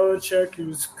Bill Belichick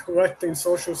who's collecting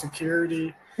Social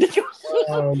Security,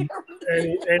 and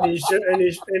he's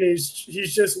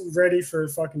just ready for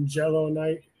fucking Jello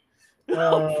night.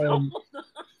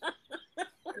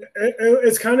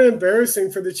 It's kind of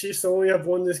embarrassing for the Chiefs to only have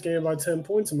won this game by 10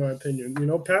 points, in my opinion.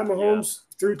 Pat Mahomes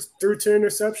threw 2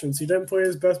 interceptions. He didn't play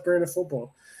his best brand of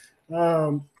football.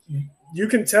 You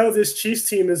can tell this Chiefs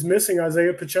team is missing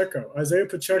Isaiah Pacheco. Isaiah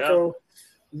Pacheco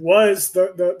was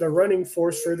the running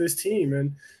force for this team,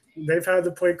 and they've had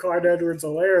to play Clyde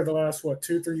Edwards-Helaire the last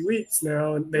 2-3 weeks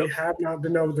now, and they have not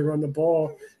been able to run the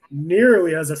ball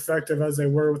nearly as effective as they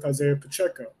were with Isaiah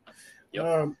Pacheco.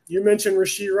 You mentioned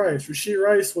Rashid Rice. Rashid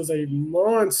Rice was a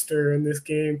monster in this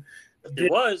game.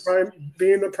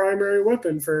 Being the primary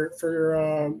weapon for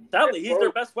sadly, he's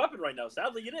their best weapon right now.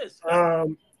 Sadly, it is.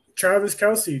 Travis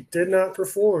Kelce did not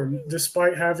perform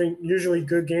despite having usually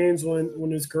good games when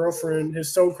his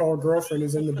so-called girlfriend,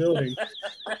 is in the building.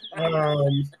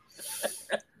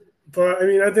 But I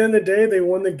mean, at the end of the day, they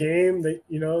won the game. They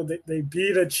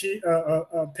beat a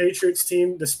Patriots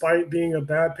team despite being a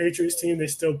bad Patriots team. They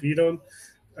still beat them.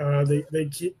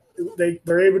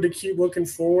 They're able to keep looking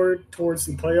forward towards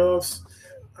the playoffs.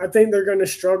 I think they're going to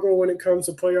struggle when it comes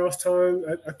to playoffs time.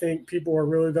 I think people are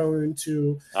really going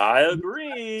to – I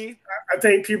agree. I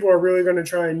think people are really going to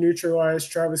try and neutralize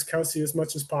Travis Kelce as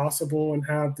much as possible and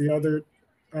have the other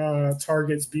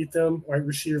targets beat them, like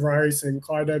Rashid Rice and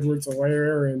Clyde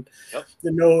Edwards-Helaire and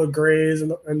the Noah Grays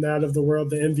and that of the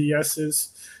world, the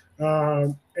MVSs.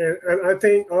 And I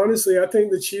think, honestly,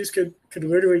 the Chiefs could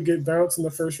literally get bounced in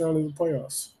the first round of the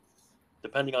playoffs.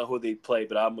 depending on who they play.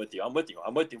 But I'm with you.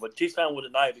 But Chiefs fan would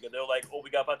deny it because they're like, oh, we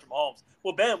got Patrick Mahomes.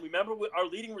 Well, Ben, remember our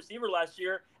leading receiver last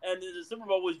year, and the Super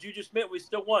Bowl was Juju Smith. We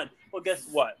still won. Well, guess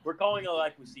what? We're calling it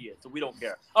like we see it, so we don't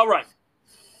care. All right,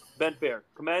 Ben Fair,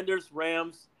 Commanders,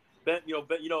 Rams. Ben,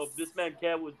 this man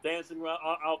Kev was dancing around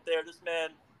out there. This man,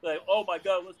 like, oh my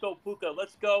God, let's go Puka,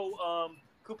 let's go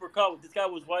Cooper Kupp. This guy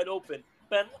was wide open.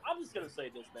 Ben, I'm just gonna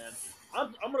say this, man.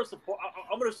 I'm gonna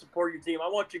support your team. I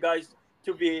want you guys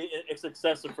to be a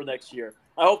successor for next year.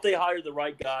 I hope they hire the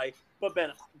right guy. But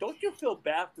Ben, don't you feel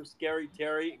bad for Scary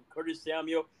Terry and Curtis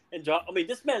Samuel and John? I mean,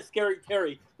 this man, Scary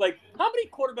Terry. Like, how many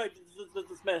quarterbacks does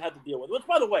this man have to deal with? Which,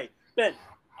 by the way, Ben,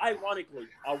 ironically,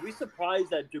 are we surprised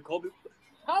that Jacoby?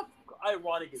 How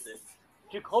ironic is it?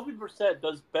 Jacoby Brissett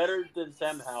does better than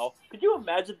Sam Howell. Could you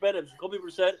imagine, Ben, if Jacoby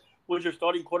Brissett was your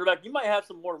starting quarterback? You might have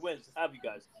some more wins, have you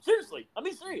guys? Seriously, I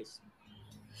mean, serious.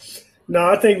 No,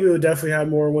 I think we would definitely have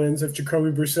more wins if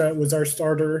Jacoby Brissett was our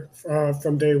starter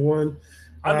from day one.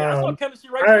 I mean, I saw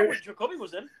chemistry right there when Jacoby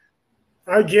was in.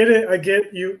 I get it. I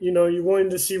get you. You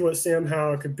wanted to see what Sam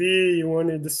Howell could be. You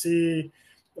wanted to see,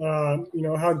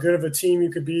 how good of a team you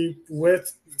could be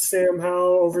with Sam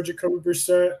Howell over Jacoby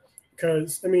Brissett.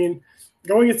 Because, I mean,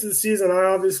 going into the season, I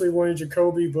obviously wanted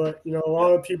Jacoby, but, a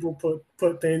lot of people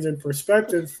put things in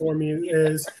perspective for me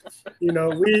is, we know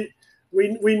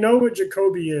what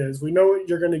Jacoby is. We know what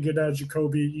you're going to get out of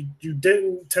Jacoby. You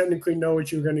didn't technically know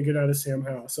what you were going to get out of Sam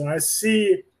Howell. So I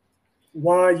see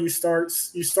why you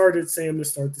started Sam to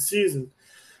start the season.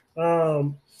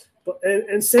 But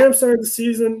Sam started the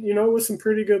season, with some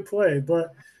pretty good play.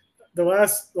 But the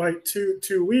last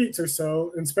two weeks or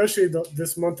so, and especially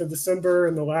this month of December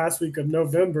and the last week of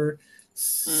November,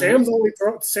 Sam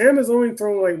has only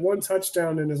thrown one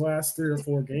touchdown in his last 3 or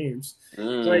 4 games.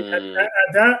 Like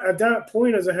at that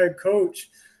point as a head coach,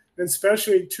 and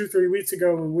especially 2-3 weeks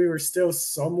ago when we were still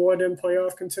somewhat in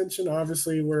playoff contention.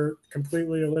 Obviously, we're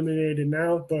completely eliminated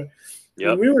now, but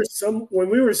when we were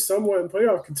somewhat in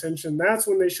playoff contention, that's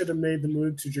when they should have made the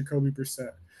move to Jacoby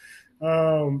Brissett.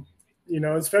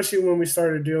 Especially when we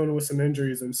started dealing with some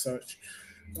injuries and such.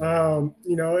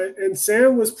 And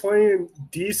Sam was playing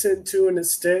decent to an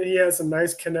extent. He had some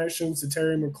nice connections to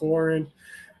Terry McLaurin.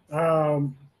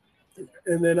 And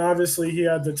then obviously he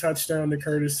had the touchdown to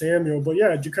Curtis Samuel. But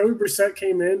yeah, Jacoby Brissett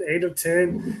came in 8 of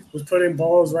 10, was putting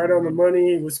balls right on the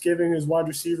money, was giving his wide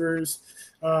receivers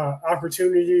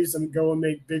opportunities and go and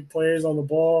make big plays on the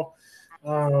ball.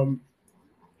 I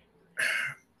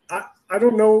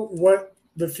don't know what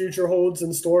the future holds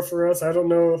in store for us. I don't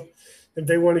know if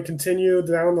they want to continue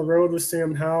down the road with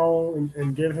Sam Howell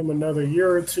and give him another year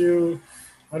or two.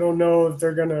 I don't know if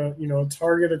they're going to,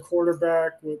 target a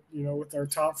quarterback with our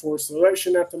top 4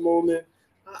 selection at the moment.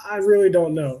 I really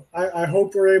don't know. I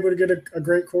hope we're able to get a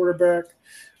great quarterback.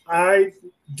 I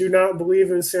do not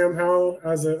believe in Sam Howell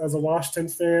as a Washington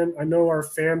fan. I know our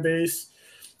fan base,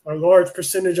 a large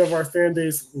percentage of our fan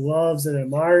base loves and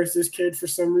admires this kid for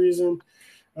some reason.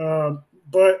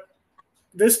 But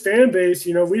this fan base,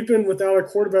 we've been without a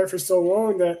quarterback for so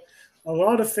long that a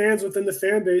lot of fans within the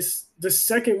fan base, the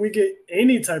second we get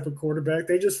any type of quarterback,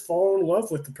 they just fall in love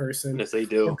with the person. Yes, they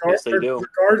do.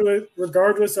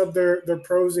 Regardless of their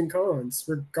pros and cons.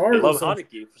 They love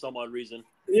Heinicke for some odd reason.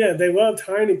 Yeah, they loved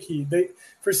Heinicke.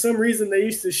 For some reason, they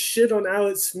used to shit on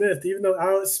Alex Smith, even though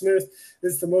Alex Smith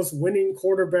is the most winning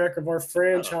quarterback of our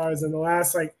franchise in the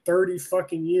last 30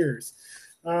 fucking years.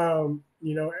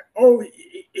 He's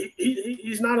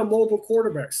not a mobile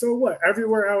quarterback. So what?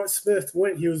 Everywhere Alex Smith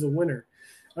went, he was a winner.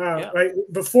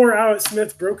 Before Alex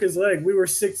Smith broke his leg, we were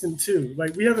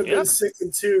 6-2. We haven't been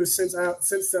 6-2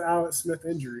 since the Alex Smith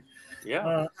injury.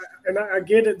 Yeah. And I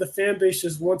get it. The fan base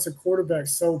just wants a quarterback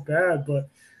so bad, but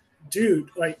dude,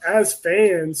 as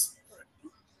fans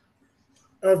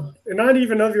of, and not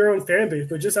even of your own fan base,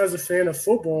 but just as a fan of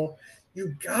football,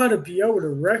 you got to be able to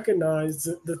recognize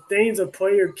the things a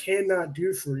player cannot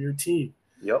do for your team.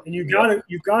 Yep. And you gotta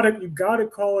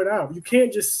call it out. You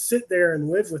can't just sit there and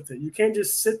live with it. You can't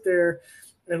just sit there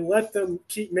and let them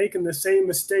keep making the same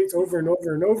mistakes over and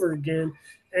over and over again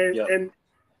and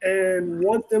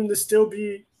want them to still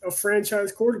be a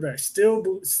franchise quarterback, still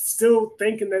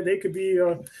thinking that they could be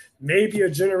maybe a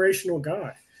generational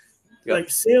guy.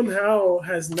 Yep. Sam Howell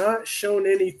has not shown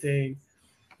anything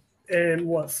in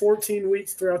 14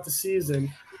 weeks throughout the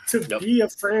season to be a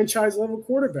franchise level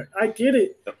quarterback. I get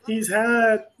it. He's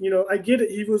had, I get it.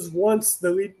 He was once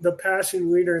the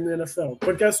passing leader in the NFL.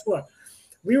 But guess what?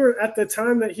 We were at the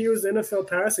time that he was the NFL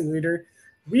passing leader.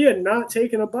 We had not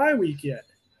taken a bye week yet.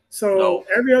 So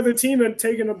every other team had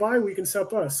taken a bye week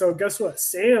except us. So guess what?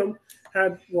 Sam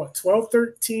had 12,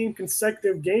 13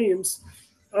 consecutive games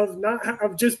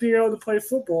of just being able to play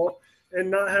football and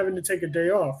not having to take a day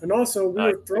off. And also, we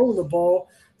were throwing the ball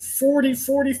 40,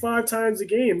 45 times a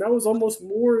game. That was almost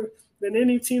more than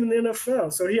any team in the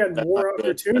NFL. So he had more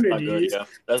opportunities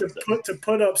to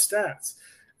put up stats.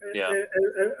 Yeah.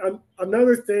 And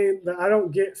another thing that I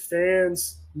don't get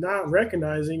fans not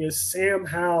recognizing is Sam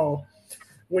Howell,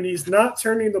 when he's not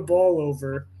turning the ball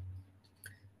over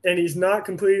and he's not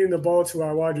completing the ball to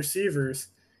our wide receivers.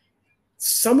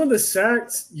 Some of the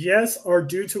sacks, yes, are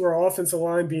due to our offensive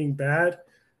line being bad,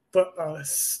 but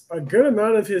a good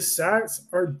amount of his sacks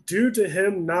are due to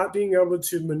him not being able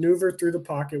to maneuver through the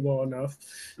pocket well enough.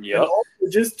 Yeah,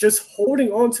 just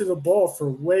holding on to the ball for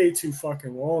way too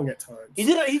fucking long at times. He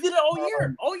did it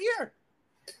all year.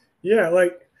 Yeah,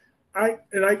 like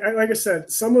I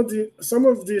said, some of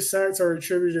the sacks are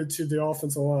attributed to the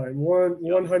offensive line.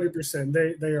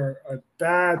 100%. They are a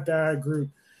bad group.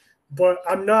 But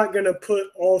I'm not going to put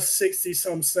all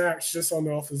 60-some sacks just on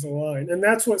the offensive line. And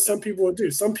that's what some people would do.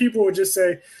 Some people would just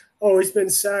say, oh, he's been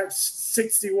sacked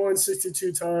 61,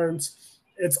 62 times.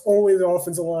 It's only the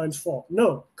offensive line's fault.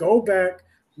 No, go back,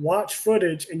 watch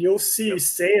footage, and you'll see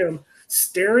Sam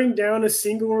staring down a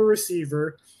singular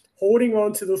receiver, holding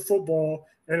on to the football,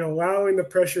 and allowing the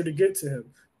pressure to get to him.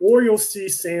 Or you'll see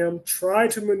Sam try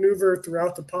to maneuver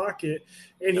throughout the pocket,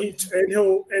 and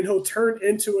he'll turn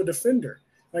into a defender.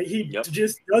 Like he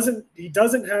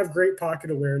doesn't have great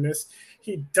pocket awareness.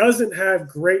 He doesn't have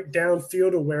great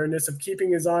downfield awareness of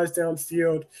keeping his eyes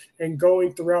downfield and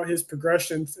going throughout his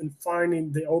progressions and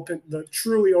finding the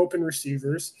truly open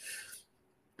receivers.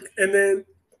 And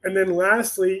then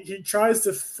lastly, he tries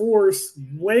to force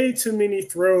way too many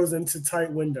throws into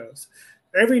tight windows.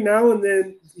 Every now and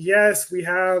then, yes, we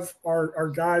have our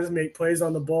guys make plays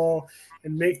on the ball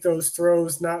and make those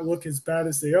throws not look as bad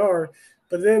as they are.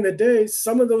 But at the end of the day,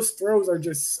 some of those throws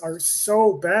are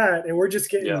so bad, and we're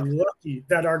just getting lucky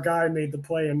that our guy made the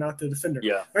play and not the defender.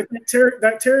 Yeah. Like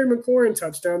that Terry McLaurin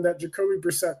touchdown that Jacoby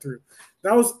Brissett threw.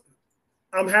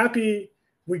 I'm happy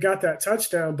we got that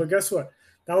touchdown, but guess what?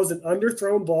 That was an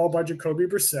underthrown ball by Jacoby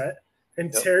Brissett,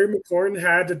 and Terry McLaurin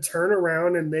had to turn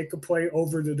around and make a play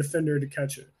over the defender to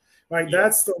catch it.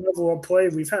 That's the level of play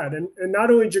we've had. And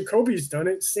not only Jacoby's done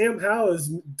it, Sam Howell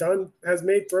has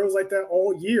made throws like that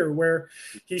all year where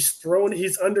he's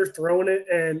underthrown it,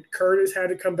 and Curtis had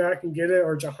to come back and get it,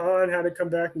 or Jahan had to come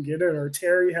back and get it, or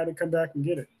Terry had to come back and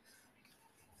get it.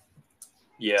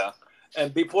 Yeah.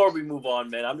 And before we move on,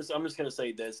 man, I'm just gonna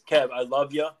say this. Kev, I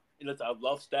love you. I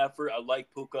love Stafford. I like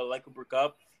Puka. I like Cooper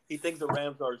Kupp. He thinks the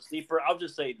Rams are sleeper. I'll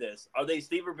just say this. Are they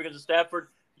sleeper because of Stafford?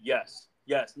 Yes.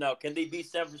 Now, can they beat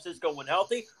San Francisco when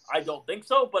healthy? I don't think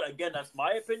so. But again, that's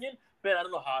my opinion. Ben, I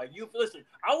don't know how you listen.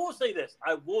 I will say this.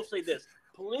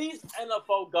 Please,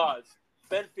 NFL gods,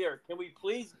 Ben Fair, can we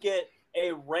please get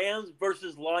a Rams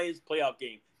versus Lions playoff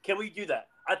game? Can we do that?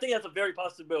 I think that's a very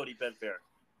possibility, Ben Fair.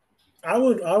 I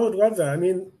would love that. I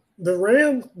mean, the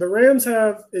Rams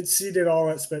have exceeded all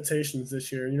expectations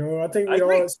this year. I think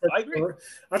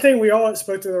we all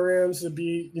expected the Rams to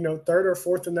be, third or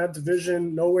fourth in that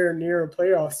division, nowhere near a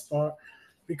playoff spot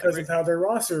because of how their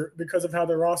roster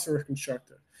was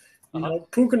constructed.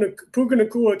 Puka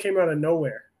Nacua came out of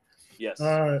nowhere. Yes.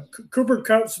 Cooper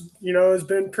Kupp, has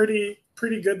been pretty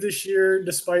good this year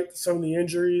despite some of the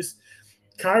injuries.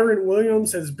 Kyren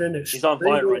Williams has been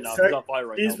extremely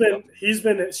He's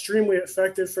been extremely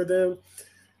effective for them.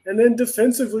 And then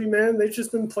defensively, man, they've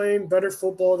just been playing better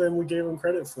football than we gave them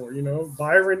credit for.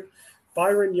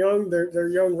 Byron Young, their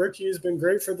young rookie, has been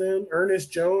great for them.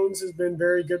 Ernest Jones has been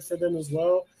very good for them as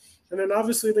well. And then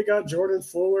obviously they got Jordan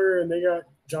Fuller and they got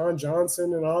John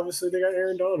Johnson, and obviously they got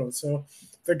Aaron Donald. So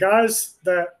the guys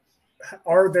that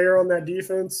are there on that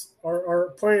defense are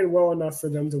playing well enough for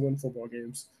them to win football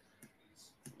games.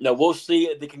 Now, we'll see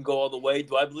if they can go all the way.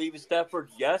 Do I believe in Stafford?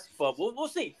 Yes, but we'll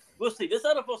see. We'll see. This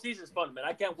NFL season is fun, man.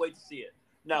 I can't wait to see it.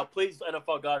 Now, please,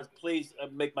 NFL guys, please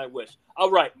make my wish. All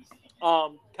right.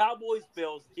 Cowboys,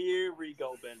 Bills, here we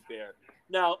go, Ben Fair.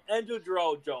 Now, Andrew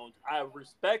Darrell Jones, I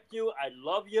respect you. I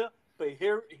love you. But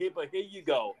here you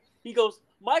go. He goes,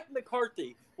 Mike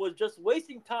McCarthy was just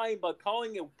wasting time by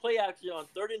calling a play action on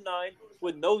 39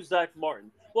 with no Zach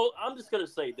Martin. Well, I'm just going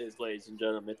to say this, ladies and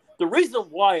gentlemen. The reason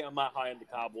why I'm not high on the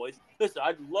Cowboys, listen,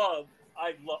 I love,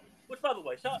 which, by the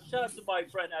way, shout out to my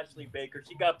friend Ashley Baker.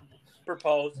 She got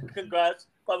proposed. Congrats.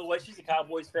 By the way, she's a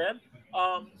Cowboys fan.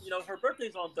 Her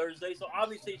birthday's on Thursday, so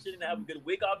obviously she didn't have a good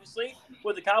week, obviously,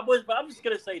 with the Cowboys. But I'm just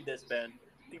going to say this, Ben.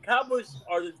 The Cowboys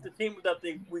are the team that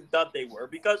we thought they were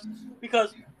because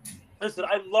listen,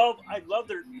 I love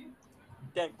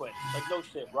Dan Quinn. Like, no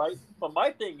shit, right? But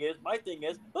my thing is,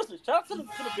 listen, shout out to the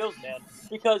Bills, man,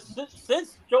 because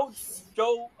since Joe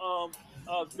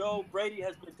Brady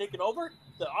has been taking over,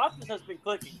 the offense has been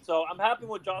clicking. So I'm happy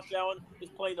when Josh Allen is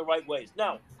playing the right ways.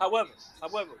 Now, however,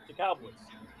 the Cowboys,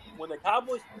 when the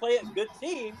Cowboys play a good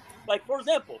team, like for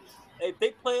example, if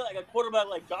they play like a quarterback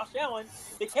like Josh Allen,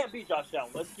 they can't beat Josh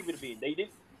Allen. Let's keep it a beat. They did.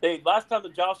 They last time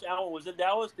that Josh Allen was in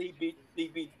Dallas, they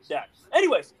beat Dak.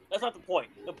 Anyways, that's not the point.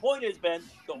 The point is, Ben,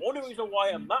 the only reason why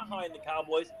I'm not high in the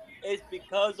Cowboys is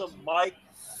because of Mike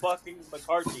fucking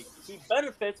McCarthy. He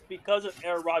benefits because of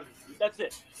Aaron Rodgers. That's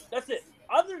it.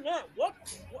 Other than that, what?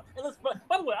 And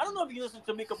by the way, I don't know if you listen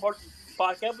to Mika Parsons'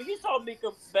 podcast, but you saw Mika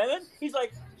Ben. He's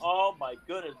like, oh my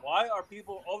goodness, why are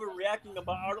people overreacting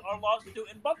about our lawsuit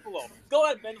in Buffalo? Go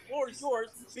ahead, Ben. The floor is yours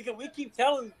because we keep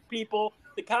telling people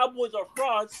the Cowboys are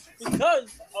frauds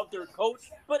because of their coach,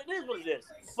 but it is what it is.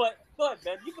 But go ahead,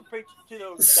 Ben. You can preach to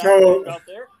those out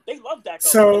there. They love Dak.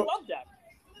 They love Dak.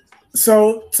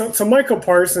 So to Michael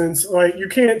Parsons, like, you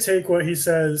can't take what he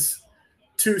says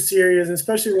too serious,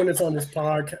 especially when it's on his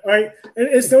podcast. Like,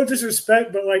 it's no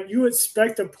disrespect, but like, you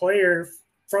expect a player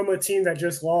from a team that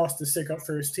just lost to stick up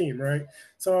for his team, right?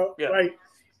 So like,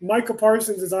 Michael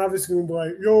Parsons is obviously going to be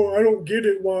like, yo, I don't get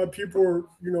it why people are,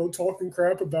 talking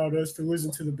crap about us to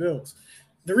listen to the Bills.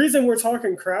 The reason we're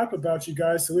talking crap about you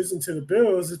guys to listen to the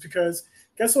Bills is because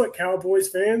guess what, Cowboys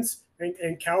fans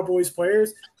and Cowboys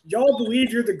players, y'all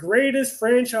believe you're the greatest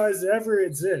franchise to ever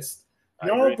exist.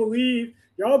 Y'all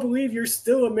believe you're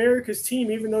still America's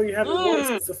team, even though you haven't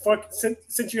won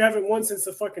since you haven't won since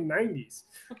the fucking 90s.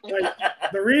 Like,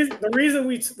 the reason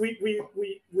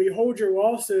we hold your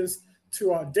losses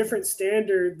to a different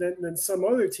standard than some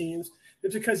other teams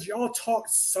is because y'all talk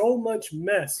so much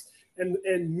mess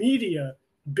and media,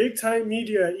 big time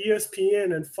media,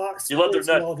 ESPN and Fox. You love their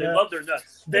nuts. They love their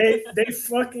nuts.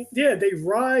 They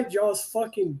ride y'all's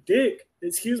fucking dick.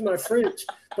 Excuse my French,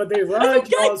 but they ride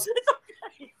y'all's.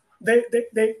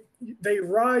 They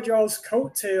ride y'all's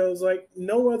coattails like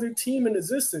no other team in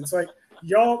existence. Like,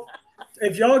 y'all,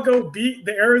 if y'all go beat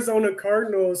the Arizona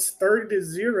Cardinals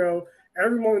 30-0,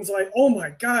 everyone's like, oh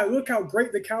my God, look how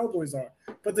great the Cowboys are.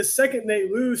 But the second they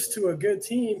lose to a good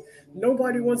team,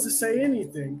 nobody wants to say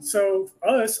anything. So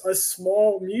us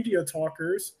small media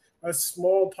talkers, us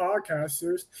small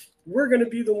podcasters, we're going to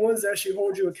be the ones that should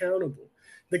hold you accountable.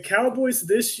 The Cowboys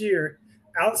this year,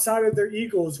 outside of their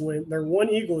one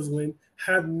Eagles win,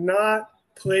 have not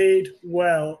played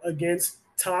well against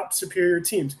top superior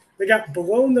teams. They got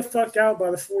blown the fuck out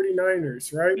by the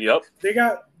 49ers, right? Yep.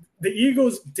 The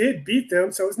Eagles did beat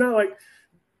them, so it's not like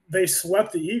they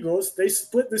swept the Eagles. They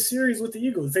split the series with the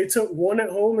Eagles. They took one at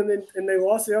home and they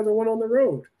lost the other one on the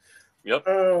road. Yep.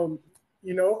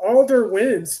 All their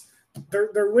wins,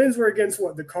 their wins were against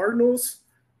what? The Cardinals,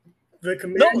 the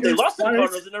Commanders. No, they lost to the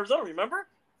Cardinals in Arizona. Remember?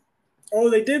 Oh,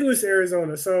 they did lose to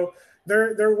Arizona. So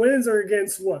their wins are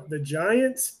against what? The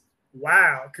Giants.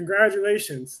 Wow,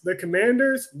 congratulations. The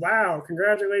Commanders. Wow,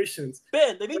 congratulations.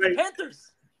 Ben, they beat the Panthers.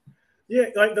 Yeah,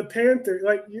 like the Panthers,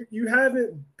 like you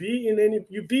haven't beaten any.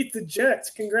 You beat the Jets.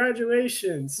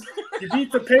 Congratulations. You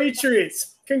beat the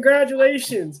Patriots.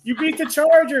 Congratulations. You beat the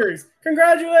Chargers.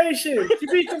 Congratulations. You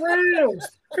beat the Rams.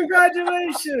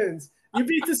 Congratulations. You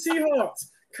beat the Seahawks.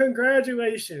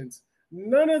 Congratulations.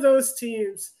 None of those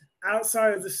teams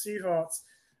outside of the Seahawks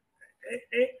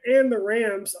and the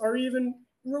Rams are even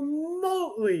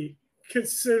remotely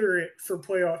considerate for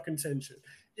playoff contention.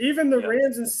 Even the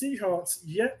Rams and Seahawks,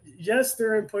 yes,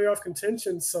 they're in playoff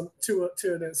contention to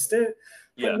an extent,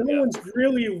 but no one's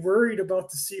really worried about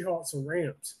the Seahawks or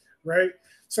Rams, right?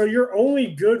 So your only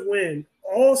good win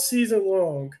all season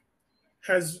long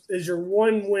is your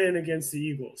one win against the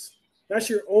Eagles. That's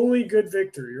your only good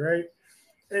victory, right?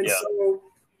 And so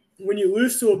when you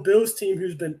lose to a Bills team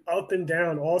who's been up and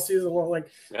down all season long,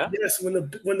 yes, when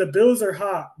the Bills are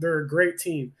hot, they're a great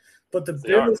team. But the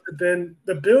Bills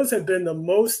have been the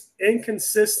most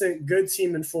inconsistent good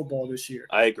team in football this year.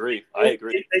 I agree.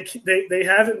 They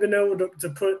haven't been able to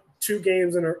put two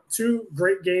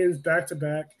great games back to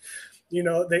back.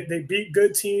 They beat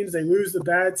good teams, they lose the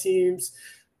bad teams.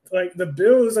 Like, the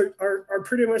Bills are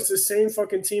pretty much the same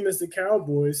fucking team as the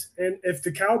Cowboys. And if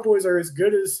the Cowboys are as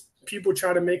good as people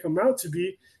try to make them out to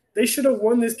be, they should have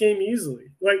won this game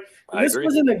easily. Like,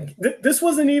 this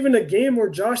wasn't even a game where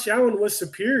Josh Allen was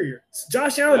superior.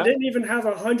 Josh Allen didn't even have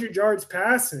 100 yards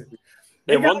passing.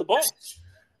 They won the ball.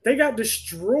 They got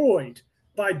destroyed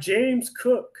by James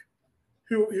Cook,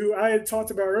 who I had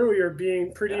talked about earlier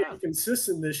being pretty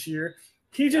inconsistent this year.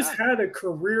 He just had a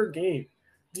career game.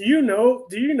 Do you know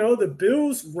the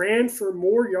Bills ran for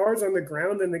more yards on the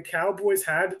ground than the Cowboys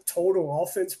had total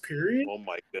offense, period? Oh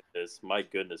my goodness. My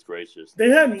goodness gracious. They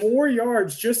had more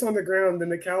yards just on the ground than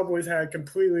the Cowboys had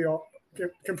completely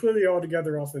all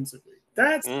together offensively.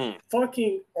 That's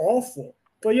fucking awful.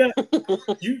 But yeah,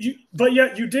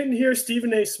 you didn't hear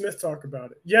Stephen A. Smith talk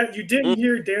about it. Yet you didn't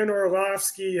hear Dan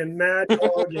Orlovsky and Mad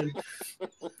Dog, and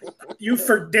you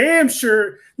for damn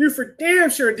sure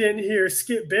didn't hear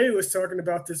Skip Bayless talking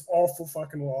about this awful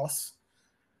fucking loss.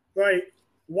 Like,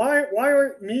 why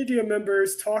aren't media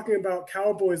members talking about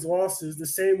Cowboys losses the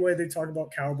same way they talk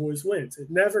about Cowboys wins?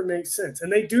 It never makes sense,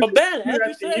 and they do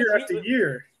year after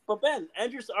year. But Ben,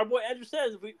 our boy Andrew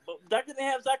says Dak didn't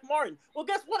have Zach Martin. Well,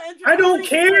 guess what, Andrew? I don't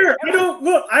care.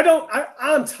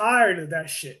 I'm tired of that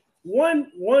shit.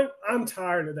 I'm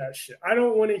tired of that shit. I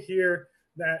don't want to hear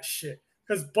that shit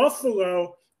because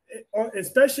Buffalo,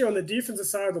 especially on the defensive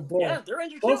side of the ball, yeah, they're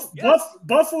injured too.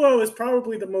 Buffalo is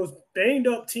probably the most banged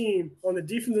up team on the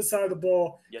defensive side of the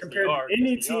ball compared to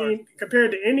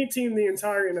any team in the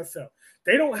entire NFL.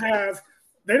 They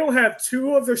don't have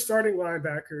two of their starting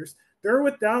linebackers. They're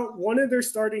without one of their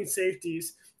starting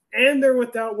safeties, and they're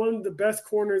without one of the best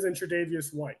corners in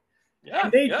Tre'Davious White. Yeah,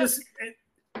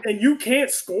 and you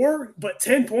can't score but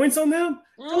 10 points on them?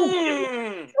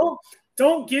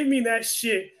 Don't give me that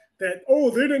shit that,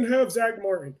 they didn't have Zach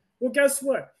Martin. Well, guess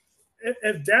what?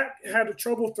 If Dak had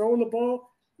trouble throwing the ball,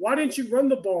 why didn't you run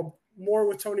the ball more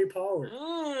with Tony Pollard?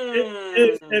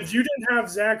 If you didn't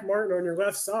have Zach Martin on your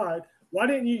left side, why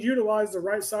didn't you utilize the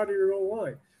right side of your own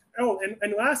line? Oh,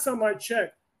 and last time I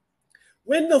checked,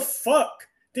 when the fuck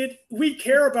did we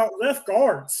care about left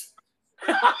guards?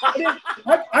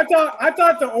 I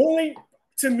thought the only,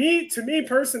 to me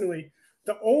personally,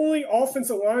 the only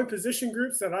offensive line position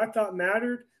groups that I thought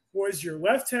mattered was your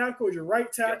left tackle, your right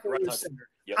tackle, and your center.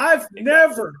 Yep, I've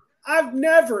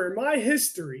never in my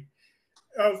history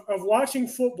of watching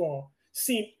football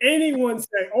seen anyone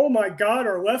say, "Oh my God,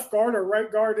 our left guard or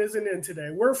right guard isn't in today.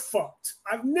 We're fucked."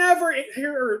 I've never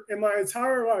heard in my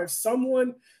entire life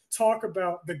someone talk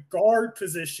about the guard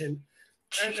position.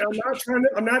 And I'm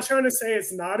not trying to say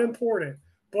it's not important,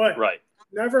 but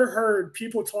never heard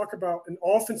people talk about an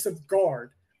offensive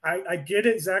guard. I get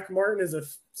it. Zach Martin is a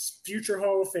future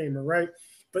Hall of Famer, right?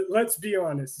 But let's be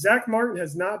honest. Zach Martin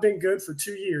has not been good for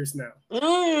 2 years now.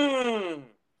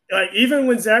 Like, even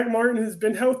when Zach Martin has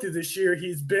been healthy this year,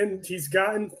 he's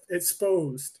gotten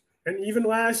exposed. And even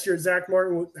last year, Zach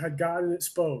Martin had gotten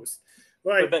exposed.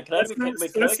 Like, let's not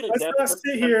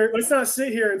sit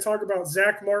here and talk about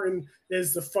Zach Martin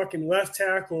as the fucking left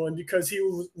tackle, and because he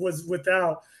was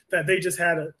without that, they just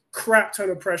had a crap ton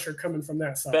of pressure coming from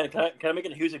that side. Ben, can I make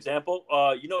a huge example?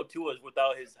 Tua is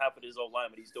without half of his own line,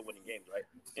 but he's still winning games, right?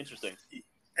 Interesting.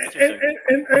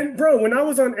 And bro, when I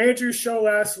was on Andrew's show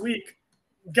last week,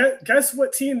 guess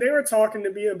what team they were talking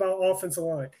to me about offensive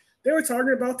line? They were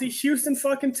talking about the Houston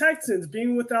fucking Texans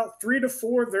being without 3 to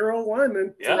 4 of their own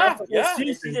linemen throughout the whole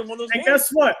season. And guess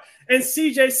what? And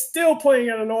CJ's still playing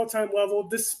at an all-time level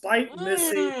despite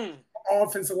missing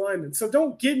offensive linemen. So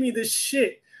don't give me this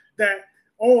shit that,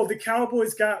 the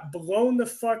Cowboys got blown the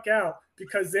fuck out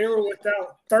because they were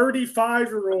without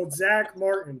 35-year-old Zach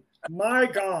Martin. My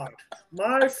God.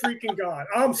 My freaking God.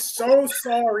 I'm so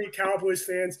sorry, Cowboys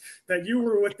fans, that you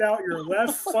were without your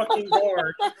left fucking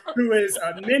guard who is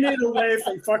a minute away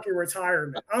from fucking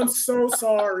retirement. I'm so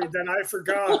sorry that I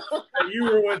forgot that you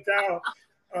were without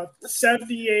a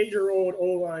 78-year-old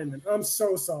O-lineman. I'm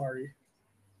so sorry.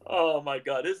 Oh, my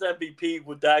God. This MVP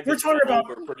with Dak We're talking about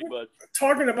pretty much.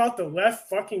 Talking about the left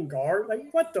fucking guard?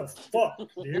 Like, what the fuck,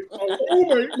 dude?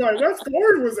 My left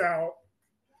guard was out.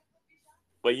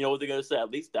 But you know what they're gonna say? At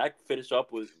least Dak finished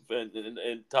up with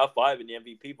in top 5 in the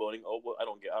MVP voting. Oh, well, I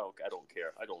don't care.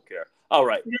 All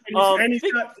right.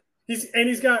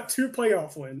 He's got 2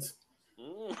 playoff wins.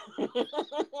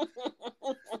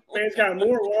 Man's got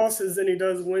more losses than he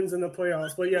does wins in the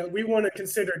playoffs. But yeah, we want to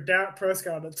consider Dak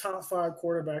Prescott a top 5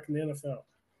 quarterback in the NFL.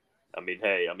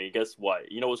 Guess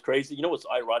what? You know what's crazy? You know what's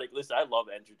ironic? Listen, I love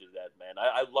Andrew to that, man.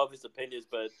 I love his opinions,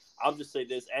 but I'll just say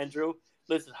this, Andrew.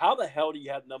 Listen, how the hell do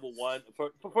you have number 1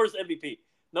 for first MVP?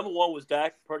 Number 1 was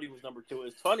Dak. Purdy was number 2.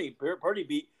 It's funny. Purdy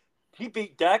beat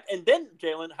Dak, and then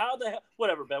Jalen. How the hell?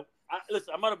 Whatever, man.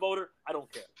 Listen, I'm not a voter. I don't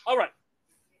care. All right.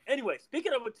 Anyway,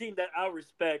 speaking of a team that I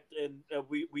respect and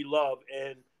we love,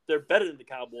 and they're better than the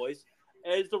Cowboys,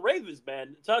 is the Ravens,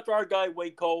 man. Shout out to our guy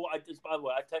Wade Cole. By the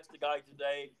way, I texted the guy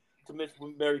today to wish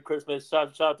Merry Christmas.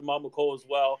 Shout out to Mama Cole as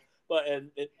well, and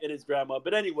his grandma.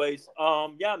 But anyways,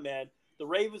 yeah, man. The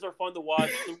Ravens are fun to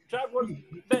watch. The Jaguars,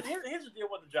 Ben, here's the deal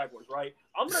with the Jaguars, right?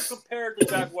 I'm going to compare the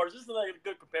Jaguars. This is not a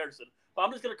good comparison, but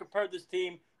I'm just going to compare this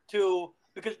team to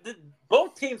because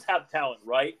both teams have talent,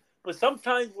 right? But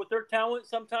sometimes with their talent,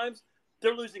 sometimes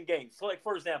they're losing games. So, like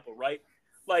for example, right?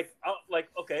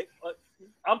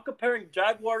 I'm comparing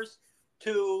Jaguars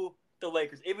to the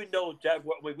Lakers, even though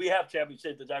we have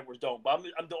championships, the Jaguars don't. But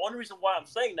I'm the only reason why I'm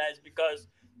saying that is because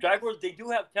Jaguars, they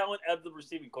do have talent at the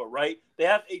receiving core, right? They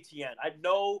have ATN. I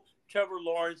know Trevor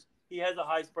Lawrence, he has a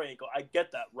high sprain ankle. I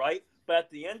get that, right? But at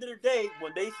the end of the day,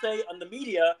 when they say in the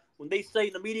media,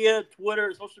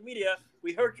 Twitter, social media,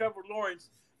 they call Trevor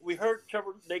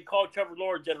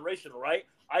Lawrence generational, right?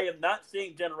 I am not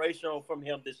seeing generational from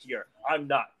him this year. I'm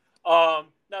not.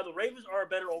 Now the Ravens are a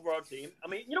better overall team. I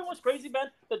mean, you know what's crazy, Ben?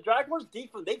 The Jaguars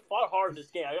defense, they fought hard in this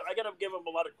game. I got to give them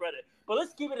a lot of credit. But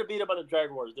let's give it a beat about the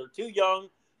Jaguars. They're too young,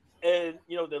 and,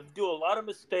 you know, they do a lot of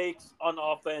mistakes on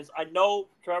offense. I know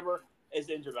Trevor is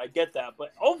injured. I get that.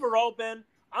 But overall, Ben,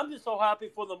 I'm just so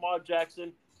happy for Lamar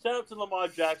Jackson. Shout out to Lamar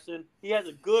Jackson. He has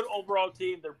a good overall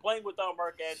team. They're playing without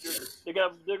Mark Andrews. They're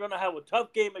going to have a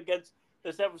tough game against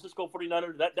the San Francisco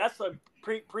 49ers. That's a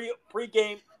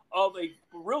pre-game of a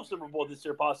real Super Bowl this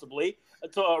year, possibly.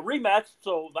 It's a rematch.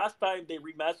 So last time they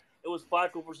rematched, it was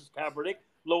Flacco versus Kaepernick.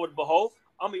 Lo and behold.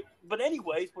 I mean, but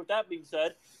anyways, with that being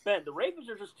said, Ben, the Ravens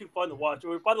are just too fun to watch.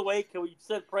 By the way, can we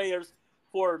send prayers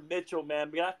for Mitchell, man?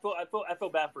 I mean, I feel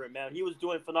bad for him, man. He was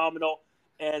doing phenomenal,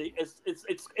 and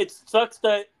it sucks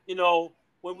that, you know,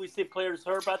 when we see players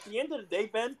hurt. But at the end of the day,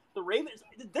 Ben, the Ravens,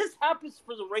 this happens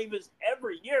for the Ravens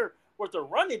every year with their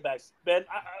running backs, Ben.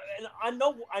 I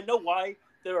know why.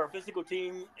 They're a physical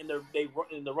team, and they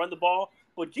run the ball.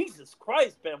 But Jesus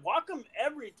Christ, Ben, how come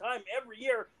every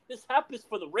year, this happens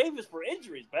for the Ravens for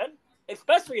injuries, Ben?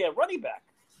 Especially at running back.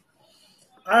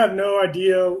 I have no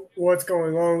idea what's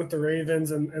going on with the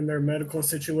Ravens and their medical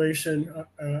situation.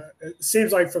 It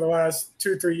seems like for the last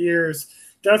 2-3 years,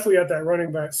 definitely at that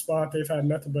running back spot, they've had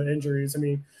nothing but injuries. I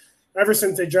mean, ever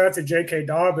since they drafted J.K.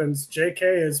 Dobbins,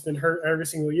 J.K. has been hurt every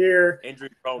single year. Injury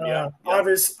prone, yeah.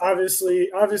 Obviously,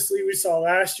 we saw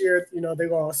last year, you know, they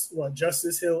lost,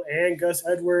 Justice Hill and Gus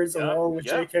Edwards along with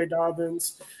J.K.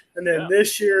 Dobbins. And then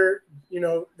this year, you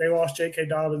know, they lost J.K.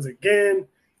 Dobbins again.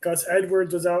 Gus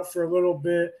Edwards was out for a little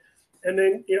bit. And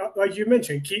then, you know, like you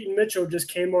mentioned, Keaton Mitchell just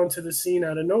came onto the scene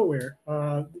out of nowhere.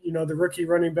 You know, the rookie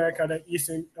running back out of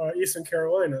Eastern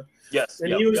Carolina. Yes,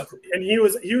 and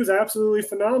he was absolutely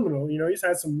phenomenal. You know, he's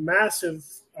had some massive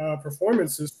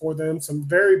performances for them, some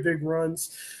very big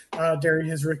runs during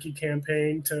his rookie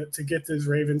campaign to get this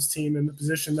Ravens team in the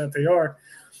position that they are.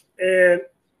 And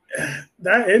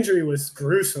that injury was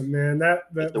gruesome, man. That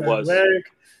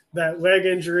leg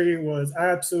injury was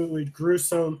absolutely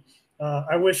gruesome.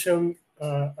 I wish him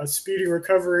a speedy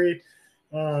recovery.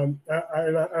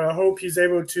 I hope he's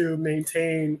able to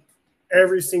maintain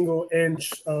every single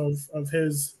inch of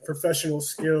his professional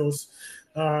skills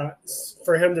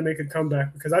for him to make a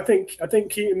comeback. Because I think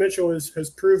Keaton Mitchell has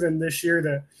proven this year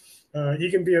that he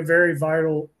can be a very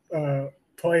vital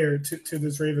player to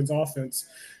this Ravens offense.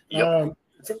 Yep.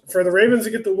 For the Ravens to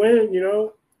get the win, you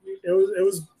know, it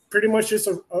was pretty much just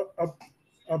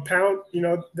a pound. You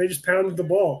know, they just pounded the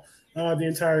ball the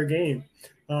entire game.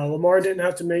 Lamar didn't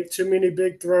have to make too many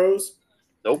big throws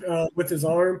with his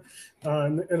arm.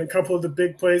 And a couple of the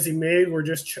big plays he made were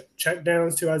just check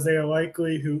downs to Isaiah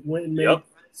Likely, who went and made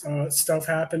stuff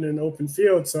happen in open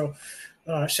field. So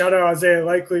shout out Isaiah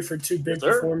Likely for 2 big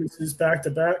performances back to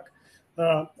back.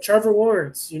 Trevor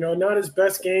Lawrence, you know, not his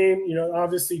best game, you know,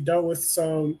 obviously dealt with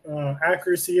some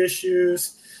accuracy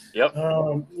issues. Yep.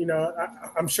 You know,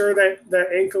 I'm sure that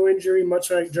ankle injury,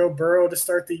 much like Joe Burrow to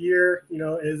start the year, you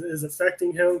know, is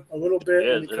affecting him a little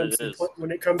bit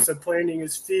when it comes to planting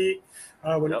his feet,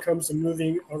 when it comes to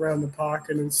moving around the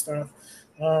pocket and stuff.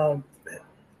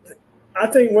 I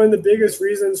think one of the biggest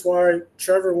reasons why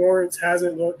Trevor Lawrence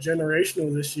hasn't looked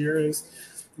generational this year is,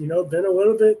 you know, been a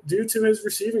little bit due to his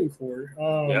receiving core.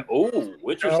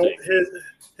 Interesting. You know,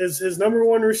 his number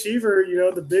one receiver, you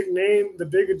know, the big name, the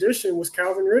big addition was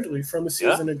Calvin Ridley from a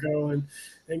season ago.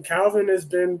 And Calvin has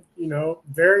been, you know,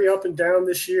 very up and down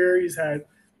this year. He's had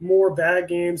more bad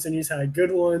games than he's had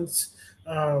good ones.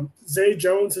 Zay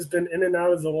Jones has been in and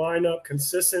out of the lineup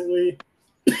consistently.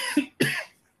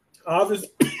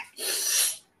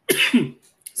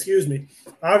 Excuse me.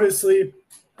 Obviously,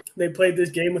 they played this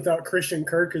game without Christian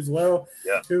Kirk as well,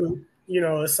 who, you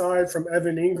know, aside from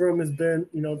Evan Ingram, has been,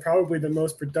 you know, probably the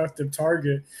most productive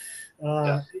target.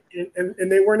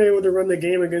 And they weren't able to run the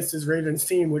game against his Ravens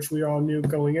team, which we all knew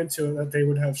going into it that they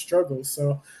would have struggles.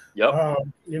 So,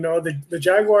 you know, the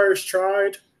Jaguars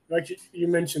tried. like you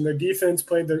mentioned, their defense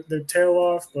played their tail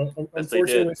off, but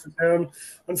unfortunately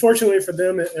for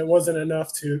them, it wasn't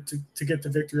enough to get the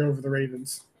victory over the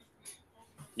Ravens.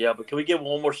 Yeah, but can we give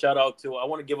one more shout out to? I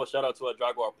want to give a shout out to a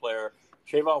Jaguar player,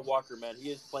 Trayvon Walker. Man, he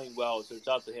is playing well. So shout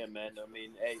out to him, man. I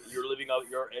mean, hey, you're living up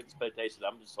your expectations.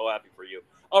 I'm just so happy for you.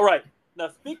 All right, now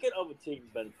speaking of a team,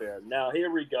 Ben Fair. Now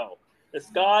here we go. The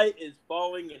sky is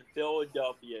falling in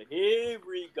Philadelphia. Here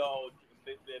we go,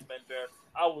 Ben Fair.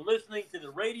 I was listening to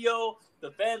the radio.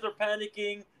 The fans are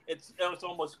panicking. It's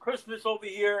almost Christmas over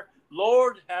here.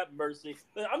 Lord have mercy.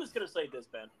 I'm just gonna say this,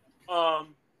 Ben.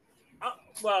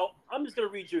 Well, I'm just going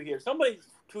to read you here. Somebody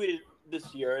tweeted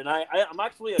this year, and I'm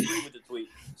actually agree with the tweet.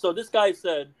 So this guy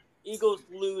said, Eagles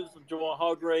lose Javon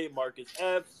Hargrave, Marcus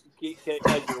Epps,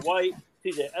 Kaiser White,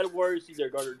 CJ Edwards,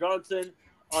 CJ Gardner-Johnson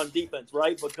on defense,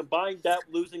 right? But combine that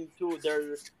losing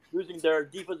their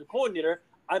defensive coordinator,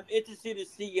 I'm interested to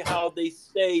see how they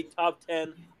stay top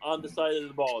 10 on the side of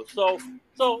the ball. So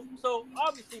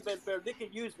obviously, Ben Fair, they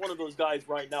could use one of those guys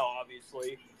right now,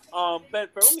 obviously. Ben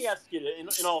Fair, let me ask you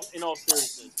in all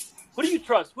seriousness. Who do you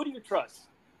trust?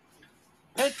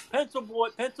 Pencil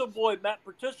boy Matt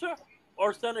Patricia,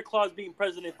 or Santa Claus being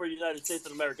president for the United States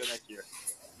of America next year?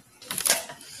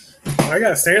 I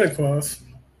got Santa Claus.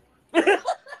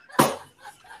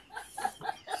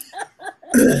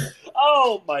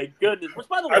 Oh my goodness! Which,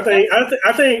 by the way,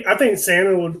 I think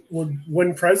Santa would win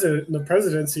the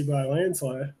presidency by a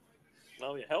landslide.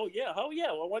 Oh yeah, hell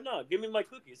yeah! Well, why not? Give me my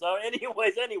cookies.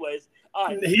 Anyways. All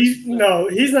right. He's not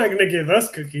going to give us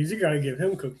cookies. You got to give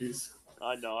him cookies.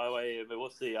 I know. But we'll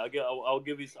see. I'll give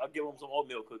him some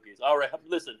oatmeal cookies. All right.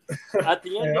 Listen. At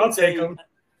the end of the day. All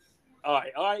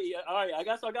right. I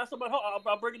got some at home.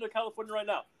 I'm bringing to California right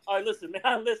now. All right. Listen.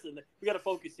 We got to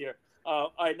focus here.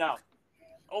 All right. Now,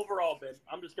 overall, Ben,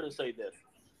 I'm just gonna say this.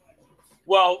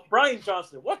 Well, Brian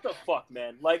Johnson, what the fuck,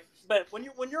 man? Like, Ben,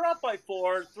 when you're up by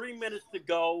 4, 3 minutes to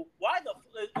go, why the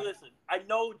listen? I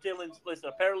know Jalen. Listen,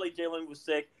 apparently Jalen was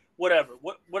sick.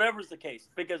 Whatever's the case,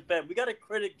 because Ben, we got to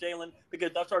critic Jalen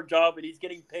because that's our job, and he's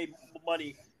getting paid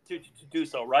money to do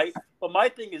so, right? But my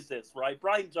thing is this, right?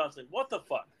 Brian Johnson, what the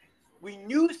fuck? We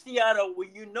knew Seattle.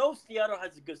 Seattle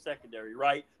has a good secondary,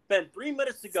 right? Ben, 3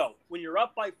 minutes to go. When you're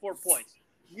up by 4 points.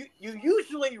 You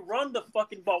usually run the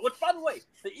fucking ball, which, by the way,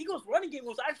 the Eagles' running game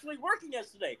was actually working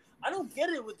yesterday. I don't get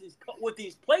it with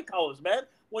these play callers, man.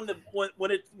 When the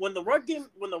run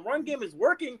game is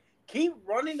working, keep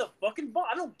running the fucking ball.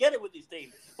 I don't get it with these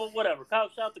teams, but whatever.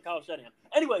 Shout out to Kyle Shanahan.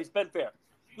 Anyways, Ben Fair,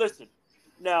 listen.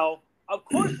 Now, of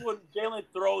course, when Jalen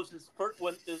throws his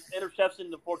interception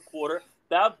in the fourth quarter,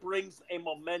 that brings a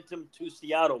momentum to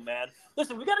Seattle, man.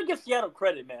 Listen, we got to give Seattle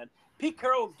credit, man. Pete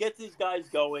Carroll gets these guys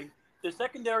going. The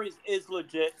secondary is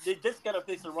legit. They just got to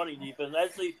fix the running defense.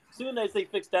 Actually, as soon as they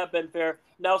fix that, Ben Fair,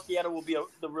 now Seattle will be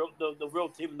the real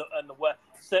team in the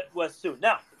West soon.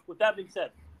 Now, with that being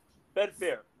said, Ben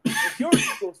Fair, if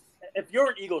you're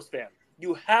an Eagles fan,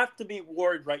 you have to be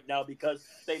worried right now because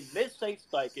they miss Shane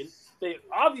Steichen. They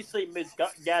obviously miss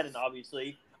Gannon,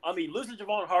 obviously. I mean, losing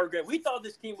Javon Hargrave, we thought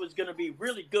this team was going to be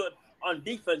really good on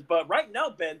defense. But right now,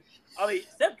 Ben, I mean,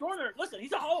 Seth Joyner, listen,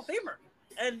 he's a Hall of Famer.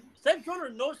 And Seth Joyner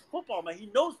knows football, man. He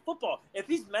knows football. If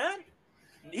he's mad,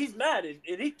 he's mad. And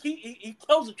he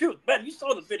tells the truth. Ben, you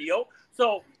saw the video.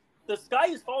 So the sky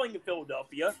is falling in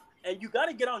Philadelphia, and you got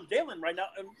to get on Jalen right now.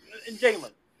 And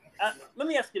Jalen, let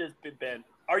me ask you this, Ben.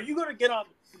 Are you going to get on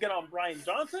Brian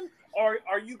Johnson, or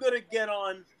are you going to get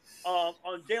on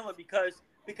Jalen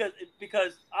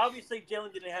because obviously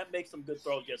Jalen didn't make some good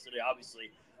throws yesterday, obviously.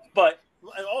 But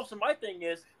and also my thing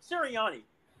is Sirianni.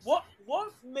 What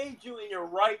made you in your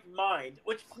right mind?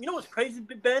 Which, you know what's crazy,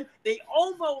 Ben? They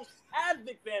almost had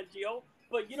Vic Fangio,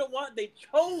 but you know what? They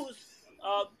chose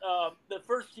the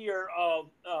first year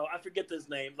of I forget his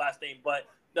last name, but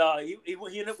he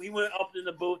went up in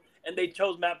the booth and they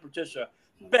chose Matt Patricia.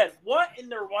 Ben, what in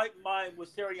their right mind was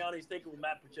Sirianni thinking with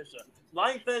Matt Patricia?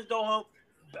 Lion fans know him.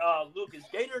 Lucas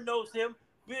Gator knows him.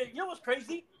 You know what's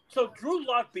crazy? So Drew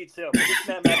Lock beats him. This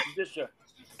man, Matt Patricia.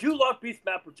 Drew Lock beats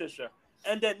Matt Patricia.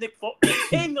 And then Nick Foles,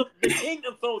 the king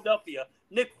of Philadelphia,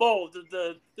 Nick Foles,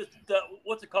 the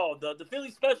what's it called? The Philly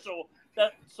special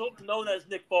that's known as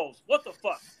Nick Foles. What the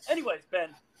fuck? Anyways,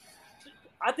 Ben,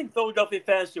 I think Philadelphia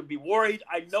fans should be worried.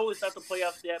 I know it's not the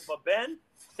playoffs yet, but Ben,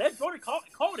 Seth Jordan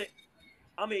called it.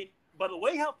 I mean, by the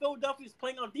way how Philadelphia is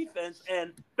playing on defense,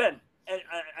 and Ben, and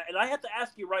I have to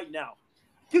ask you right now,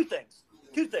 two things.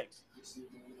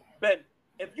 Ben,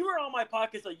 if you were on my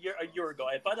podcast a year ago,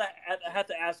 if I had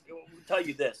to tell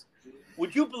you this,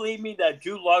 would you believe me that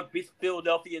Drew Lock beat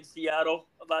Philadelphia in Seattle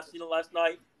last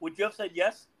night? Would you have said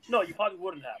yes? No, you probably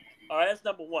wouldn't have. All right, that's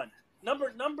number one.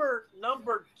 Number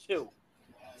two.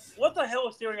 What the hell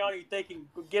is Sirianni thinking,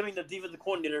 giving the defensive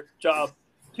coordinator job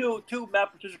to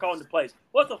Matt Patricia calling the plays?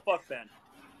 What the fuck, man?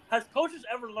 Has coaches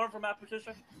ever learned from Matt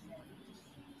Patricia?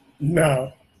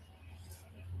 No,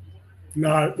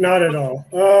 not at all.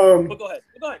 But go ahead.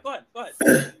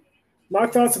 My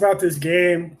thoughts about this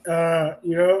game, I'm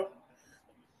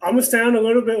gonna sound a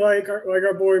little bit like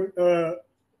our boy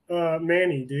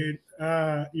Manny, dude.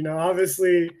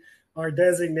 Obviously our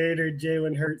designated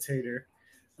Jalen Hurts hater.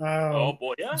 Oh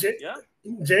boy, yeah.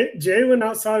 Jalen,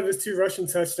 outside of his 2 rushing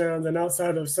touchdowns and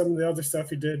outside of some of the other stuff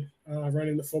he did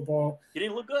running the football, he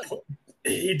didn't look good.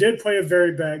 He did play a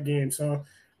very bad game. So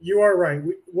you are right.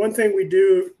 One thing we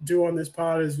do on this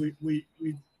pod is we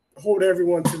hold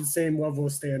everyone to the same level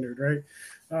of standard, right?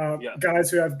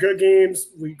 Guys who have good games,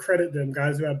 we credit them.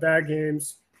 Guys who have bad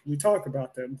games, we talk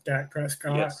about them. Dak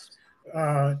Prescott,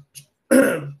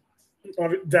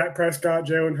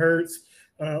 Jalen Hurts.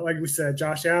 Like we said,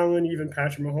 Josh Allen, even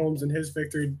Patrick Mahomes in his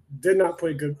victory did not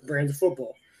play good brands of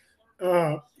football.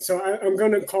 So I'm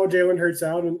going to call Jalen Hurts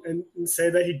out and say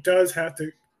that he does have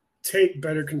to take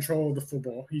better control of the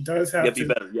football. He does have to be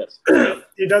better, yes.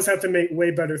 He does have to make way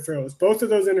better throws. Both of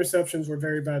those interceptions were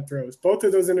very bad throws. Both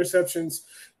of those interceptions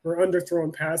were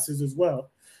underthrown passes as well.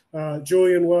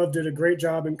 Julian Love did a great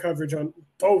job in coverage on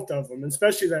both of them,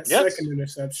 especially that second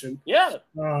interception. Yeah.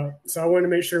 So I want to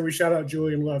make sure we shout out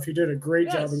Julian Love. He did a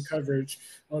great job in coverage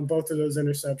on both of those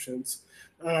interceptions.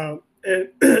 But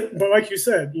like you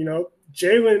said,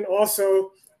 Jalen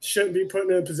also shouldn't be put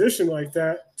in a position like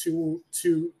that to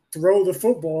throw the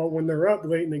football when they're up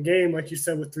late in the game, like you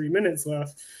said, with 3 minutes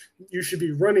left. You should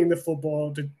be running the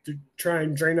football to try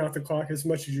and drain out the clock as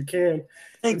much as you can.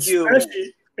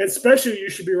 Especially you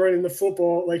should be running the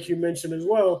football, like you mentioned as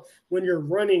well, when you're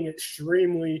running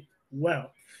extremely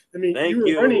well. I mean, they were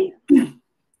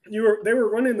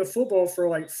running the football for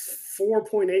like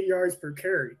 4.8 yards per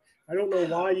carry. I don't know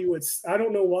why you would stop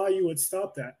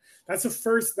that.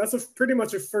 That's pretty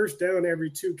much a first down every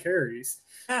 2 carries.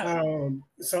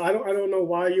 So I don't know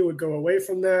why you would go away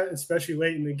from that, especially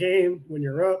late in the game when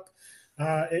you're up,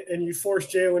 and you force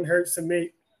Jalen Hurts to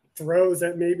make throws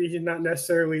that maybe he's not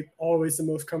necessarily always the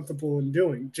most comfortable in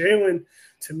doing. Jalen,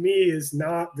 to me, is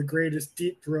not the greatest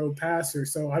deep throw passer,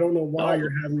 so I don't know why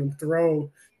you're having him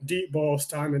throw deep balls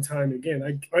time and time again.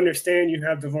 I understand you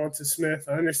have Devonta Smith.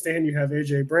 I understand you have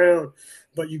A.J. Brown,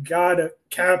 but you got to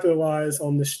capitalize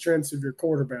on the strengths of your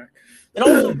quarterback. And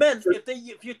also, Ben,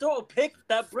 if you throw a pick,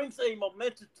 that brings a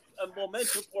momentum.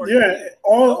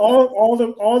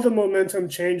 All the momentum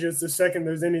changes the second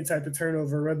there's any type of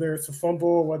turnover, whether it's a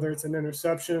fumble, whether it's an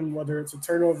interception, whether it's a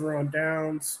turnover on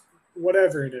downs,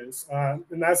 whatever it is.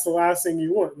 And that's the last thing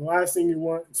you want. The last thing you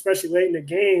want, especially late in the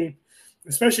game,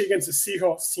 especially against a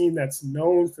Seahawks team that's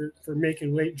known for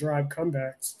making late drive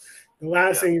comebacks. The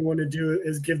last thing you want to do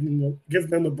is give them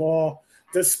the ball,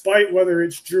 despite whether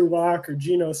it's Drew Lock or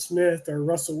Geno Smith or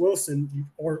Russell Wilson,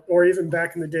 or even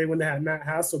back in the day when they had Matt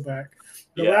Hasselbeck.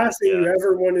 The last thing you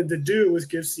ever wanted to do was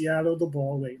give Seattle the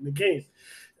ball late in the game.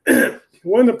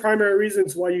 One of the primary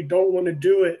reasons why you don't want to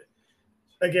do it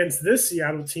against this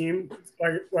Seattle team,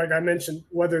 like I mentioned,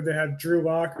 whether they have Drew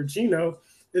Lock or Geno,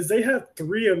 is they have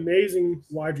 3 amazing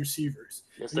wide receivers.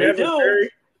 Yes, they do.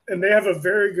 And they have a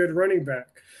very good running back.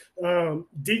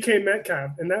 DK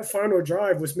Metcalf, and that final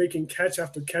drive was making catch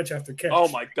after catch after catch. Oh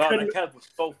my God, that catch was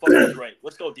so fucking great.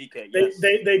 Let's go, DK. Yes.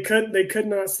 They could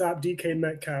not stop DK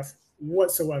Metcalf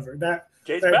whatsoever. That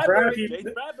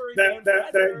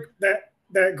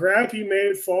grab he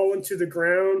made falling to the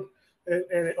ground,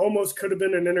 and it almost could have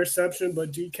been an interception,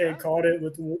 but DK caught it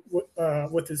with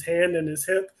his hand and his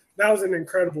hip. That was an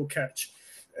incredible catch.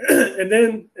 And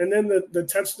then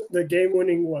the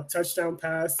game-winning touchdown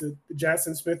pass to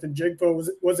Jackson Smith and Jigbo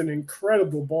was an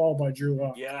incredible ball by Drew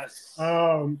Lock. Yes.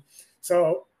 So,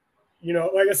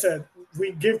 like I said,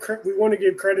 we want to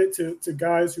give credit to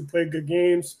guys who play good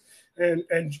games, and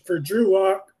for Drew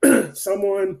Lock,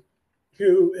 someone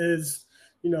who is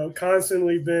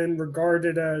constantly been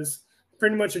regarded as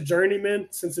pretty much a journeyman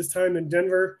since his time in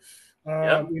Denver.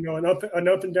 An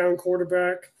up and down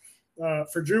quarterback.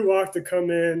 For Drew Lock to come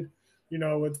in,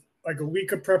 with like a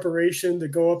week of preparation to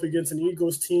go up against an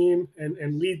Eagles team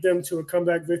and lead them to a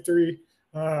comeback victory,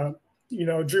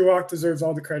 Drew Lock deserves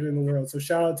all the credit in the world. So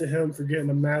shout out to him for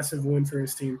getting a massive win for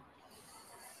his team.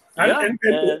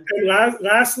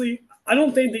 Lastly, I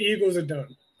don't think the Eagles are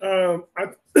done.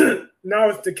 Now,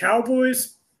 if the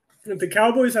Cowboys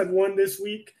had won this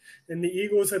week and the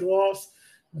Eagles had lost,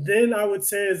 then I would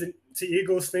say to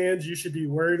Eagles fans, you should be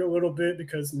worried a little bit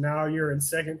because now you're in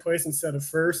second place instead of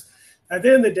first. at the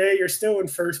end of the day, you're still in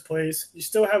first place. You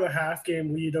still have a half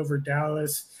game lead over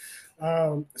Dallas.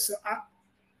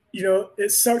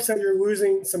 It sucks that you're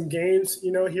losing some games,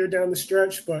 here down the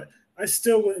stretch, but I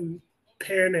still wouldn't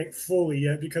panic fully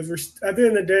yet because at the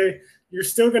end of the day, you're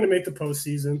still going to make the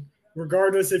postseason,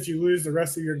 regardless if you lose the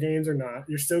rest of your games or not.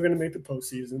 You're still going to make the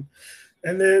postseason.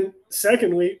 And then,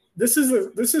 secondly, this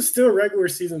is still regular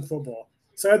season football.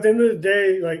 So at the end of the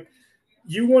day, like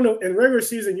you want to in regular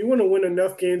season, you want to win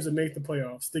enough games to make the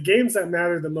playoffs. The games that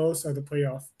matter the most are the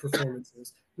playoff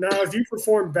performances. Now, if you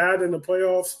perform bad in the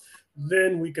playoffs,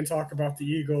 then we can talk about the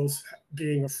Eagles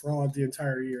being a fraud the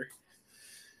entire year.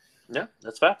 Yeah,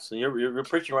 that's facts. And you're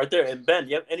preaching right there. And Ben,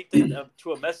 you have anything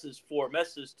to a message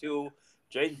to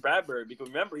James Bradberry? Because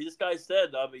remember, this guy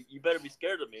said, "You better be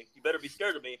scared of me. You better be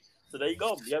scared of me." So there you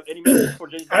go. Do you have any message for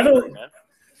James Bradberry, man?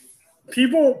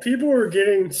 People were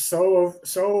getting so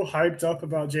hyped up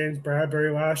about James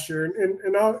Bradberry last year,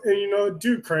 and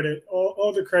due credit,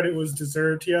 all the credit was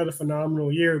deserved. He had a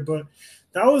phenomenal year, but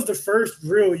that was the first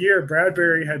real year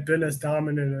Bradberry had been as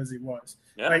dominant as he was.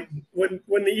 Yeah. Like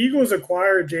when the Eagles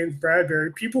acquired James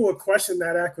Bradberry, people would question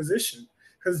that acquisition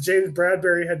because James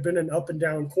Bradberry had been an up and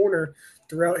down corner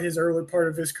throughout his early part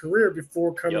of his career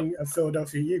before coming a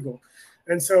Philadelphia Eagle.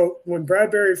 And so when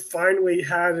Bradberry finally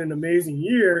had an amazing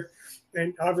year,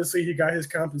 and obviously he got his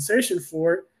compensation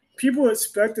for it, people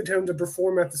expected him to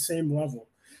perform at the same level.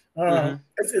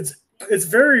 It's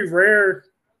very rare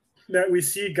that we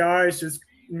see guys just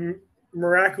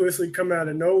miraculously come out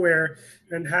of nowhere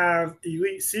and have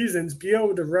elite seasons, be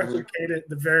able to replicate it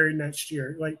the very next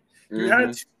year. Like you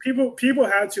had to, people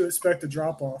had to expect a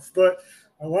drop off, but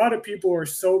a lot of people are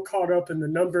so caught up in the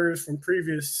numbers from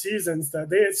previous seasons that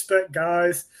they expect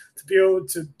guys to be able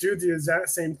to do the exact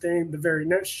same thing the very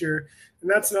next year. And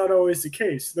that's not always the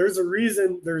case. There's a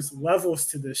reason there's levels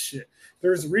to this shit.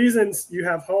 There's reasons you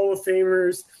have Hall of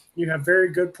Famers, you have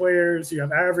very good players, you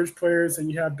have average players,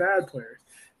 and you have bad players.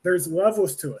 There's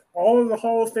levels to it. All of the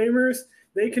Hall of Famers,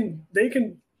 they can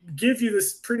give you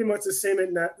this pretty much the same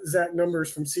exact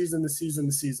numbers from season to season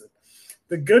to season.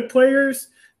 The good players,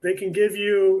 they can give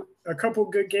you a couple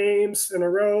good games in a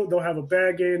row. They'll have a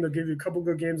bad game. They'll give you a couple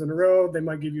good games in a row. They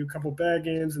might give you a couple bad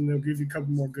games, and they'll give you a couple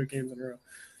more good games in a row.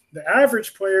 The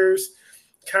average players,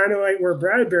 kind of like where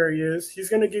Bradberry is, he's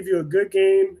going to give you a good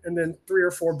game and then 3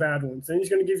 or 4 bad ones. Then he's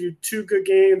going to give you 2 good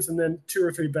games and then 2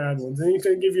 or 3 bad ones. Then he's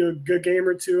going to give you a good game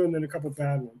or 2 and then a couple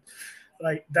bad ones.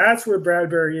 Like, that's where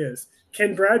Bradberry is.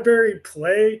 Can Bradberry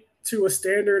play to a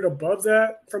standard above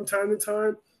that from time to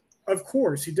time? Of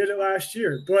course, he did it last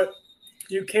year. But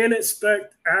you can't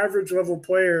expect average level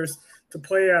players to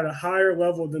play at a higher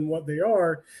level than what they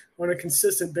are on a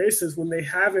consistent basis when they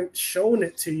haven't shown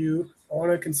it to you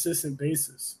on a consistent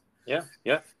basis. Yeah.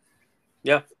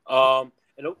 And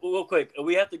real quick,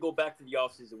 we have to go back to the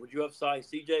offseason. Would you have signed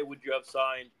CJ? Would you have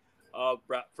signed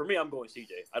Brad? For me, I'm going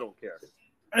CJ. I don't care.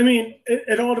 I mean,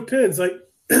 it all depends. Like,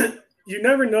 you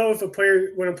never know if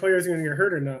when a player is going to get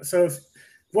hurt or not. So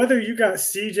whether you got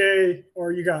CJ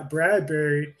or you got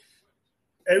Bradberry,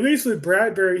 at least with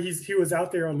Bradberry, he was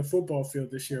out there on the football field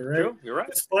this year, right? True. You're right.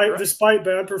 Despite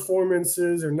bad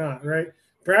performances or not, right?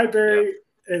 Bradberry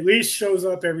at least shows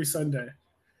up every Sunday.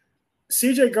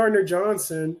 CJ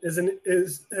Gardner-Johnson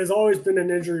has always been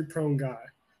an injury-prone guy.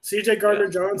 CJ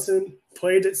Gardner-Johnson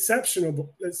played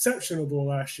exceptional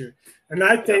last year, and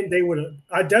I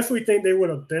definitely think they would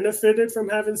have benefited from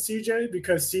having CJ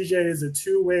because CJ is a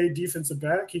two-way defensive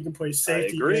back. He can play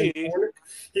safety and corner.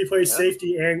 He plays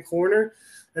safety and corner.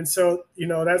 And so,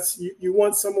 that's you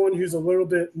want someone who's a little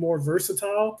bit more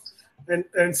versatile.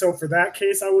 And so for that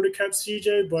case, I would have kept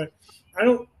CJ. But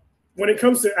when it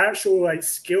comes to actual like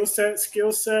skill set,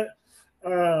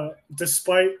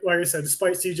 despite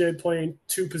CJ playing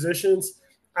 2 positions,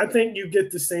 I think you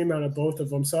get the same out of both of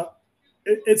them. So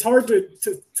it's hard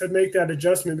to make that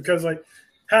adjustment because like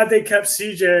had they kept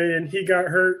CJ and he got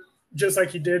hurt just like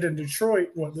he did in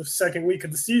Detroit, the second week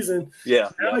of the season.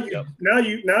 Now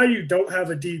you don't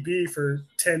have a DB for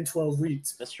 10, 12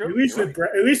 weeks. That's true. At least with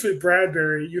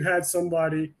Bradberry, you had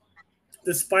somebody,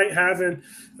 despite having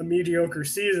a mediocre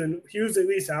season, he was at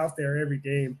least out there every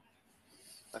game.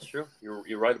 That's true.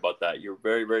 You're right about that. You're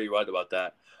very, very right about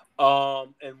that.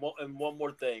 And one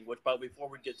more thing, before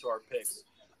we get to our picks,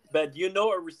 Ben, do you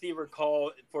know a receiver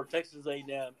called for Texas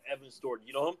A&M, Evan Stewart?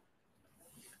 You know him?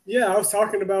 Yeah, I was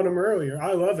talking about him earlier.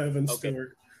 I love Evan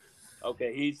Stewart.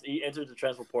 Okay, he entered the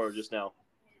transfer portal just now.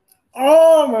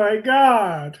 Oh my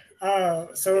God!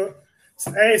 So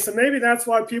maybe that's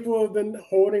why people have been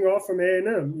holding off from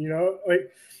A&M. When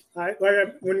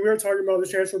we were talking about the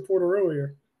transfer portal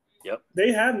earlier, Yep.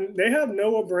 They have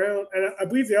Noah Brown, and I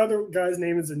believe the other guy's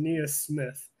name is Aeneas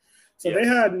Smith. So they Yes.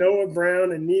 had Noah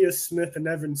Brown, Aeneas Smith, and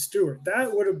Evan Stewart.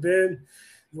 That would have been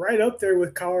right up there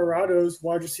with Colorado's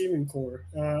wide receiving core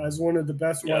as one of the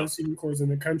best wide Yeah. receiving cores in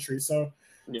the country. So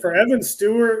Yeah. for Evan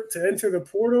Stewart to enter the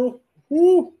portal,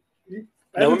 whoo,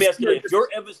 Now let me ask you Stewart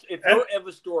this: if you're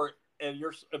Evan Stewart and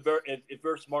if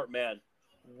you're a smart man,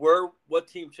 what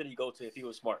team should he go to if he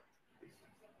was smart?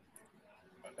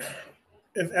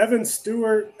 if Evan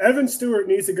Stewart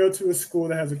needs to go to a school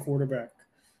that has a quarterback.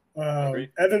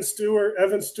 Evan Stewart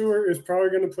is probably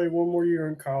going to play one more year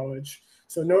in college,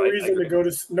 so no reason to go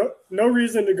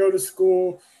to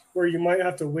school where you might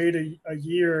have to wait a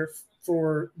year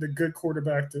for the good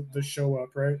quarterback to show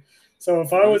up, right? So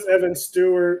if I was Evan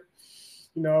Stewart,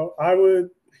 I would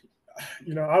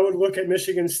look at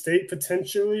Michigan State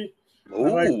potentially.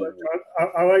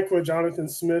 I like what Jonathan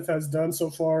Smith has done so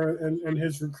far in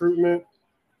his recruitment.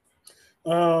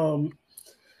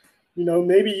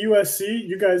 Maybe USC.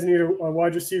 You guys need a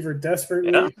wide receiver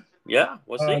desperately. Yeah.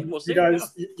 We'll see. You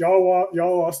guys, y'all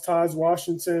lost Taj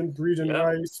Washington, Breeden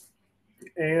Rice,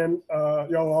 and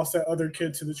y'all lost that other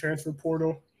kid to the transfer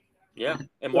portal. Yeah,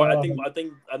 and I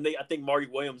think Marty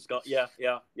Williams got. Yeah.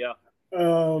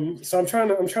 So I'm trying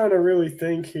to really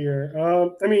think here.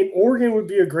 I mean, Oregon would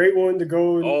be a great one to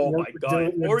go and work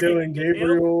with Dillon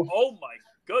Gabriel. Oh my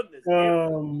goodness.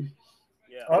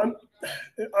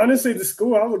 Honestly, the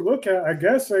school I would look at, I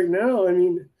guess, right now, I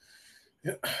mean,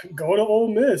 go to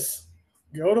Ole Miss.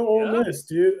 Go to Ole Miss,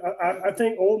 dude. I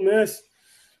think Ole Miss.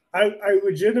 I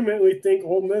legitimately think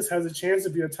Ole Miss has a chance to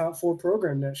be a top 4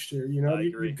 program next year.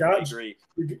 You got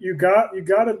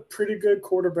a pretty good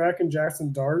quarterback in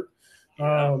Jackson Dart.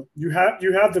 You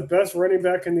have the best running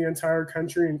back in the entire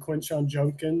country in Quinshon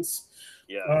Judkins.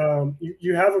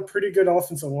 You have a pretty good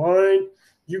offensive line.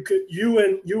 You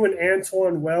and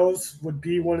Antoine Wells would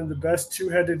be one of the best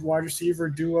 2-headed wide receiver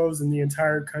duos in the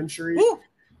entire country.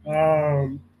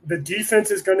 The defense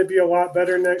is going to be a lot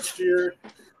better next year.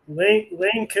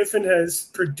 Lane Kiffin has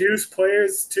produced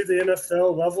players to the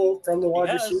NFL level from the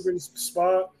wide receiver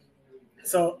spot.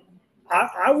 So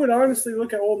I would honestly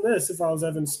look at Ole Miss if I was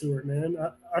Evan Stewart, man.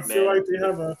 I feel like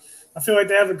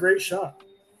they have a great shot.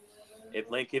 If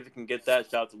Lane Kiffin can get that,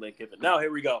 shout out to Lane Kiffin. Now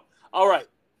here we go. All right,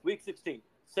 Week 16.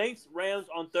 Saints Rams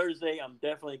on Thursday. I'm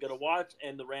definitely gonna watch,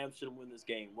 and the Rams should win this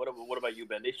game. What about you,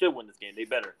 Ben? They should win this game. They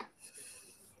better.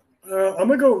 I'm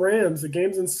gonna go Rams. The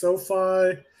game's in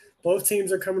SoFi. Both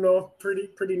teams are coming off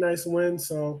pretty nice wins,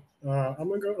 so I'm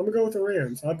gonna go with the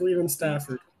Rams. I believe in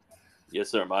Stafford. Yes,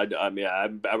 sir. I'd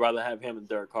rather have him than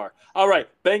Derek Carr. All right,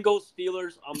 Bengals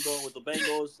Steelers. I'm going with the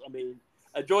Bengals. I mean,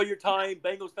 enjoy your time,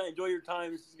 Bengals fan. Enjoy your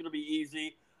time. This is gonna be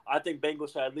easy. I think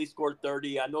Bengals should at least score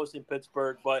 30. I know it's in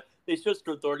Pittsburgh, but they should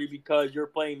score 30 because you're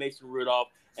playing Mason Rudolph.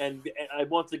 And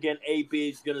once again, AB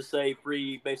is going to say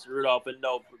free Mason Rudolph. And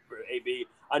no, AB,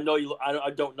 I know you. I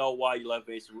don't know why you left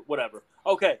Mason. Whatever.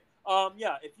 Okay.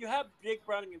 If you have Jake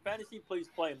Browning in fantasy, please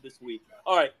play him this week.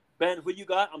 All right, Ben, who you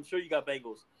got? I'm sure you got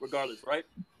Bengals, regardless, right?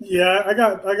 Yeah, I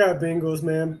got Bengals,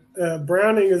 man.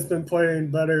 Browning has been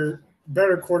playing better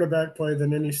quarterback play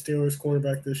than any Steelers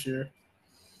quarterback this year.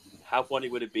 How funny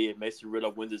would it be if Mason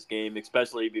Rudolph wins this game,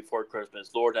 especially before Christmas?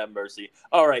 Lord have mercy.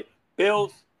 All right,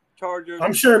 Bills, Chargers.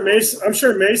 I'm sure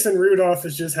Mason Rudolph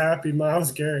is just happy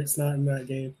Myles Garrett's not in that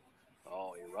game.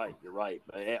 Oh, you're right.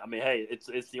 I mean, hey,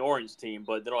 it's the orange team,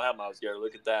 but they don't have Myles Garrett.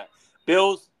 Look at that.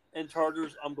 Bills and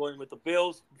Chargers. I'm going with the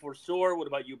Bills for sure. What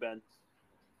about you, Ben?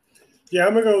 Yeah,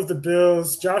 I'm gonna go with the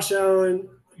Bills. Josh Allen,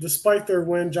 despite their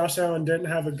win, Josh Allen didn't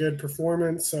have a good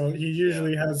performance, so he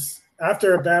usually has.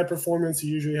 After a bad performance, he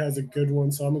usually has a good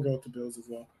one, so I'm going to go with the Bills as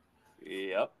well.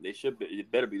 Yep, they should be.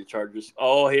 It better be the Chargers.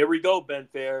 Oh, here we go, Ben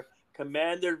Fair.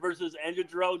 Commanders versus Andrew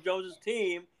Terrell Jones'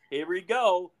 team. Here we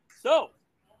go. So,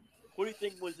 who do you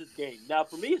think wins this game? Now,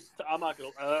 for me, I'm not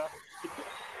going to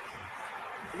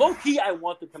low-key, I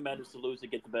want the Commanders to lose to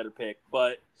get the better pick.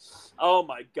 But, oh,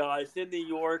 my God, it's in New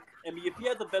York. I mean, if you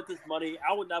had to bet this money,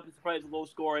 I would not be surprised at low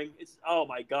scoring. Oh,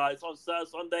 my God, it's on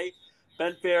Sunday.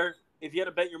 Ben Fair. If you had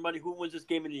to bet your money, who wins this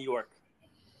game in New York?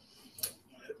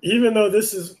 Even though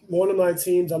this is one of my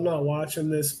teams, I'm not watching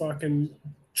this fucking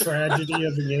tragedy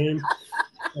of the game.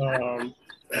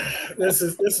 This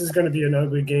is going to be an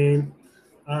ugly game.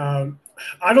 I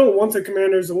don't want the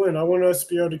Commanders to win. I want us to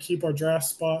be able to keep our draft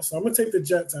spot. So I'm going to take the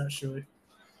Jets, actually.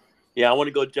 Yeah, I want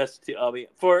to go Jets too. I mean,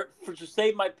 to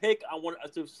save my pick, I want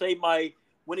to save my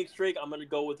winning streak. I'm going to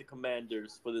go with the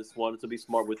Commanders for this one to be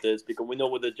smart with this because we know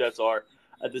where the Jets are.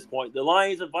 At this point, the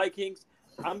Lions and Vikings,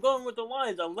 I'm going with the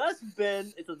Lions. Unless,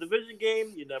 Ben, it's a division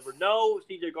game. You never know.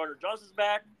 C.J. Gardner-Johnson's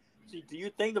back. So do you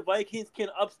think the Vikings can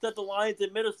upset the Lions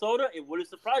in Minnesota? It wouldn't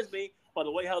surprise me by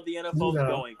the way how the NFL is No.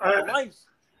 going. The Lions,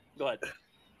 go ahead.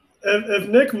 If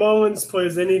Nick Mullins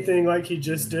plays anything like he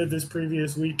just did this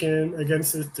previous weekend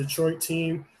against this Detroit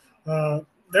team,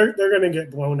 they're going to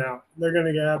get blown out. They're going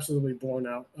to get absolutely blown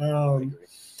out.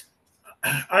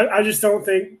 I just don't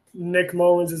think Nick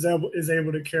Mullins is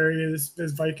able to carry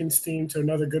his Vikings team to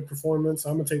another good performance.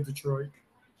 I'm going to take Detroit.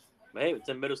 Hey, it's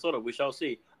in Minnesota. We shall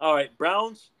see. All right,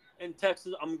 Browns and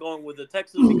Texas. I'm going with the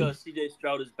Texans because C.J.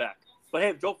 Stroud is back. But hey,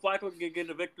 if Joe Flacco can get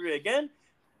a victory again,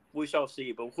 we shall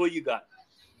see. But who you got?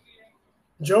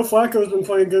 Joe Flacco has been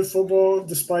playing good football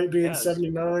despite being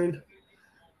 79.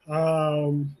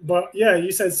 But yeah,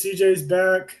 you said CJ's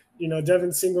back. You know,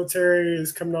 Devin Singletary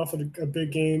is coming off of a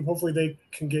big game. Hopefully they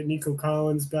can get Nico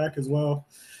Collins back as well.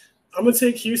 I'm going to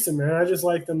take Houston, man. I just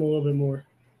like them a little bit more.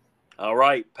 All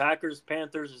right. Packers,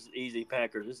 Panthers is easy.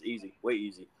 Packers is easy. Way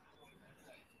easy.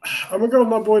 I'm going to go with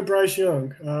my boy Bryce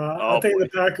Young. I think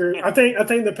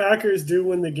the Packers do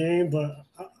win the game, but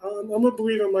I'm going to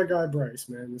believe in my guy Bryce,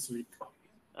 man, this week.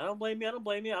 I don't blame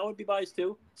you. I would be biased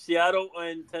too. Seattle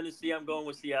and Tennessee, I'm going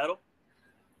with Seattle.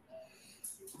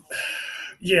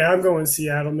 Yeah, I'm going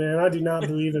Seattle, man. I do not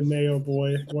believe in Mayo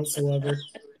Boy whatsoever.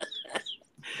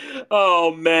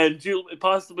 Oh, man.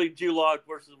 Possibly Drew Lock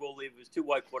versus Will Levis. 2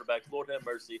 white quarterbacks. Lord have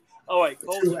mercy. All right.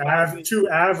 Two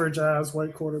average-ass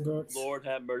white quarterbacks. Lord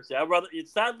have mercy.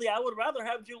 Sadly, I would rather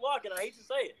have Drew Lock, and I hate to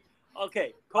say it.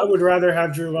 Okay. Colts. I would rather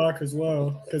have Drew Lock as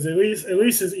well, because at least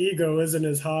his ego isn't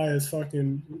as high as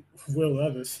fucking Will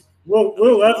Levis. Will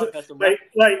Levis,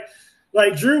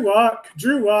 like Drew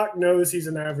Lock knows he's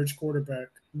an average quarterback.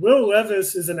 Will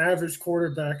Levis is an average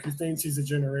quarterback who thinks he's a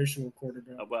generational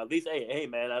quarterback. Well, at least, hey,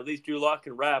 man, at least Drew Lock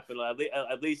can rap, and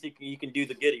at least he can do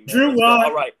the giddy, man. Drew Lock,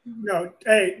 all right. No,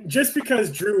 hey, just because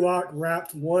Drew Lock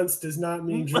rapped once does not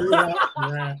mean Drew Lock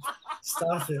can rap.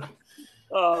 Stop it.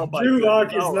 Oh, Drew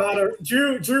Lock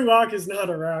is not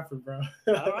a rapper, bro.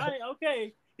 All right,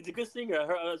 okay. He's a good singer.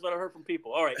 That's what I heard from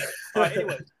people. All right.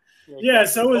 Anyway. Yeah,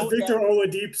 so is Victor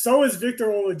Oladipo. So is Victor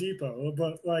Oladipo,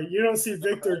 but like you don't see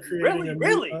Victor creating a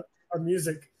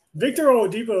music. Victor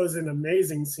Oladipo is an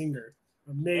amazing singer.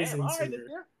 Amazing singer.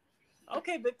 Victor.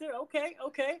 Okay, Victor. Okay.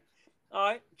 All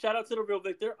right. Shout out to the real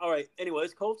Victor. All right.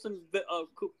 Anyways, Colts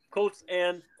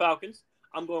and Falcons.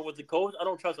 I'm going with the Colts. I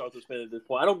don't trust Arthur Smith at this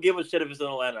point. I don't give a shit if it's in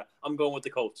Atlanta. I'm going with the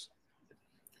Colts.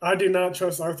 I do not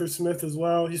trust Arthur Smith as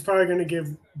well. He's probably going to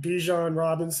give Bijan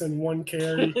Robinson 1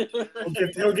 carry.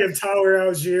 he'll give Tyler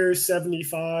Algier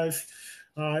 75.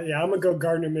 I'm going to go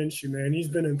Gardner Minshew, man. He's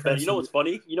been impressive. You know what's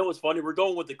funny? We're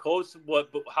going with the Colts, but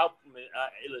how?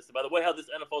 Listen, by the way how this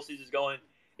NFL season is going,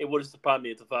 it wouldn't surprise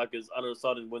me if the Falcons all of a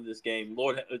sudden win this game.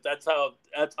 Lord, that's how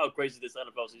crazy this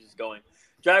NFL season is going.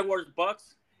 Jaguars,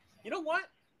 Bucks. You know what?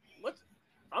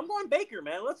 I'm going Baker,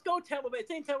 man. Let's go Tampa Bay. It's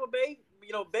Tampa Bay.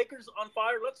 You know, Baker's on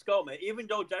fire. Let's go, man. Even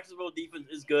though Jacksonville defense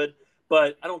is good,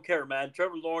 but I don't care, man.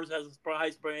 Trevor Lawrence has a high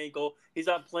sprained ankle. He's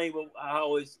not playing with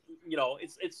how is,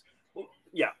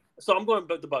 yeah. So I'm going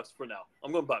the Bucks for now.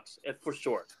 I'm going Bucks for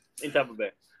sure in Tampa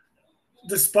Bay.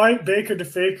 Despite Baker to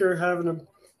Faker having a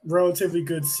relatively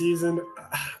good season,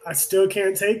 I still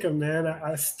can't take him, man.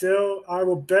 I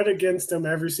will bet against him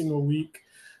every single week.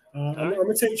 I'm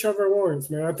going to take Trevor Lawrence,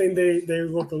 man. I think they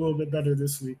look a little bit better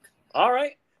this week. All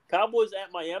right. Cowboys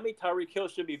at Miami. Tyreek Hill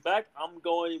should be back. I'm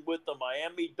going with the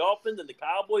Miami Dolphins, and the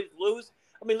Cowboys lose.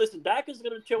 I mean, listen, Dak is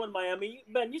going to chill in Miami.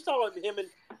 Man, you saw him and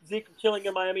Zeke chilling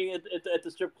in Miami at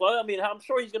the strip club. I mean, I'm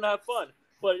sure he's going to have fun,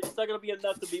 but it's not going to be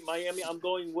enough to beat Miami. I'm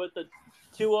going with the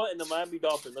Tua and the Miami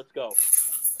Dolphins. Let's go.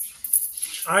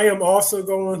 I am also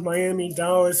going with Miami.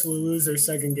 Dallas will lose their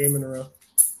second game in a row.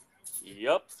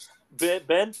 Yep.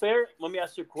 Ben Fair, let me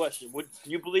ask you a question. Would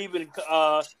you believe in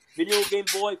video game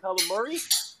boy Kyler Murray,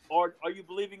 or are you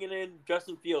believing in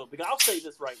Justin Fields? Because I'll say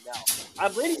this right now.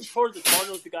 I'm leaning towards the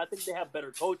Cardinals because I think they have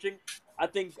better coaching. I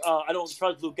think I don't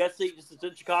trust Luke Getsy. This is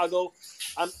in Chicago.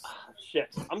 I'm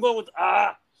going with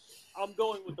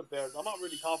the Bears. I'm not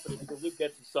really confident because Luke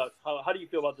Getsy sucks. How do you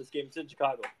feel about this game? It's in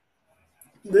Chicago.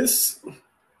 This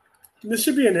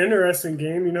should be an interesting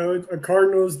game. You know, a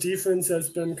Cardinals defense that's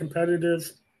been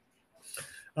competitive.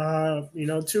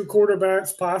 Two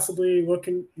quarterbacks possibly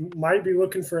might be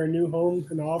looking for a new home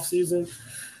in the offseason.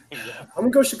 Yeah.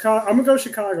 I'm gonna go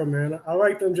Chicago, man. I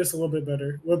like them just a little bit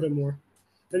better, a little bit more.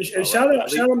 And shout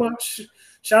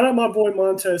out my boy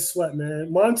Montez Sweat,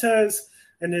 man. Montez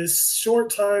in his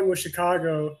short time with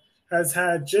Chicago has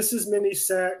had just as many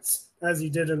sacks as he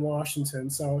did in Washington.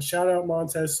 So shout out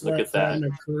Montez Sweat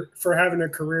for having a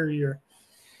career year.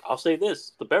 I'll say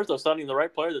this. The Bears are signing the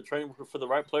right players. They're training for the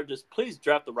right players. Just please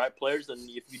draft the right players. And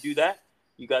if you do that,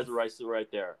 You guys are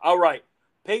right there. All right.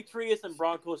 Patriots and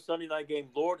Broncos Sunday night game.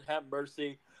 Lord have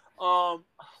mercy.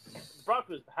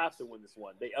 Broncos have to win this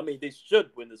one. They should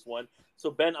win this one.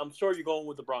 So Ben, I'm sure you're going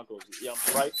with the Broncos. Yeah,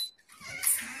 right.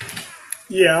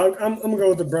 Yeah, I'm gonna go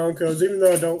with the Broncos, even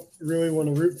though I don't really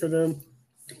want to root for them.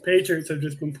 Patriots have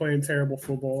just been playing terrible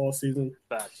football all season.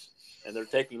 Facts. And they're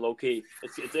taking low key.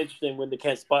 It's interesting when they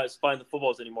can't spy the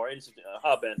footballs anymore. Interesting.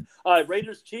 Ben. All right,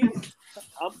 Raiders Chiefs.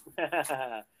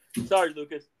 Sorry,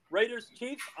 Lucas. Raiders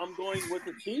Chiefs. I'm going with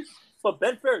the Chiefs. But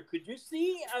Ben Fair, could you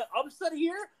see an upset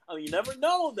here? I mean, you never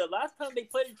know. The last time they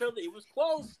played each other, it was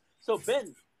close. So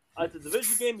Ben, it's a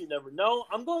division game. You never know.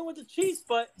 I'm going with the Chiefs,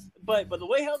 but the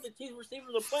way how the Chiefs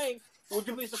receivers are playing, would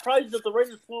you be surprised if the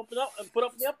Raiders put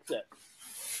up the upset?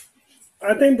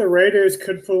 I think the Raiders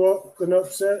could pull up an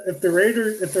upset. If the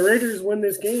Raiders win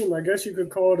this game, I guess you could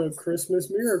call it a Christmas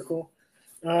miracle.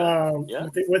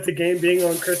 With the game being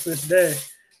on Christmas Day.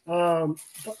 But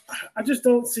I just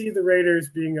don't see the Raiders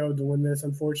being able to win this,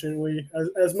 unfortunately.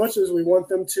 As much as we want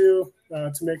them to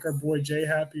make our boy Jay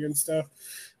happy and stuff,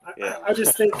 I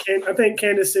just think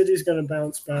Kansas City's going to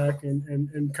bounce back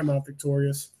and come out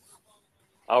victorious.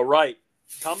 All right.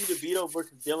 Tommy DeVito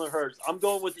versus Jalen Hurts. I'm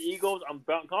going with the Eagles. I'm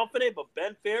confident, but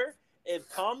Ben Fair, if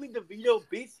Tommy DeVito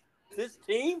beats this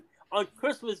team on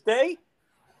Christmas Day,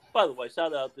 by the way,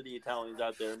 shout out to the Italians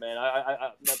out there, man.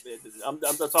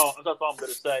 That's all I'm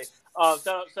going to say.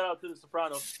 Shout out to the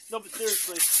Sopranos. No, but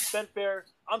seriously, Ben Fair,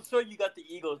 I'm sure you got the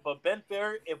Eagles, but Ben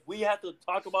Fair, if we have to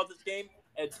talk about this game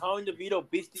and Tommy DeVito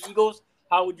beats the Eagles,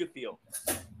 how would you feel?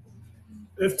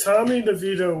 If Tommy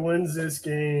DeVito wins this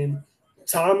game,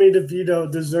 Tommy DeVito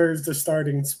deserves the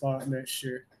starting spot next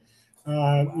year.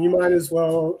 You might as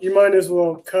well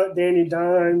cut Danny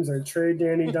Dimes or trade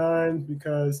Danny Dimes,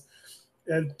 because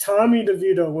if Tommy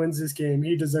DeVito wins this game,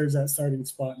 he deserves that starting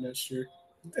spot neast year.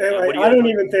 And I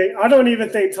don't even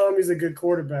think Tommy's a good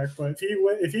quarterback, but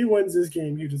if he wins this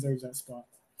game, he deserves that spot.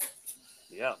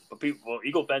 Yeah, but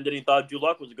Eagle fan didn't thought Drew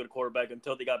Luck was a good quarterback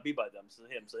until they got beat by them. So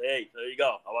hey, there you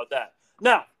go. How about that?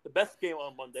 Now, the best game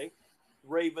on Monday.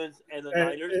 Ravens and the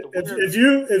Niners. If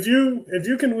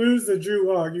you can lose the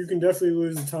Drew Lock, you can definitely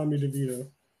lose the Tommy DeVito.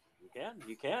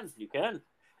 You can.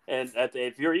 And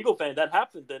if you're an Eagle fan, that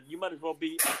happened. Then you might as well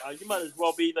be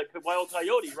the Wild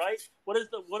Coyote, right? What is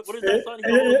that song?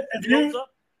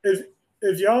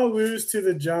 If y'all lose to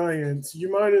the Giants,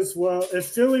 you might as well. If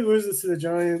Philly loses to the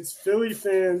Giants, Philly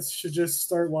fans should just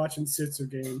start watching Sitzer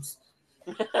games.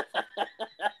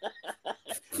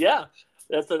 Yeah.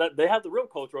 They have the real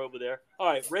culture over there. All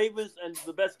right, Ravens and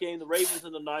the best game, the Ravens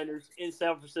and the Niners in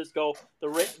San Francisco.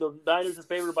 The Niners are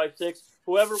favored by 6.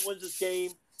 Whoever wins this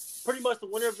game, pretty much the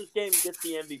winner of this game gets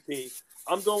the MVP.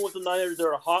 I'm going with the Niners.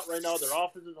 They're hot right now. Their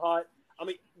offense is hot. I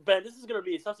mean, Ben, this is going to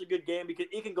be such a good game because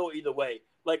it can go either way.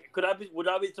 Like, would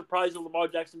I be surprised if Lamar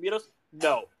Jackson beat us?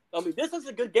 No. I mean, this is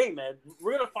a good game, man.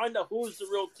 We're going to find out who's the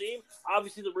real team.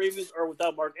 Obviously, the Ravens are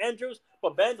without Mark Andrews.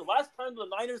 But, Ben, the last time the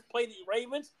Niners played the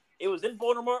Ravens, it was in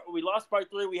Baltimore. We lost by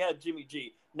 3. We had Jimmy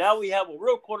G. Now we have a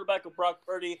real quarterback of Brock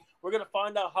Purdy. We're going to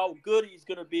find out how good he's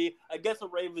going to be against the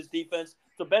Ravens defense.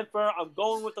 So, Ben Fair, I'm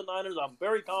going with the Niners. I'm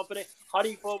very confident. How do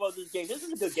you feel about this game? This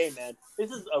is a good game, man.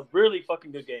 This is a really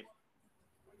fucking good game.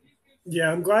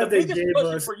 Yeah, I'm glad they gave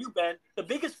us. The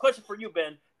biggest question for you,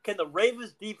 Ben, can the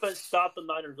Ravens defense stop the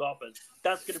Niners offense?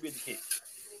 That's going to be the key.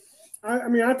 I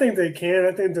mean, I think they can.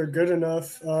 I think they're good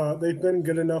enough. They've been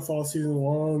good enough all season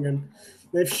long, and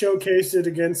they've showcased it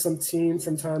against some teams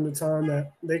from time to time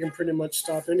that they can pretty much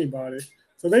stop anybody.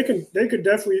 So they could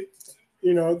definitely,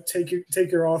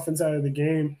 take your offense out of the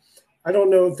game. I don't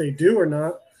know if they do or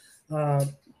not.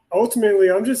 Ultimately,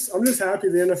 I'm just happy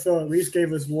the NFL at least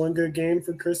gave us one good game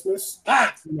for Christmas.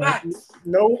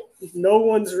 No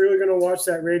one's really gonna watch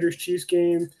that Raiders Chiefs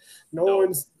game. No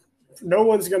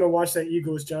one's gonna watch that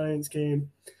Eagles Giants game.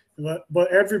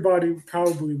 But everybody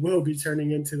probably will be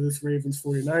turning into this Ravens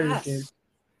 49ers game.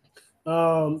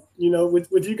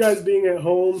 With you guys being at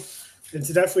home, it's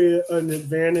definitely an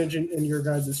advantage in your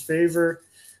guys' favor.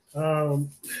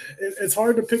 It's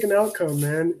hard to pick an outcome,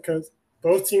 man, because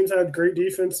both teams have great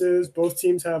defenses. Both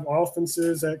teams have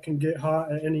offenses that can get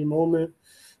hot at any moment.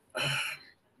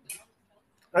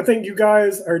 I think you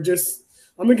guys are just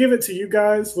 – I'm going to give it to you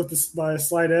guys by a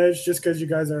slight edge just because you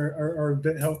guys are a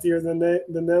bit healthier than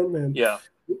them. And yeah.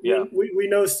 We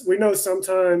know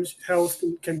sometimes health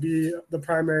can be the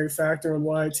primary factor on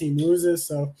why a team loses.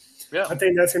 So yeah. I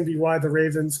think that's going to be why the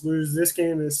Ravens lose this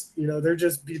game is, they're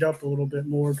just beat up a little bit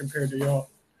more compared to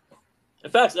y'all. In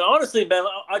fact, honestly, man,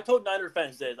 I told Niner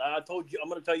fans this. I told you, I'm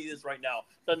going to tell you this right now.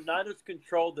 The Niners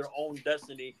control their own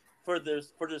destiny for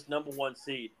this number 1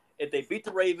 seed. If they beat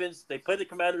the Ravens, they play the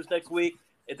Commanders next week.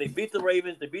 If they beat the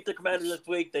Ravens, they beat the Commanders this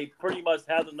week, they pretty much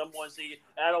have the number 1 seed.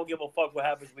 And I don't give a fuck what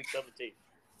happens week 17.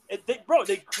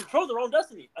 They control their own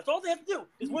destiny. That's all they have to do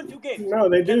is win 2 games. No,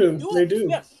 they do. They do.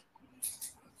 Yes.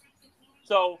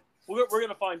 So we're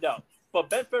gonna find out. But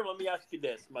Ben Fair, let me ask you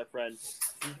this, my friend.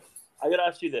 I gotta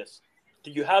ask you this: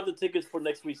 do you have the tickets for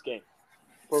next week's game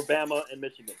for Bama and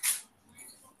Michigan?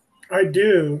 I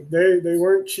do. They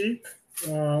weren't cheap.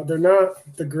 They're not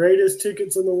the greatest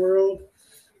tickets in the world.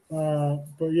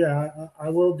 But yeah, I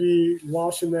will be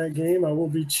watching that game. I will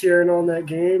be cheering on that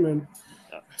game, and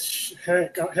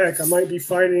heck, I might be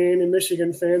fighting any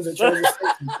Michigan fans that try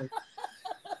to.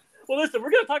 Well, listen, we're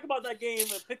gonna talk about that game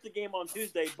and pick the game on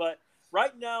Tuesday. But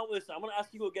right now, listen, I'm gonna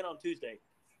ask you again on Tuesday.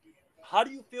 How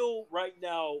do you feel right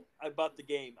now about the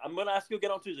game? I'm gonna ask you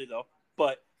again on Tuesday though.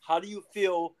 But how do you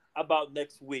feel about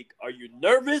next week? Are you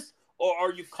nervous or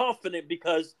are you confident?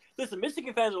 Because listen,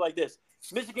 Michigan fans are like this.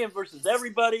 Michigan versus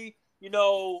everybody. Jim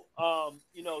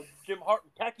Hart,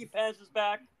 Khaki Pants is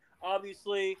back.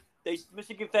 Obviously,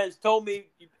 Michigan fans told me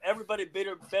everybody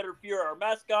better fear our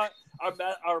mascot.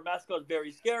 Our mascot is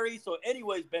very scary. So,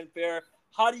 anyways, Ben Fair,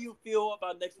 how do you feel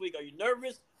about next week? Are you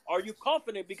nervous? Are you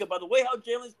confident? Because by the way how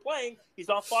Jalen's playing, he's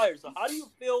on fire. So, how do you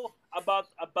feel about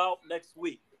next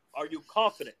week? Are you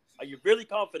confident? Are you really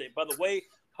confident? By the way,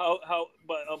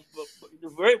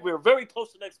 we're very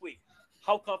close to next week.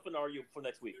 How confident are you for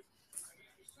next week?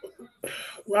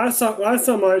 Last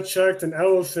time I checked, an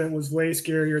elephant was way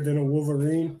scarier than a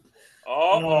wolverine.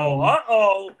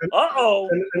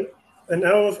 An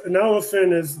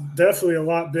elephant is definitely a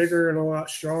lot bigger and a lot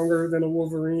stronger than a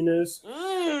wolverine is.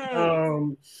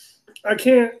 I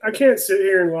can't sit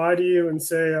here and lie to you and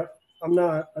say I'm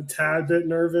not a tad bit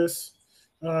nervous.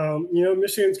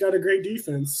 Michigan's got a great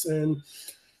defense, and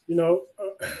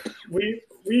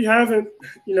we haven't,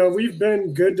 we've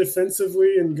been good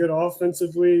defensively and good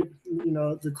offensively,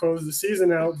 to close the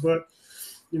season out. But,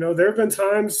 there have been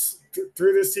times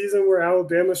through this season where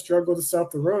Alabama struggled to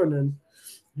stop the run. And,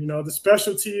 the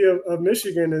specialty of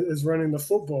Michigan is running the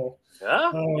football.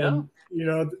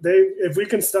 If we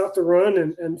can stop the run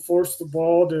and force the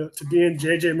ball to be in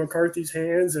J.J. McCarthy's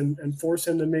hands and force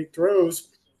him to make throws,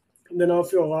 then I'll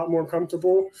feel a lot more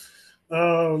comfortable.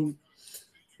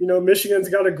 Michigan's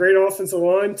got a great offensive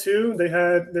line too. They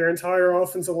had their entire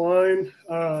offensive line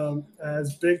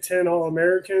as Big Ten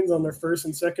All-Americans on their first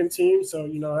and second team. So,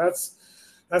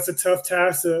 that's a tough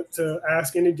task to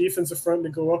ask any defensive front to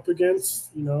go up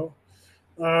against,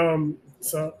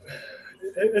 So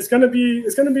it's gonna be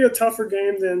a tougher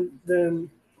game than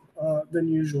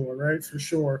usual, right? For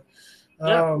sure.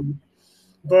 Yeah.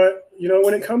 But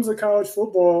when it comes to college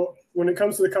football, when it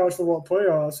comes to the college football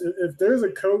playoffs, if there's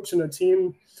a coach and a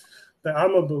team that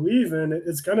I'm a believe in,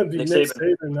 it's going to be Nick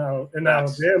Saban now in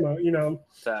Alabama.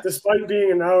 Despite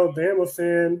being an Alabama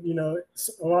fan, a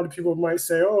lot of people might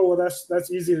say, "Oh, well,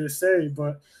 that's easy to say,"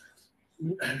 but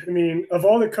I mean, of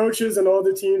all the coaches and all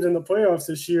the teams in the playoffs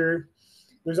this year,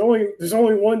 there's only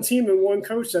one team and one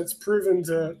coach that's proven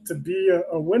to be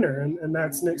a winner, and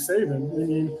that's Nick Saban. I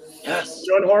mean, yes.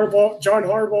 John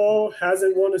Harbaugh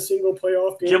hasn't won a single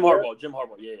playoff game. Jim Harbaugh,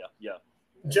 yeah.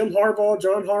 Jim Harbaugh,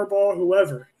 John Harbaugh,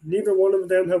 whoever. Neither one of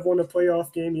them have won a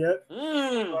playoff game yet,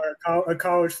 or a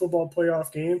college football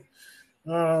playoff game.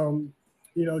 I'll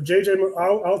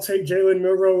take Jalen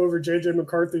Milroe over JJ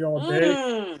McCarthy all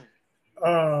day.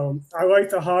 I like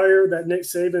the hire that Nick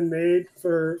Saban made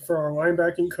for our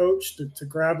linebacking coach to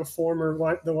grab the former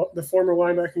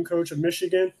linebacking coach of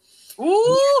Michigan.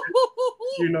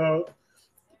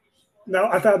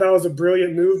 Now I thought that was a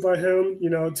brilliant move by him.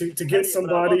 To get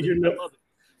somebody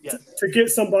to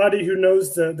get somebody who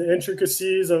knows the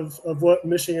intricacies of what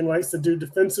Michigan likes to do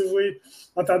defensively.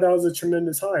 I thought that was a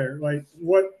tremendous hire. Like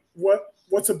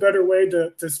what's a better way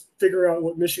to figure out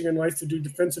what Michigan likes to do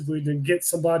defensively than get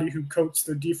somebody who coached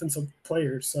their defensive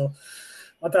players? So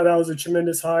I thought that was a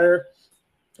tremendous hire.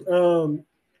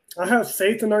 I have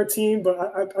faith in our team, but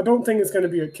I don't think it's going to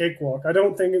be a cakewalk. I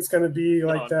don't think it's going to be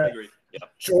like that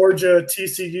Georgia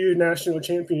TCU national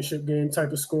championship game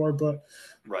type of score. But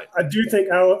right, I do think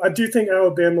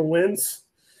Alabama wins.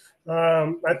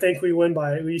 I think we win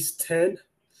by at least 10.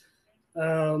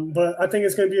 But I think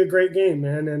it's going to be a great game,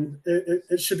 man, and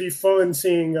it should be fun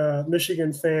seeing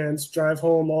Michigan fans drive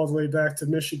home all the way back to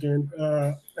Michigan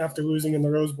after losing in the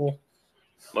Rose Bowl.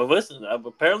 Well, listen,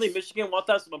 apparently Michigan wants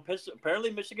that.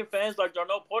 Apparently Michigan fans like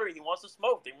Darnell Porter, he wants to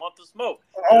smoke. They want to smoke.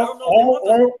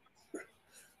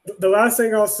 The last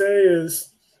thing I'll say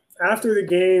is after the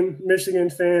game, Michigan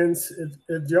fans,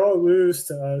 if y'all lose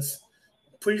to us,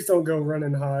 please don't go run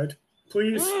and hide.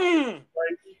 Please.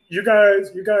 You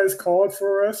guys called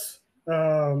for us.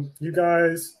 You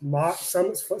guys mocked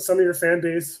some of your fan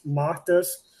base mocked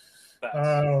us. Facts.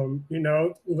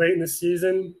 Late in the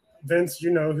season, Vince, you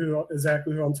know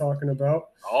exactly who I'm talking about.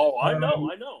 Oh, I know, Um,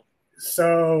 I know.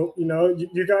 so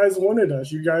you guys wanted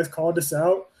us. You guys called us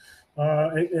out,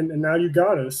 and now you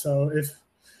got us. So if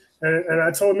and I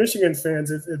told Michigan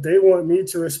fans if they want me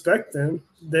to respect them,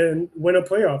 then win a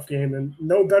playoff game. And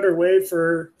no better way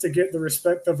to get the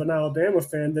respect of an Alabama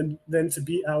fan than to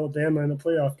beat Alabama in a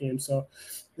playoff game. So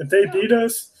if they beat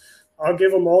us, I'll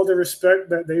give them all the respect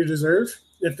that they deserve.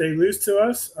 If they lose to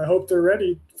us, I hope they're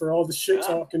ready for all the shit Yeah.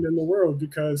 talking in the world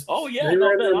because Oh yeah, they no,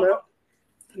 ran Ben. their mouth.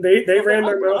 They No, Ben. ran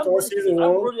their mouth I'm all rooting for you. season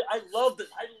long. I love this.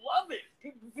 I love it.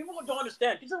 People don't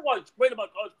understand. This is why it's great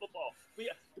about college football.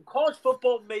 The college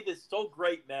football made this so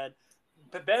great, man.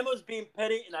 Bama's being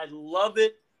petty, and I love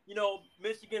it.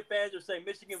 Michigan fans are saying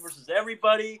Michigan versus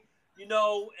everybody.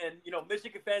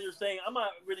 Michigan fans are saying, I'm not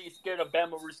really scared of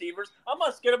Bama receivers. I'm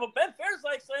not scared of Ben Fair's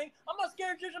like saying, I'm not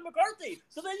scared of Christian McCarthy.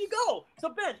 So there you go. So,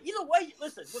 Ben, either way,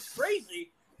 listen, what's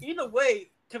crazy, either way,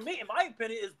 to me, in my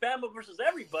opinion, is Bama versus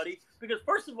everybody because,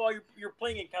 first of all, you're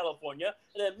playing in California,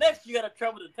 and then next you got to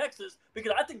travel to Texas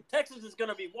because I think Texas is going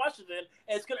to be Washington,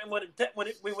 and it's going to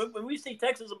when we see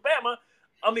Texas and Bama,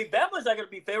 I mean, Bama's not going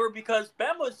to be favored because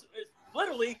Bama's is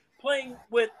literally playing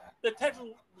with the Texas,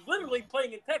 literally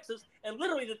playing in Texas, and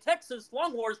literally the Texas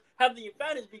Longhorns have the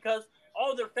advantage because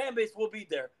all their fan base will be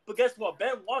there. But guess what?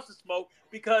 Ben wants to smoke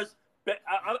because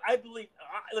I believe.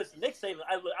 Listen, Nick Saban,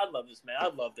 I love this, man. I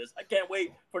love this. I can't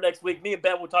wait for next week. Me and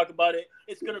Ben will talk about it.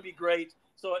 It's going to be great.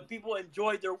 So people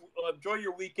enjoy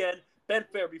your weekend. Ben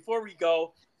Fair, before we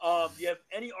go, do you have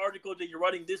any articles that you're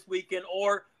writing this weekend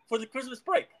or for the Christmas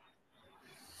break?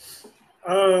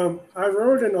 I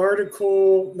wrote an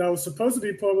article that was supposed to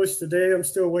be published today. I'm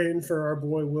still waiting for our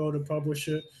boy Will to publish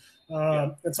it.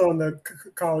 It's on the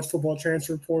college football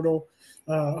transfer portal.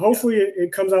 Hopefully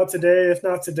it comes out today. If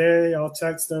not today, I'll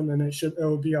text them and it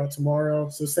will be out tomorrow.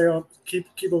 So stay on,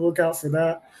 keep a lookout for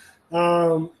that.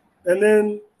 And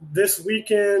then this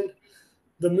weekend,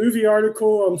 the movie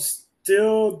article, I'm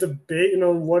still debating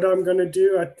on what I'm going to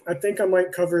do. I think I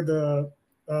might cover the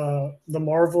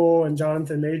Marvel and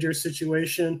Jonathan Majors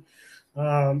situation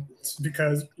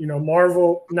because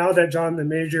Marvel, now that Jonathan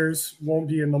Majors won't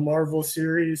be in the Marvel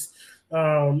series,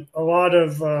 a lot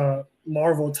of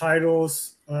Marvel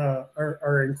titles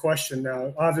are in question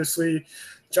now. Obviously,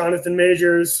 Jonathan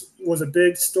Majors was a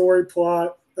big story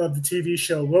plot of the TV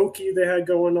show Loki they had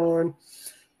going on.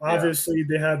 Obviously,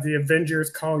 they had the Avengers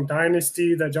Kong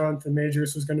Dynasty that Jonathan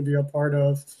Majors was going to be a part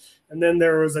of. And then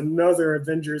there was another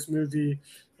Avengers movie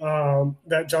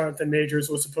that Jonathan Majors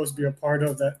was supposed to be a part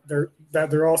of that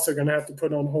they're also going to have to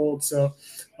put on hold. So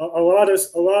a lot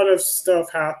of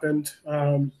stuff happened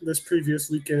this previous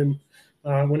weekend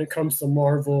when it comes to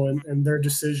Marvel and their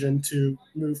decision to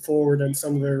move forward in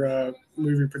some of their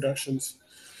movie productions.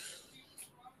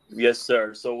 Yes,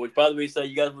 sir. So, which by the way,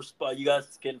 you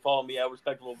guys can follow me at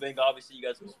Respectable Ving. Obviously, you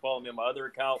guys can follow me on my other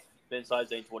account, Ben Size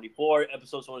 24.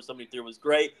 Episode 173 was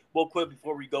great. Real quick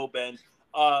before we go, Ben,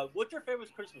 what's your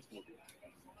favorite Christmas movie?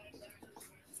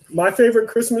 My favorite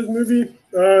Christmas movie,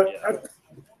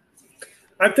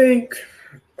 I think.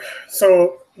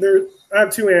 So I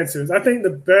have two answers. I think the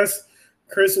best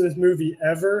Christmas movie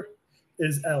ever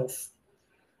is Elf.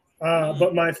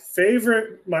 But my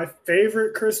favorite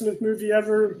Christmas movie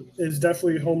ever is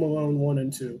definitely Home Alone 1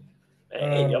 and 2.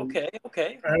 Hey, okay.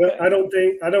 I don't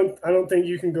think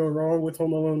you can go wrong with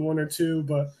Home Alone 1 or 2.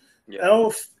 But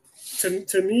Elf,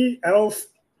 to me, Elf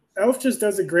just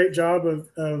does a great job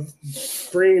of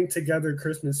bringing together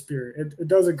Christmas spirit. It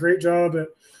does a great job at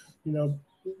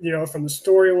from the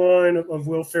storyline of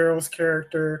Will Ferrell's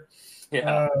character.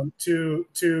 To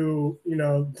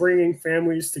bringing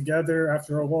families together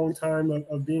after a long time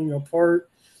of being apart.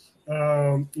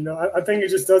 I think it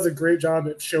just does a great job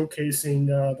at showcasing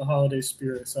the holiday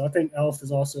spirit. So I think Elf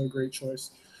is also a great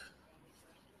choice.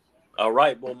 All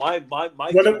right. Well, my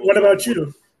what about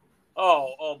you?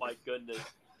 Oh my goodness.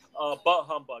 But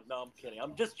humbug. No, I'm kidding.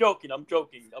 I'm just joking. I'm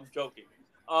joking.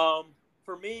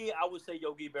 For me, I would say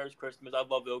Yogi Bear's Christmas. I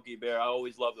love Yogi Bear. I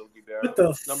always love Yogi Bear. What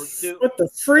the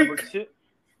freak? Number two.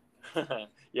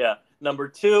 Yeah. Number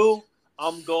two,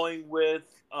 I'm going with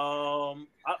I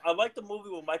like the movie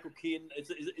with Michael Keaton.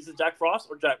 Is it Jack Frost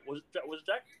or Jack? Was it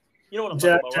Jack? You know what I'm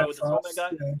talking about, right? With the snowman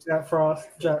guy? Yeah, Jack Frost.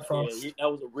 Yeah,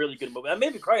 that was a really good movie. I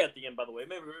made me cry at the end, by the way. It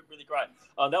made me really cry.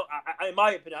 In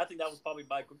my opinion, I think that was probably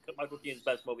Michael Keaton's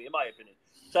best movie, in my opinion.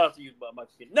 Shout out to you,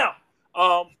 Michael Keaton. Now,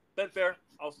 Ben Fair,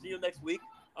 I'll see you next week.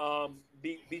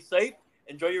 Be safe.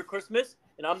 Enjoy your Christmas.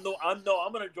 And I'm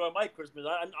gonna enjoy my Christmas.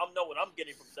 I know what I'm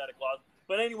getting from Santa Claus.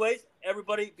 But anyways,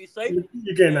 everybody be safe.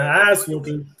 You're getting an ass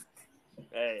whooping.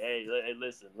 Hey,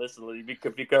 listen.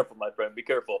 Be careful, my friend. Be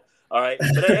careful. All right.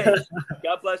 But hey,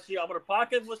 God bless you. I'm going to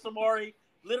pocket with Samari.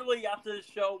 Literally after this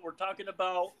show, we're talking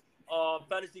about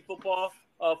fantasy football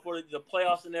for the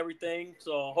playoffs and everything.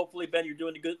 So hopefully, Ben, you're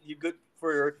doing good. You're good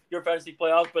for your fantasy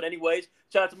playoffs. But anyways,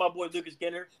 shout out to my boy Lucas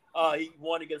Ginner. He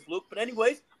won against Luke. But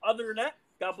anyways, other than that,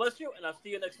 God bless you, and I'll see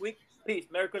you next week. Peace.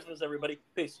 Merry Christmas, everybody.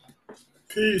 Peace.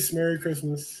 Peace. Merry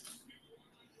Christmas.